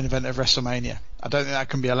for your main event of WrestleMania. I don't think that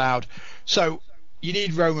can be allowed. So you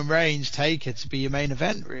need Roman Reigns Taker to be your main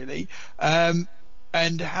event, really, and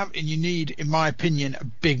you need, in my opinion, a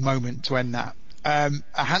big moment to end that. A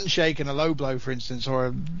handshake and a low blow, for instance,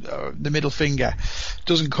 or the middle finger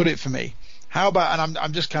doesn't cut it for me. How about, and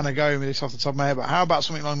I'm just kind of going with this off the top of my head, but how about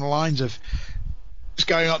something along the lines of it's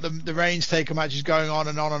going on, the Reigns Taker match is going on,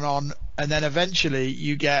 and then eventually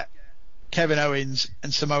you get Kevin Owens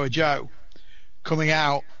and Samoa Joe coming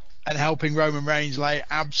out and helping Roman Reigns lay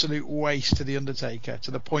absolute waste to the Undertaker,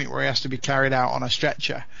 to the point where he has to be carried out on a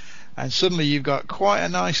stretcher, and suddenly you've got quite a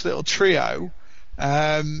nice little trio,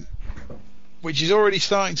 which is already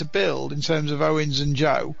starting to build in terms of Owens and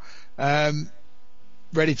Joe,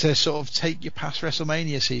 ready to sort of take you past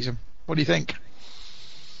WrestleMania season. What do you think?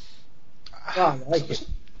 I like it.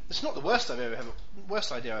 It's not the worst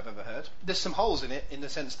idea I've ever heard. There's some holes in it, in the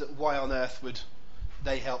sense that why on earth would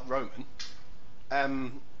they help Roman,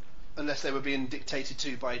 unless they were being dictated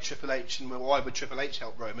to by Triple H, and why would Triple H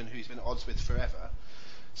help Roman, who he's been at odds with forever?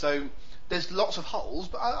 So there's lots of holes,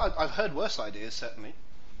 but I've heard worse ideas, certainly.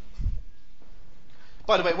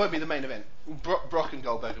 By the way, it won't be the main event. Brock and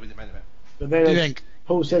Goldberg will be the main event. But then, do you think?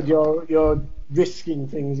 Paul said you're risking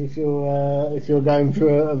things if you're going for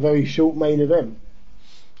a very short main event.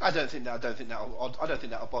 I don't think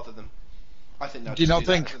that'll bother them. I think they'll. Do you not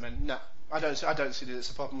think? No, I don't see that it's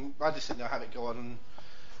a problem. I just think they'll have it go on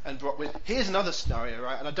and Brock win. Here's another scenario,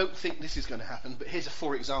 right? And I don't think this is going to happen, but here's a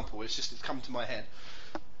for example. It's come to my head.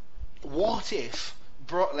 What if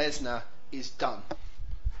Brock Lesnar is done?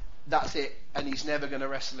 That's it, and he's never going to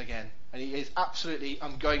wrestle again. And he is absolutely.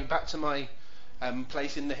 I'm going back to my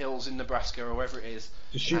place in the hills in Nebraska or wherever it is,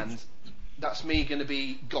 and that's me going to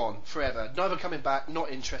be gone forever. Never coming back,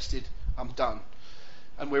 not interested, I'm done.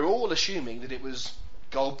 And we're all assuming that it was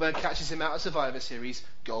Goldberg catches him out at Survivor Series,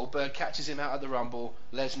 Goldberg catches him out at the Rumble,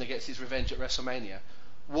 Lesnar gets his revenge at WrestleMania.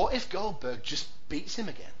 What if Goldberg just beats him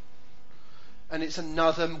again? And it's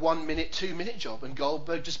another 1 minute, 2 minute job, and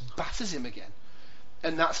Goldberg just batters him again.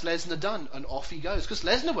 And that's Lesnar done, and off he goes. Because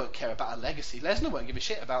Lesnar won't care about a legacy. Lesnar won't give a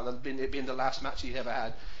shit about it being the last match he's ever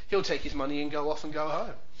had. He'll take his money and go off and go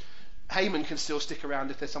home. Heyman can still stick around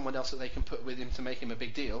if there's someone else that they can put with him to make him a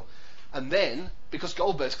big deal. And then, because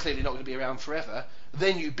Goldberg's clearly not going to be around forever,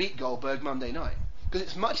 then you beat Goldberg Monday night. Because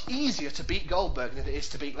it's much easier to beat Goldberg than it is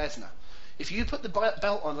to beat Lesnar. If you put the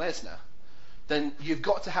belt on Lesnar, then you've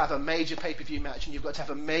got to have a major pay-per-view match and you've got to have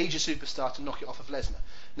a major superstar to knock it off of Lesnar.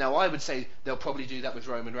 Now, I would say they'll probably do that with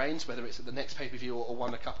Roman Reigns, whether it's at the next pay-per-view or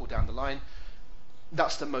one a couple down the line.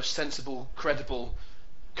 That's the most sensible, credible,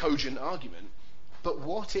 cogent argument. But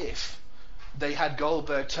what if they had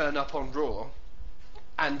Goldberg turn up on Raw,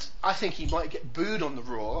 and I think he might get booed on the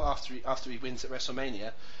Raw after he wins at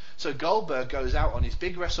WrestleMania. So Goldberg goes out on his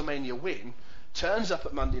big WrestleMania win, turns up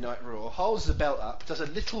at Monday Night Raw, holds the belt up, does a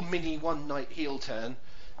little mini one-night heel turn,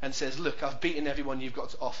 and says, look, I've beaten everyone you've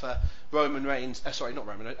got to offer. Brock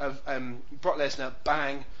Lesnar,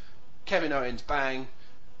 bang. Kevin Owens, bang.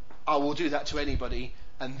 I will do that to anybody.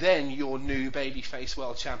 And then your new babyface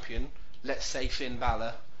world champion, let's say Finn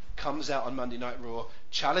Balor, comes out on Monday Night Raw,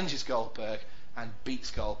 challenges Goldberg, and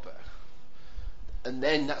beats Goldberg. And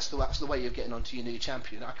then that's the way you're getting onto your new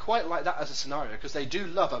champion. I quite like that as a scenario, because they do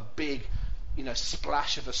love a big,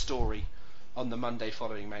 splash of a story on the Monday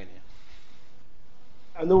following Mania.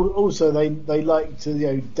 And also they like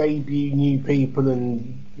to debut new people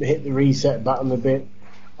and hit the reset button a bit.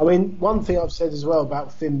 I mean, one thing I've said as well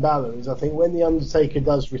about Finn Balor is I think when the Undertaker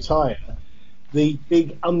does retire, the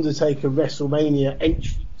big Undertaker WrestleMania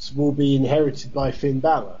entrance will be inherited by Finn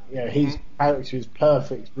Balor. His character is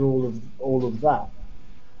perfect for all of that.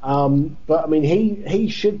 But I mean, he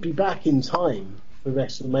should be back in time for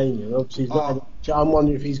WrestleMania. Obviously, I'm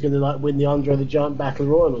wondering if he's going to win the Andre the Giant Battle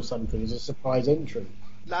Royal or something as a surprise entrant.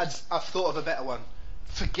 Lads, I've thought of a better one.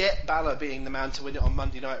 Forget Balor being the man to win it on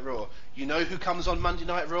Monday Night Raw. You know who comes on Monday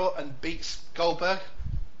Night Raw and beats Goldberg?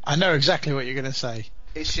 I know exactly what you're going to say.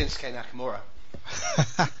 It's Shinsuke Nakamura.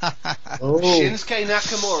 Oh. Shinsuke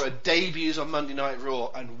Nakamura debuts on Monday Night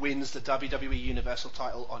Raw and wins the WWE Universal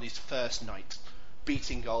title on his first night,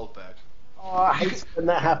 beating Goldberg. Oh, I hate when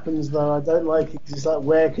that happens, though. I don't like it. It's like,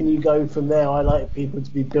 where can you go from there? I like people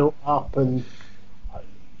to be built up, and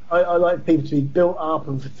I like people to be built up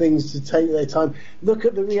and for things to take their time. Look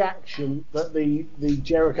at the reaction that the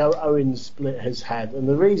Jericho-Owens split has had, and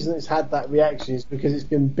the reason it's had that reaction is because it's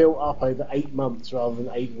been built up over 8 months rather than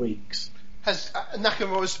 8 weeks. Has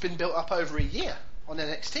Nakamura's been built up over a year on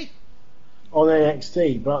NXT? On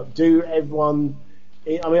NXT, but do everyone...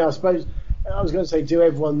 I mean, I suppose... I was going to say, do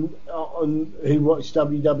everyone who watch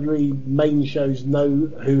WWE main shows know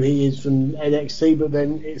who he is from NXT? But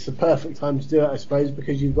then it's the perfect time to do it, I suppose,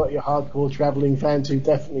 because you've got your hardcore travelling fans who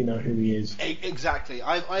definitely know who he is. Exactly.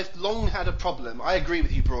 I've long had a problem. I agree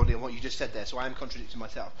with you broadly on what you just said there, so I am contradicting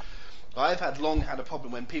myself. I've long had a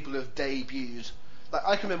problem when people have debuted. Like,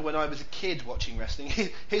 I can remember when I was a kid watching wrestling.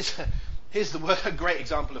 Here's a great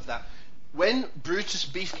example of that. When Brutus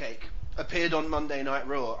Beefcake appeared on Monday Night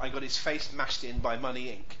Raw and got his face mashed in by Money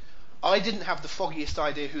Inc., I didn't have the foggiest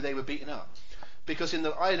idea who they were beating up, because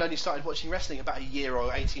I had only started watching wrestling about a year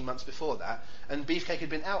or 18 months before that, and Beefcake had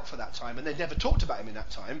been out for that time, and they'd never talked about him in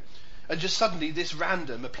that time, and just suddenly this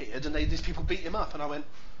random appeared and these people beat him up, and I went,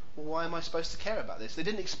 well, why am I supposed to care about this? They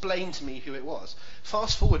didn't explain to me who it was.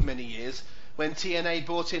 Fast forward many years when TNA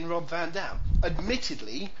brought in Rob Van Dam.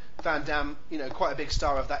 Admittedly, Van Dam, quite a big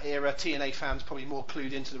star of that era. TNA fans probably more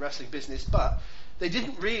clued into the wrestling business, but they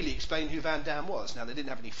didn't really explain who Van Dam was. Now, they didn't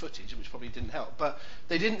have any footage, which probably didn't help, but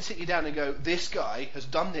they didn't sit you down and go, this guy has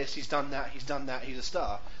done this, he's done that, he's a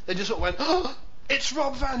star. They just sort of went, oh, it's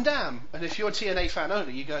Rob Van Dam. And if you're a TNA fan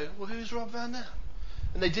only, you go, well, who's Rob Van Dam?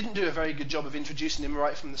 And they didn't do a very good job of introducing him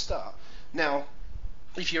right from the start. Now,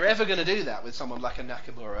 if you're ever going to do that with someone like a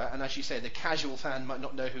Nakamura, and as you say, the casual fan might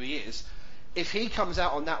not know who he is, if he comes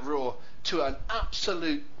out on that Raw to an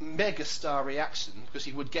absolute megastar reaction, because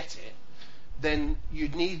he would get it, then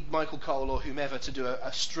you'd need Michael Cole or whomever to do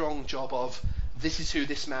a strong job of, this is who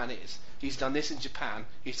this man is. He's done this in Japan,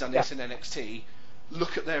 he's done this in NXT.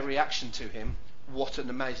 Look at their reaction to him. What an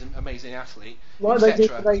amazing athlete. Like they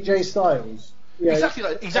did with AJ Styles. Exactly.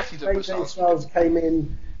 AJ Styles came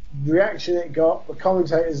in, the reaction it got, the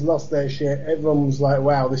commentators lost their shit. Everyone was like,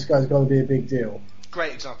 wow, this guy's got to be a big deal.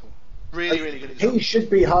 Great example. Really good He example. should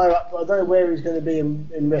be higher up. I don't know where he's going to be in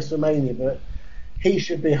WrestleMania, but he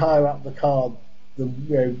should be higher up the card than,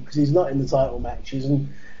 because he's not in the title matches.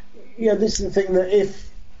 And this is the thing, that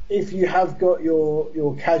if you have got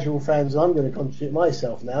your casual fans, and I'm going to contradict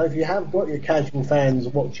myself now, if you have got your casual fans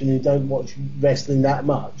watching who don't watch wrestling that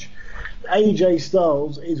much, AJ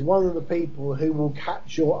Styles is one of the people who will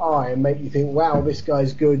catch your eye and make you think, wow, this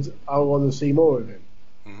guy's good, I want to see more of him.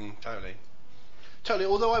 Totally.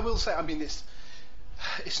 Although I will say, I mean,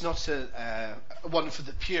 it's not a one for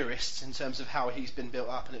the purists in terms of how he's been built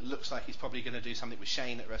up, and it looks like he's probably going to do something with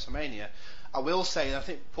Shane at WrestleMania. I will say, and I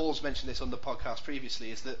think Paul's mentioned this on the podcast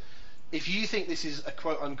previously, is that if you think this is a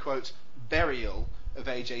quote-unquote burial of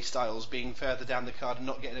AJ Styles being further down the card and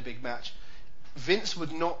not getting a big match, Vince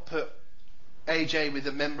would not put AJ with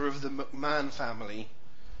a member of the McMahon family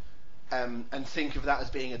and think of that as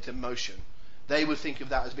being a demotion. They would think of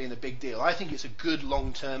that as being a big deal. I think it's a good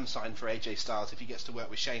long-term sign for AJ Styles if he gets to work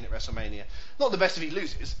with Shane at WrestleMania. Not the best if he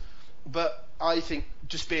loses, but I think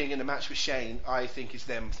just being in a match with Shane, I think is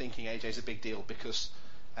them thinking AJ's a big deal, because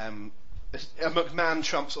a McMahon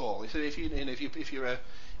trumps all. So if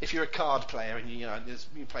you're a card player and you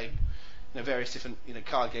play various different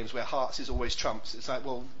card games where hearts is always trumps, it's like,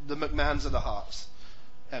 well, the McMahons are the hearts.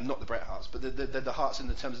 Not the Bret Harts, but the Harts in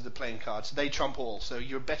the terms of the playing cards. They trump all. So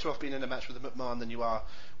you're better off being in a match with a McMahon than you are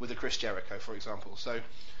with a Chris Jericho, for example. So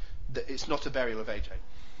it's not a burial of AJ.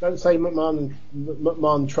 Don't say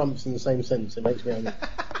McMahon trumps in the same sentence. It makes me angry.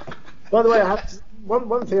 By the way,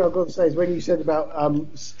 one thing I've got to say is when you said about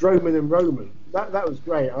Strowman and Roman, that was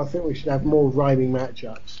great. I think we should have more rhyming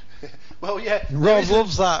matchups. Well, yeah. Rob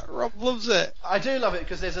loves that. Rob loves it. I do love it,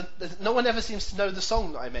 because there's no one ever seems to know the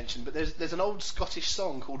song that I mentioned, but there's an old Scottish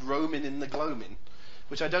song called Roman in the Gloamin',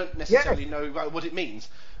 which I don't necessarily know what it means,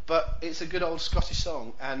 but it's a good old Scottish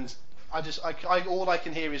song, and I all I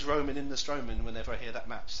can hear is Roman in the Strowman whenever I hear that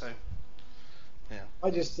match. So, yeah.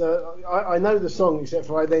 I just I know the song, except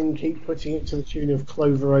for I then keep putting it to the tune of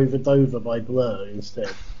Clover Over Dover by Blur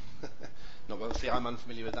instead. No, well, see, I'm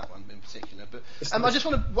unfamiliar with that one in particular, but I just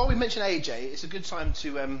want to, while we mention AJ, it's a good time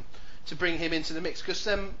to bring him into the mix, because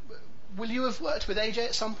will you have worked with AJ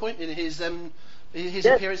at some point in his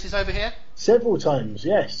appearances over here? Several times,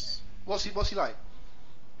 yes. What's he like?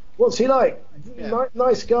 What's he like? Yeah.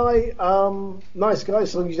 Nice guy. Nice guy.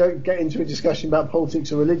 So long as you don't get into a discussion about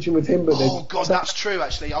politics or religion with him. But oh God, that's true.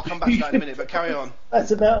 Actually, I'll come back to that in a minute. But carry on.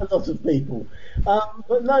 That's about a lot of people.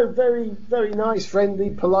 But no, very, very nice,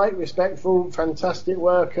 friendly, polite, respectful, fantastic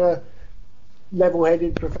worker,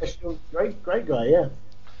 level-headed, professional. Great guy. Yeah.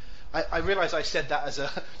 I realise I said that as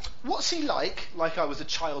a what's he like I was a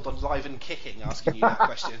child on Live and Kicking asking you that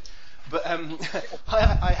question. But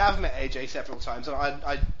I have met AJ several times, and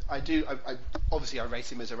I obviously I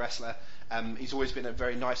rate him as a wrestler. He's always been a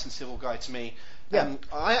very nice and civil guy to me. Yeah.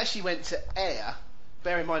 I actually went to Ayr.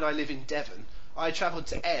 Bear in mind I live in Devon. I travelled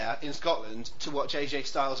to Ayr in Scotland to watch AJ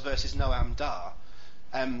Styles versus Noam Dar,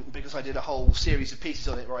 because I did a whole series of pieces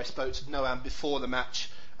on it where I spoke to Noam before the match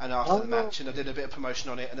and after the match, and I did a bit of promotion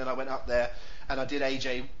on it, and then I went up there and I did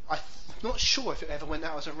AJ. I'm not sure if it ever went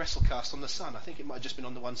out as a WrestleCast on the Sun. I think it might have just been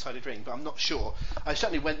on the one-sided ring, but I'm not sure. I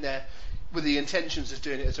certainly went there with the intentions of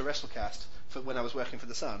doing it as a WrestleCast for when I was working for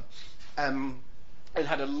the Sun, and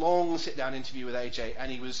had a long sit-down interview with AJ,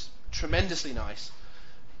 and he was tremendously nice.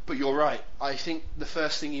 But you're right. I think the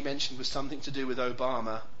first thing he mentioned was something to do with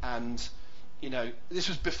Obama, and this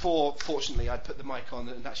was before, fortunately, I'd put the mic on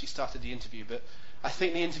and actually started the interview, but I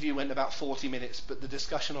think the interview went about 40 minutes, but the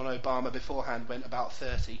discussion on Obama beforehand went about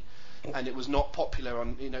 30, and it was not popular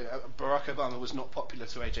on, Barack Obama was not popular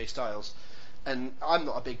to AJ Styles, and I'm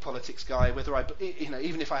not a big politics guy, whether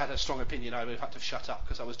even if I had a strong opinion, I would have had to shut up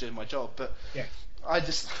because I was doing my job, but yeah. I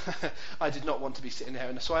did not want to be sitting there,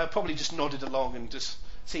 and so I probably just nodded along and just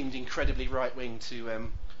seemed incredibly right-wing to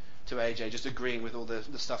AJ, just agreeing with all the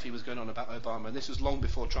stuff he was going on about Obama, and this was long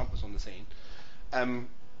before Trump was on the scene.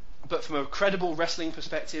 But from a credible wrestling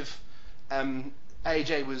perspective,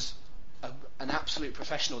 AJ was an absolute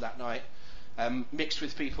professional that night, mixed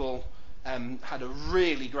with people, had a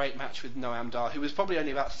really great match with Noam Dar, who was probably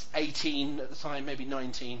only about 18 at the time, maybe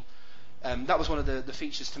 19. That was one of the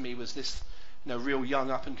features to me, was this real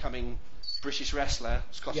young up-and-coming British wrestler,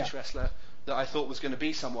 Scottish wrestler, that I thought was going to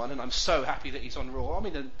be someone, and I'm so happy that he's on Raw. I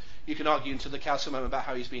mean, you can argue until the cows come home about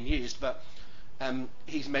how he's been used, but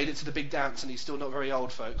he's made it to the big dance, and he's still not very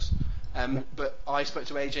old, folks. But I spoke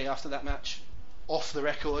to AJ after that match, off the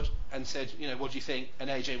record, and said, what do you think? And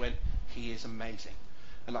AJ went, he is amazing.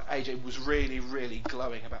 And AJ was really, really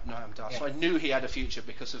glowing about Noam Dar. Yeah. So I knew he had a future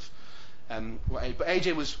because of but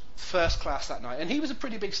AJ was first class that night, and he was a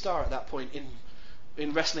pretty big star at that point in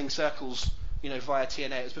in wrestling circles, via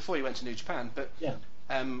TNA. It was before he went to New Japan, but Yeah.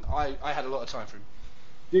 I had a lot of time for him.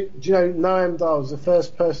 Do you know Noam Dar was the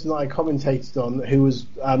first person that I commentated on who was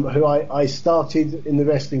who I started in the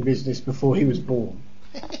wrestling business before he was born.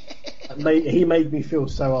 He made me feel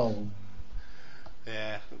so old.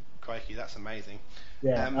 Yeah, crikey, that's amazing.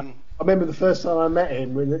 Yeah, I remember the first time I met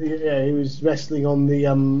him when he was wrestling on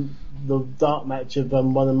the dark match of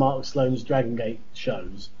one of Mark Sloan's Dragon Gate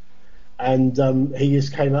shows, and he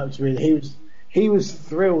just came up to me and he was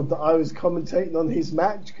thrilled that I was commentating on his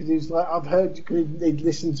match, because he was like, I've heard, he'd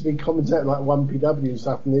listened to me commentate like 1PW and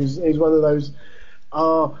stuff, and it was one of those,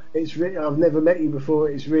 it's really, I've never met you before,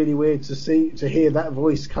 it's really weird to hear that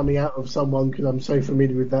voice coming out of someone, because I'm so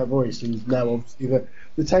familiar with that voice. And now obviously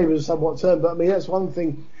the tables are somewhat turned, but I mean, that's one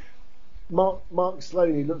thing. Mark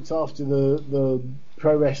Sloan, he looked after the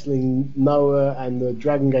Pro Wrestling Noah and the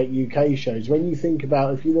Dragon Gate UK shows. When you think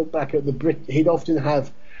about, if you look back at he'd often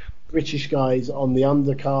have British guys on the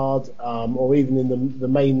undercard, or even in the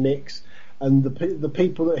main mix, and the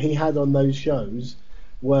people that he had on those shows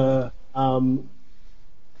were the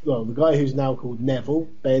guy who's now called Neville,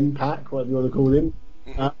 Ben Pack, whatever you want to call him.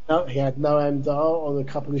 He had Noam Dar on a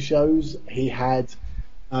couple of shows. He had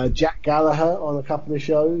Jack Gallagher on a couple of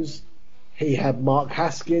shows. He had Mark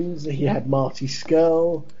Haskins. He had Marty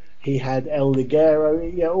Skrull. He had El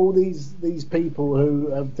Ligero. Yeah, all these people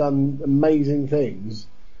who have done amazing things.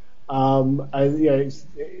 It's,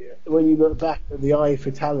 when you look back at the eye for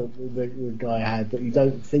talent the guy had that you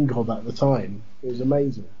don't think of at the time, it was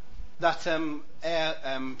amazing. That Air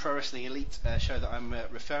Pro Wrestling Elite show that I'm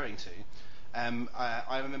referring to,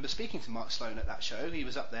 I remember speaking to Mark Sloan at that show. He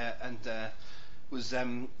was up there and was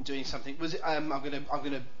doing something. Was it? I'm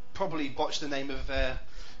gonna probably botch the name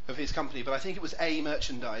of his company, but I think it was A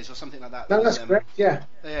Merchandise or something like that. No, that's correct. Yeah.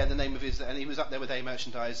 Yeah, the name of his, and he was up there with A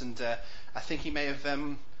Merchandise, and I think he may have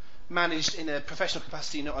managed in a professional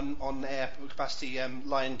capacity, not on air capacity,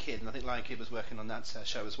 Lion Kid, and I think Lion Kid was working on that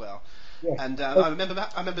show as well. Yeah. And I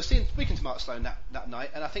remember speaking to Mark Sloan that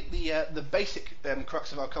night, and I think the basic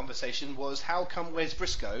crux of our conversation was, how come Wes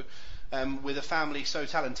Briscoe, with a family so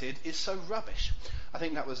talented, is so rubbish? I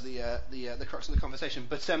think that was the crux of the conversation.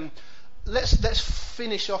 But let's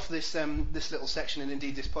finish off this little section, and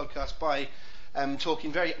indeed this podcast, by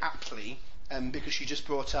talking very aptly, because you just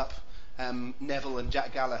brought up Neville and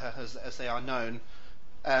Jack Gallagher, as they are known.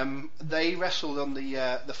 They wrestled on the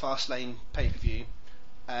Fastlane pay-per-view,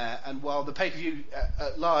 and while the pay-per-view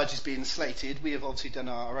at large is being slated, we have obviously done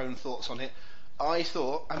our own thoughts on it. I'm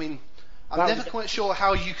never quite sure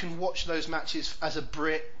how you can watch those matches as a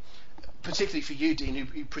Brit, particularly for you, Dean,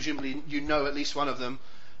 who presumably you know at least one of them.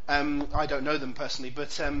 I don't know them personally,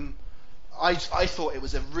 but I thought it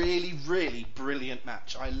was a really, really brilliant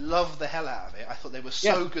match. I loved the hell out of it. I thought they were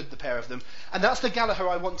so good, the pair of them. And that's the Gallagher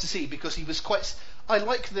I want to see, because he was quite... I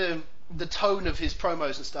like the tone of his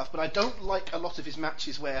promos and stuff, but I don't like a lot of his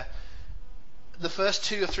matches where the first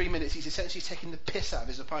 2 or 3 minutes he's essentially taking the piss out of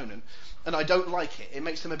his opponent, and I don't like it. It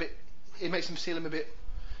makes them feel him a bit...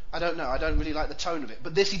 I don't know. I don't really like the tone of it.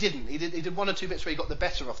 But this he didn't. He did 1 or 2 bits where he got the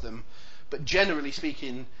better of them. But generally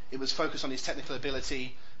speaking, it was focused on his technical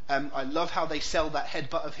ability. I love how they sell that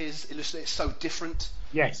headbutt of his. It's so different.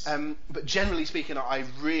 Yes. But generally speaking, I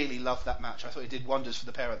really loved that match. I thought it did wonders for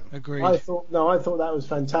the pair of them. Agreed. I thought that was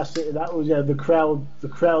fantastic. That was the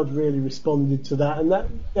crowd really responded to that, and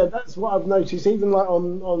that's what I've noticed. Even like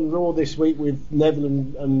on Raw this week with Neville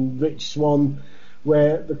and Rich Swann,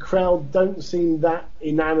 where the crowd don't seem that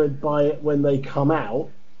enamoured by it when they come out.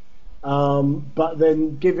 But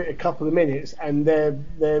then give it a couple of minutes and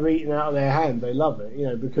they're eating out of their hand. They love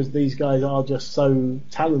it, because these guys are just so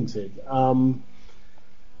talented.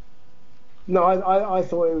 No, I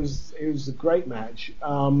thought it was a great match.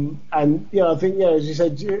 And I think as you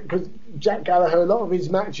said, because Jack Gallagher, a lot of his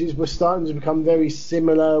matches were starting to become very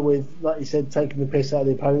similar, with, like you said, taking the piss out of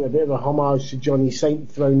the opponent, a bit of a homage to Johnny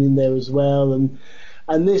Saint thrown in there as well,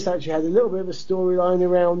 and this actually had a little bit of a storyline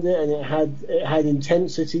around it, and it had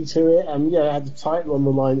intensity to it, and it had the title on the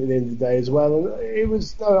line at the end of the day as well. And it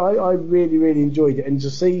was, I really, really enjoyed it, and to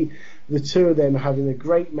see the two of them having a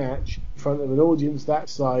great match in front of an audience that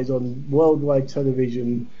size on worldwide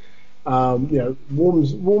television,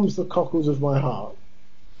 warms the cockles of my heart.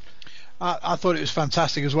 I thought it was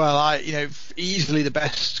fantastic as well. Easily the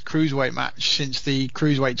best cruiserweight match since the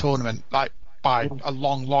cruiserweight tournament, like by a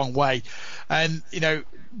long, long way. And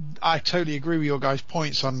I totally agree with your guys'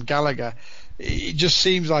 points on Gallagher. It just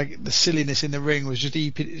seems like the silliness in the ring was just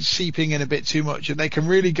seeping in a bit too much, and they can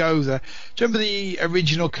really go there. Do you remember the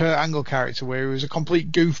original Kurt Angle character where he was a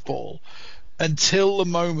complete goofball until the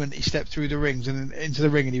moment he stepped through the rings and into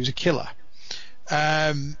the ring and he was a killer?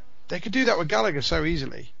 They could do that with Gallagher so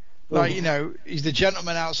easily. Like, he's the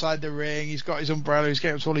gentleman outside the ring. He's got his umbrella. He's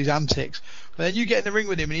getting up to all his antics. But then you get in the ring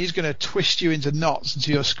with him, and he's going to twist you into knots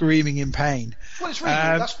until you're screaming in pain. Well, it's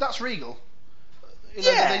Regal. That's Regal.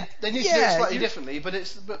 They need to do it slightly differently, but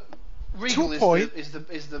Regal is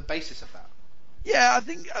the basis of that. Yeah, I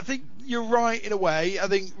think you're right in a way. I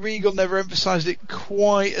think Regal never emphasised it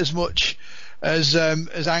quite as much as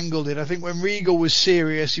Angle did. I think when Regal was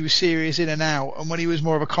serious, he was serious in and out, and when he was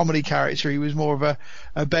more of a comedy character, he was more of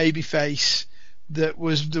a baby face that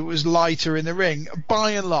was lighter in the ring,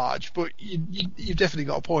 by and large. But you've definitely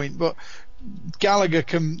got a point. But Gallagher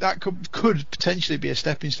could potentially be a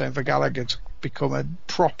stepping stone for Gallagher to become a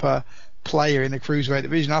proper player in the cruiserweight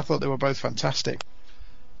division. I thought they were both fantastic.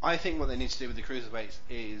 I think what they need to do with the cruiserweights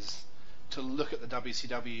is to look at the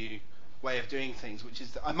WCW way of doing things, which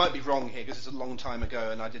is I might be wrong here because it's a long time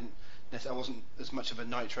ago and I wasn't as much of a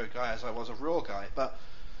Nitro guy as I was a Raw guy, but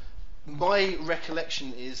my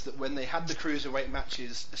recollection is that when they had the cruiserweight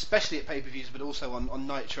matches, especially at pay-per-views but also on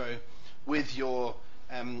Nitro, with your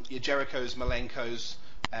Jerichos, Malenkos,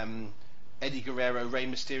 Eddie Guerrero, Rey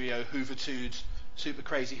Mysterio, Juventud, Super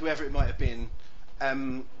Crazy, whoever it might have been,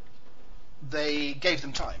 they gave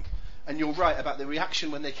them time. And you're right about the reaction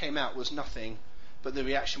when they came out was nothing, but the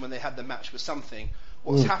reaction when they had the match was something.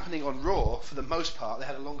 What's happening on Raw, for the most part, they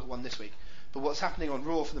had a longer one this week, but what's happening on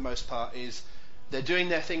Raw for the most part is they're doing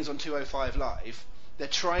their things on 205 Live, they're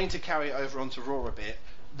trying to carry it over onto Raw a bit,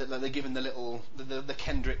 they're given the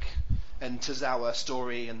Kendrick and Tozawa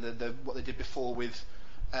story and the what they did before with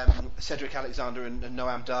Cedric Alexander and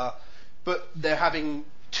Noam Dar, but they're having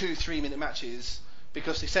 2-3 minute matches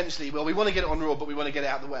because essentially, we want to get it on Raw, but we want to get it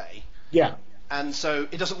out of the way. Yeah. And so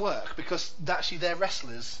it doesn't work because actually they're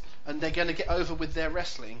wrestlers and they're going to get over with their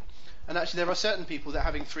wrestling. And actually there are certain people that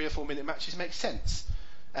having 3 or 4 minute matches makes sense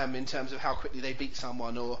in terms of how quickly they beat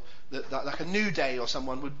someone, or that like a New Day or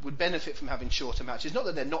someone would benefit from having shorter matches. Not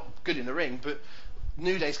that they're not good in the ring, but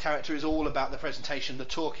New Day's character is all about the presentation, the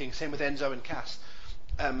talking. Same with Enzo and Cass,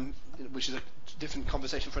 which is a different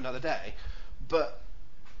conversation for another day. But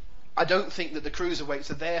I don't think that the cruiserweights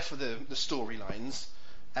are there for the storylines.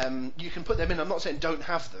 You can put them in. I'm not saying don't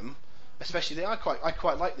have them, especially I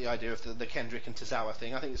quite like the idea of the Kendrick and Tozawa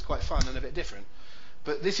thing. I think it's quite fun and a bit different.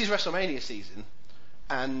 But this is WrestleMania season,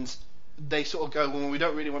 and they sort of go, well, we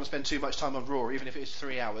don't really want to spend too much time on Raw, even if it's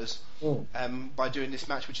 3 hours, by doing this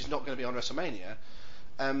match, which is not going to be on WrestleMania.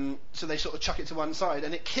 So they sort of chuck it to one side,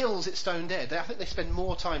 and it kills it stone dead. I think they spend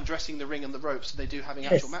more time dressing the ring and the ropes than they do having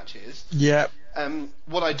actual matches. Yeah.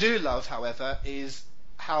 What I do love, however, is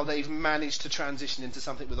how they've managed to transition into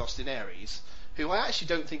something with Austin Aries, who I actually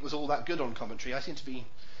don't think was all that good on commentary. I seem to be,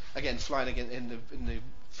 again, flying again in the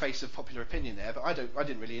face of popular opinion there, but I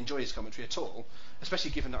didn't really enjoy his commentary at all,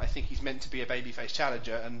 especially given that I think he's meant to be a babyface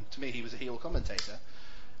challenger, and to me he was a heel commentator.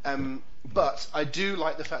 But I do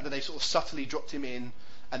like the fact that they sort of subtly dropped him in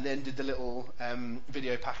and then did the little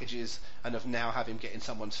video packages and have now have him get in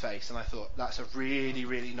someone's face, and I thought that's a really,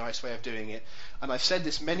 really nice way of doing it. And I've said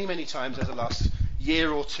this many, many times over the last year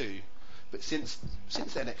or two, but since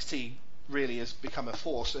NXT really has become a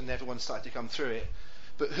force and everyone's started to come through it,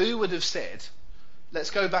 but who would have said,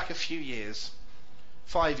 let's go back a few years,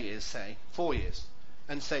 5 years, say, 4 years,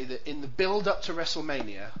 and say that in the build-up to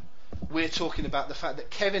WrestleMania, we're talking about the fact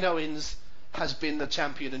that Kevin Owens has been the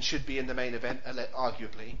champion and should be in the main event,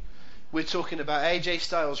 arguably. We're talking about AJ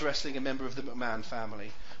Styles wrestling a member of the McMahon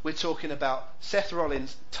family. We're talking about Seth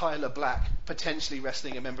Rollins, Tyler Black potentially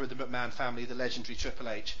wrestling a member of the McMahon family, the legendary Triple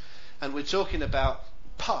H. And we're talking about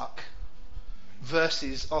Puck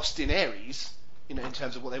versus Austin Aries, in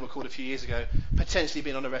terms of what they were called a few years ago, potentially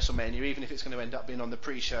being on a WrestleMania, even if it's going to end up being on the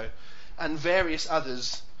pre-show. And various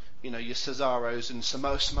others, your Cesaros and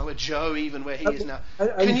Samoa Joe, even where he is now.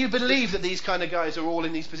 Can you believe that these kind of guys are all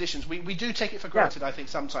in these positions? We do take it for granted, I think,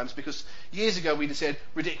 sometimes, because years ago we'd have said,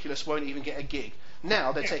 ridiculous, won't even get a gig.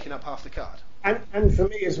 Now they're taking up half the card. And for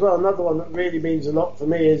me as well, another one that really means a lot for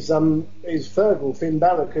me is Fergal, Finn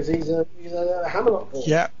Balor, because he's a Hammerlock boy.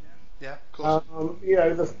 Yeah. Yeah, of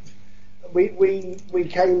course. We were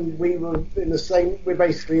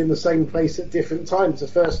basically in the same place at different times. The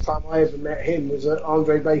first time I ever met him was at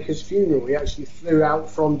Andre Baker's funeral. He actually flew out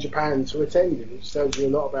from Japan to attend it, which tells you a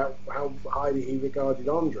lot about how highly he regarded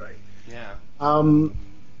Andre. Yeah.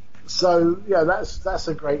 So yeah, that's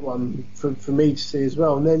a great one for me to see as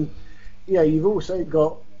well. And then, you've also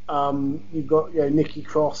got Nikki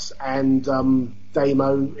Cross and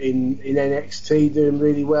Damo in NXT doing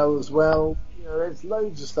really well as well. There's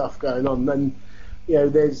loads of stuff going on, and I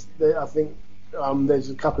think There's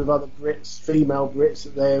a couple of other Brits, female Brits,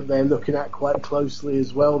 that they're looking at quite closely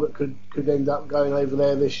as well, that could end up going over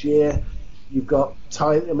there this year. You've got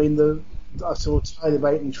I saw Tyler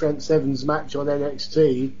Bate and Trent Seven's match on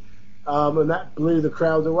NXT, and that blew the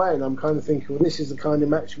crowd away. And I'm kind of thinking, well, this is the kind of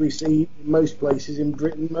match we see in most places in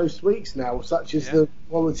Britain most weeks now, such as the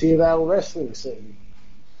quality of our wrestling scene.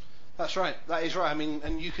 That's right. That is right. I mean,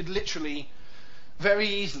 and you could literally, very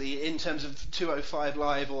easily, in terms of 205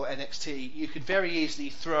 Live or NXT, you could very easily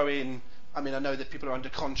throw in, I mean, I know that people are under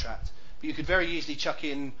contract, but you could very easily chuck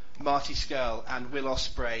in Marty Scurll and Will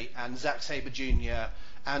Ospreay and Zack Sabre Jr.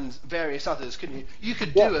 and various others, couldn't you? You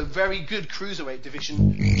could do a very good cruiserweight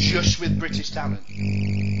division just with British talent,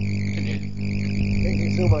 couldn't you?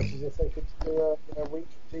 It's almost as if they could do a weekly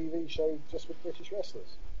TV show just with British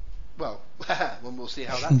wrestlers. Well, we'll see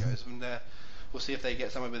how that goes, and we'll see if they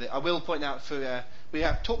get somewhere with it. I will point out, we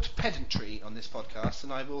have talked pedantry on this podcast,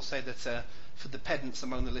 and I will say that for the pedants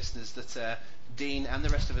among the listeners, that Dean and the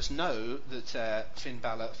rest of us know that Finn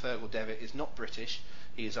Balor, Fergal Devitt, is not British,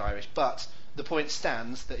 he is Irish, but the point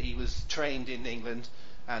stands that he was trained in England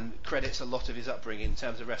and credits a lot of his upbringing in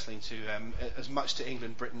terms of wrestling to as much to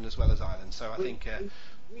England, Britain, as well as Ireland. So I think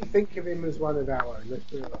we think of him as one of our own. Let's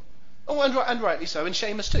do it. Oh, and rightly so, and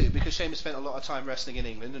Sheamus too, because Sheamus spent a lot of time wrestling in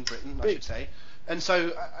England and Britain, I should say. And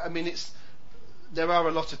so, I mean, there are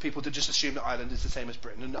a lot of people that just assume that Ireland is the same as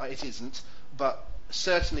Britain, and it isn't. But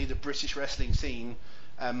certainly, the British wrestling scene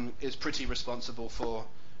is pretty responsible for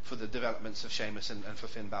the developments of Sheamus and for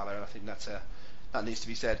Finn Balor, and I think that needs to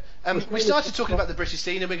be said. We started talking about the British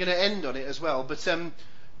scene, and we're going to end on it as well. But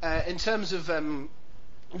in terms of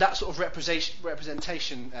that sort of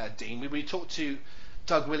representation, Dean, we talked to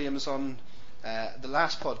Doug Williams on the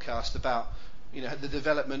last podcast about the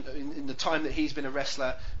development in the time that he's been a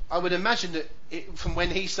wrestler. I would imagine that from when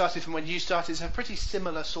he started, from when you started, it's a pretty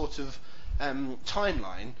similar sort of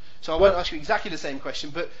timeline. So I won't ask you exactly the same question,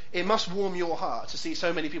 but it must warm your heart to see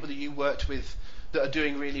so many people that you worked with that are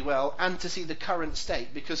doing really well, and to see the current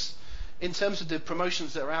state, because in terms of the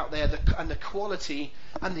promotions that are out there and the quality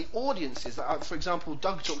and the audiences that are, for example,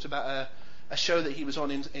 Doug talked about a show that he was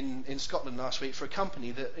on in Scotland last week for a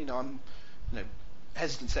company that I'm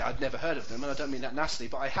hesitant to say I'd never heard of them, and I don't mean that nastily,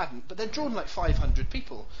 but I hadn't. But they're drawn like 500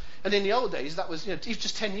 people, and in the old days that was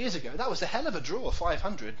just 10 years ago that was a hell of a draw,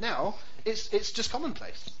 500. Now it's just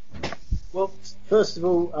commonplace. Well, first of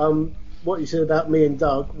all, what you said about me and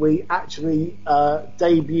Doug, we actually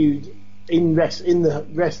debuted in the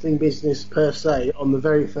wrestling business per se on the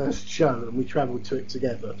very first show, and we travelled to it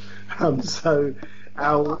together. So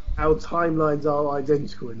our timelines are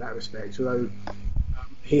identical in that respect, although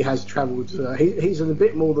he has travelled. He's a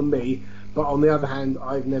bit more than me, but on the other hand,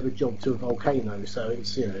 I've never jobbed to a volcano, so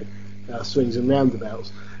it's swings and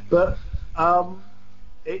roundabouts. But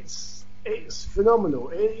it's phenomenal.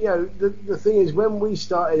 The thing is, when we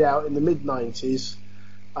started out in the mid-90s,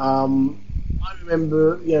 I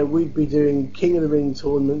remember we'd be doing King of the Ring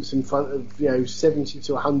tournaments in front of 70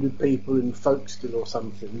 to 100 people in Folkestone or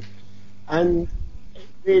something, and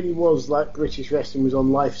really was like British wrestling was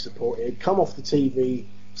on life support. It had come off the TV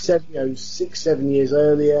 6-7 years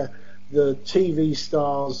earlier. The TV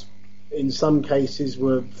stars in some cases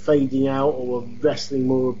were fading out or were wrestling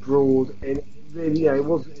more abroad, and it really it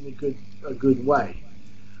wasn't in a good way.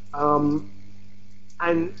 And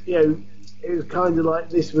it was kind of like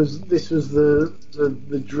this was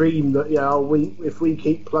the dream that if we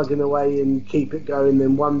keep plugging away and keep it going,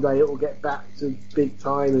 then one day it will get back to big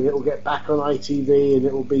time, and it will get back on ITV, and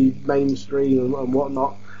it will be mainstream and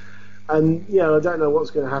whatnot. And I don't know what's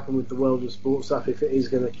going to happen with the world of sports stuff, if it is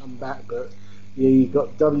going to come back. But you've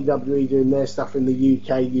got WWE doing their stuff in the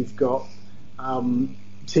UK. You've got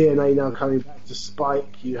TNA now coming back to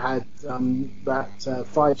Spike. You had that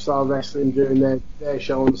 5 Star Wrestling doing their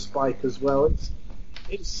show on Spike as well.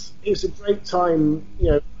 It's a great time.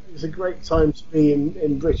 It's a great time to be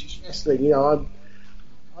in British wrestling.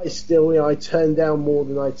 I still I turn down more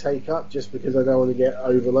than I take up, just because I don't want to get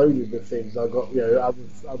overloaded with things. I've got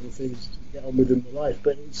other things to get on with in my life.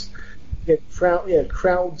 But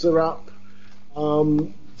crowds are up,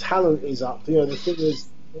 talent is up. The thing is,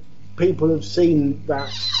 people have seen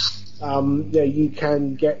that you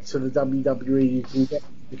can get to the WWE, you can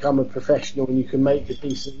become a professional, and you can make a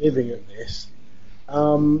decent living at this.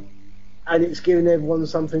 And it's giving everyone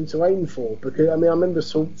something to aim for. Because I remember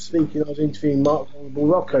speaking. I was interviewing Mark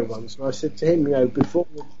Rocco once, and I said to him, before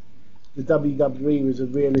the WWE was a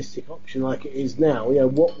realistic option like it is now,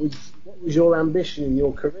 what was your ambition in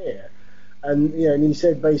your career? And and he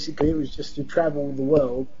said basically it was just to travel the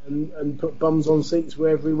world and put bums on seats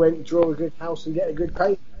wherever he went, draw a good house and get a good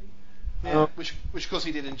pay. Yeah, which of course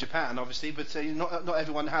he did in Japan, obviously, but not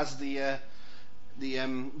everyone has the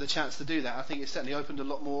chance to do that. I think it's certainly opened a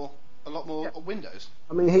lot more windows.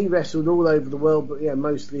 I mean, he wrestled all over the world, but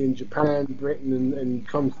mostly in Japan, Britain, and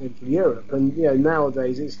continental Europe. And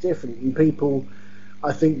nowadays it's different, and people,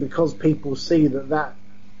 I think, because people see that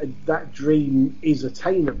dream is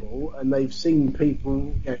attainable, and they've seen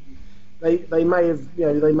people, they may have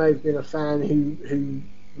been a fan who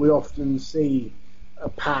we often see a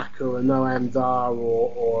Pac or a Noam Dar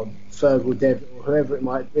or Fergal Devitt or whoever it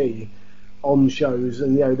might be on shows,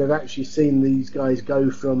 and they've actually seen these guys go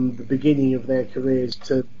from the beginning of their careers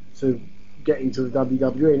to getting to the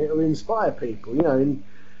WWE, and it will inspire people, and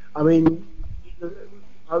I mean,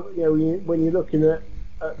 when you're looking at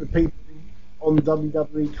the people on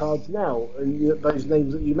WWE cards now, and those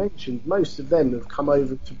names that you mentioned, most of them have come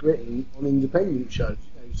over to Britain on independent shows.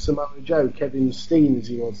 Samoa Joe, Kevin Steen, as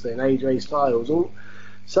he was then, AJ Styles,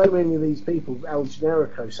 so many of these people, El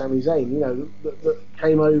Generico, Sami Zayn, that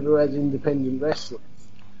came over as independent wrestlers.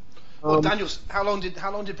 Well, how long did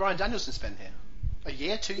Bryan Danielson spend here? A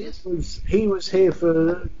year, 2 years? He was here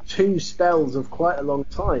for 2 spells of quite a long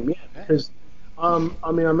time, because I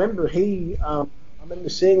remember I remember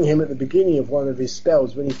seeing him at the beginning of one of his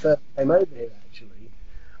spells when he first came over here, actually.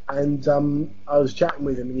 And I was chatting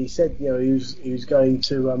with him, and he said, he was going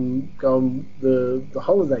to go on the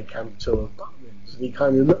holiday camp tour of Butlins, and he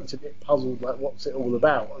kind of looked a bit puzzled, like, what's it all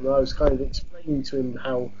about? And I was kind of explaining to him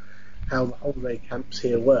how the holiday camps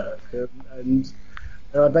here work, and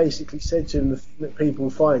I basically said to him, the thing that people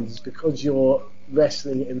find is because you're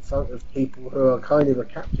wrestling in front of people who are kind of a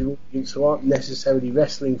captive audience who aren't necessarily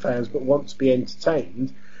wrestling fans but want to be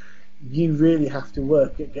entertained, you really have to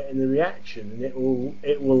work at getting the reaction, and it will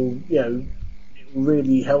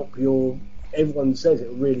really help everyone says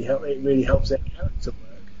it really helps their character work.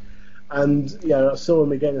 And I saw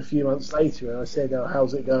him again a few months later, and I said, "Oh,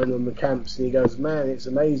 how's it going on the camps?" And he goes, "Man, it's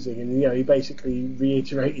amazing." And he basically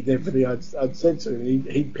reiterated everything I'd said to him.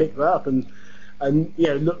 He'd picked that up, and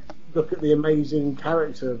look at the amazing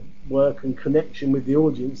character work and connection with the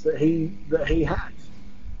audience that he had.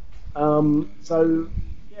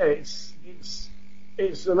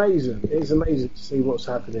 It's amazing. It's amazing to see what's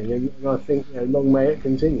happening, and I think long may it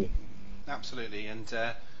continue. Absolutely, and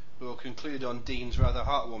we'll conclude on Dean's rather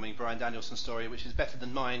heartwarming Bryan Danielson story, which is better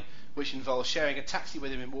than mine, which involves sharing a taxi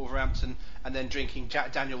with him in Wolverhampton and then drinking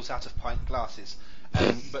Jack Daniels out of pint glasses.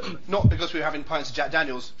 But not because we were having pints of Jack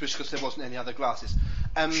Daniels, just because there wasn't any other glasses.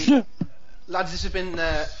 Lads, this has been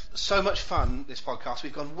so much fun, this podcast.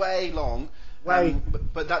 We've gone way long,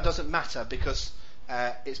 but that doesn't matter because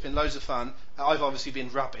it's been loads of fun. I've obviously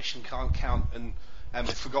been rubbish and can't count and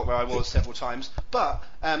forgot where I was several times. But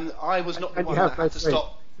I was not the one that had to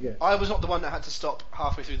stop. Yeah. I was not the one that had to stop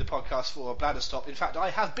halfway through the podcast for a bladder stop. In fact, I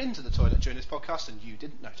have been to the toilet during this podcast, and you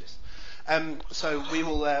didn't notice. So we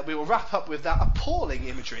will wrap up with that appalling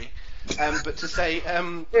imagery. But to say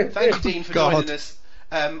thank you, Dean, for joining us.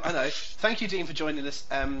 I know. Thank you, Dean, for joining us.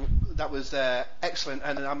 That was excellent,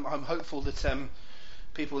 and I'm hopeful that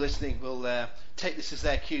people listening will take this as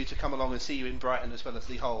their cue to come along and see you in Brighton, as well as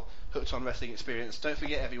the whole Hooked on Wrestling experience. Don't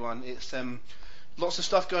forget, everyone, it's lots of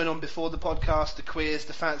stuff going on before the podcast, the quiz,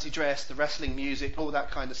 the fancy dress, the wrestling music, all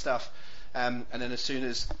that kind of stuff. And then as soon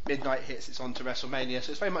as midnight hits, it's on to WrestleMania.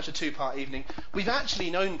 So it's very much a 2-part evening. We've actually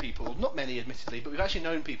known people, not many admittedly, but we've actually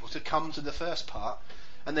known people to come to the first part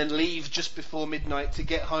and then leave just before midnight to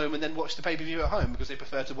get home and then watch the pay-per-view at home because they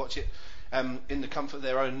prefer to watch it in the comfort of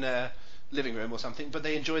their own living room or something, but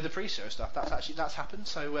they enjoy the pre-show stuff. That's happened,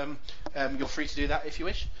 so you're free to do that if you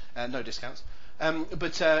wish. No discounts.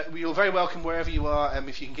 But you're very welcome wherever you are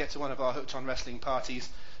if you can get to one of our Hooked on Wrestling parties.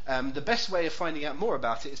 The best way of finding out more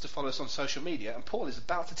about it is to follow us on social media, and Paul is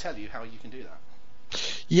about to tell you how you can do that.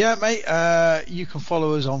 Yeah, mate, you can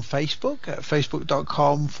follow us on Facebook at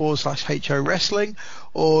facebook.com/HO Wrestling,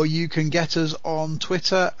 or you can get us on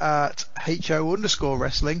Twitter at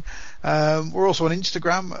HO_Wrestling. We're also on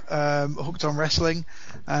Instagram, Hooked on Wrestling,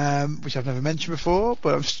 which I've never mentioned before,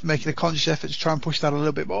 but I'm just making a conscious effort to try and push that a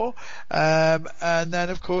little bit more. And then,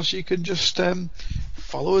 of course, you can just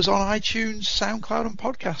follow us on iTunes, SoundCloud, and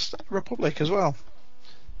Podcast Republic as well.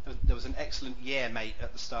 There was an excellent "yeah, mate"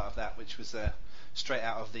 at the start of that, which was straight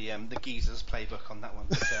out of the Geezers playbook on that one.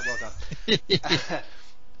 But, well done.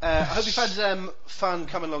 I hope you've had fun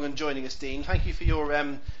coming along and joining us, Dean. Thank you for your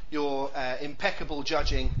impeccable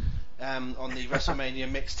judging on the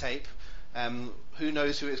WrestleMania mixtape. Who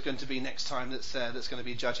knows who it's going to be next time that's going to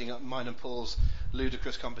be judging mine and Paul's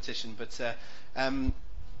ludicrous competition. But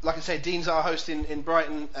like I say, Dean's our host in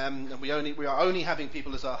Brighton, and we are only having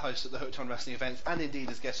people as our hosts at the Hooked on Wrestling events, and indeed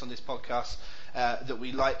as guests on this podcast that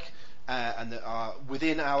we like and that are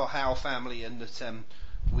within our Howe family, and that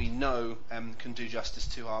we know can do justice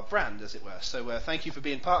to our brand, as it were. So thank you for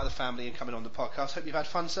being part of the family and coming on the podcast. Hope you've had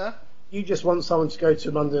fun, sir. You just want someone to go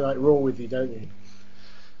to Monday Night Raw with you, don't you?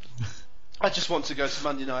 I just want to go to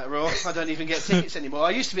Monday Night Raw. I don't even get tickets anymore. I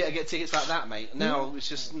used to be able to get tickets like that, mate. Now it's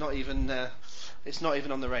just not even. It's not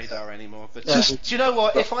even on the radar anymore. But do you know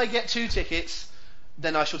what? If I get 2 tickets,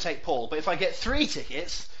 then I shall take Paul. But if I get 3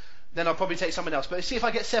 tickets, then I'll probably take someone else. But see, if I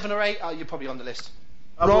get 7 or 8, you're probably on the list.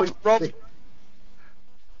 Rob,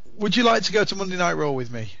 would you like to go to Monday Night Raw with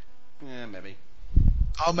me? Yeah, maybe.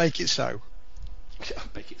 I'll make it so. I'll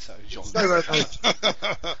make it so, John.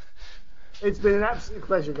 It's been an absolute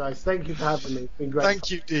pleasure, guys. Thank you for having me. It's been great. Thank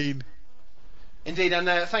you, Dean. Indeed, and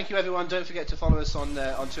thank you everyone. Don't forget to follow us on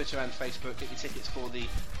Twitter and Facebook. Get your tickets for the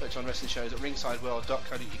Hooked On Wrestling shows at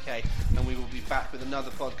ringsideworld.co.uk, and we will be back with another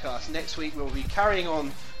podcast next week. We'll be carrying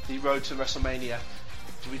on the road to WrestleMania.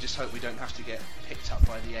 We just hope we don't have to get picked up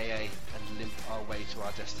by the AA and limp our way to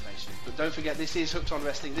our destination. But don't forget, this is Hooked On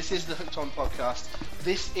Wrestling. This is the Hooked On podcast.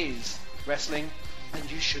 This is wrestling,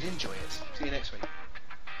 and you should enjoy it. See you next week.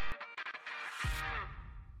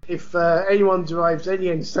 If anyone derives any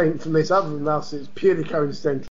entertainment from this other than us, it's purely coincidental.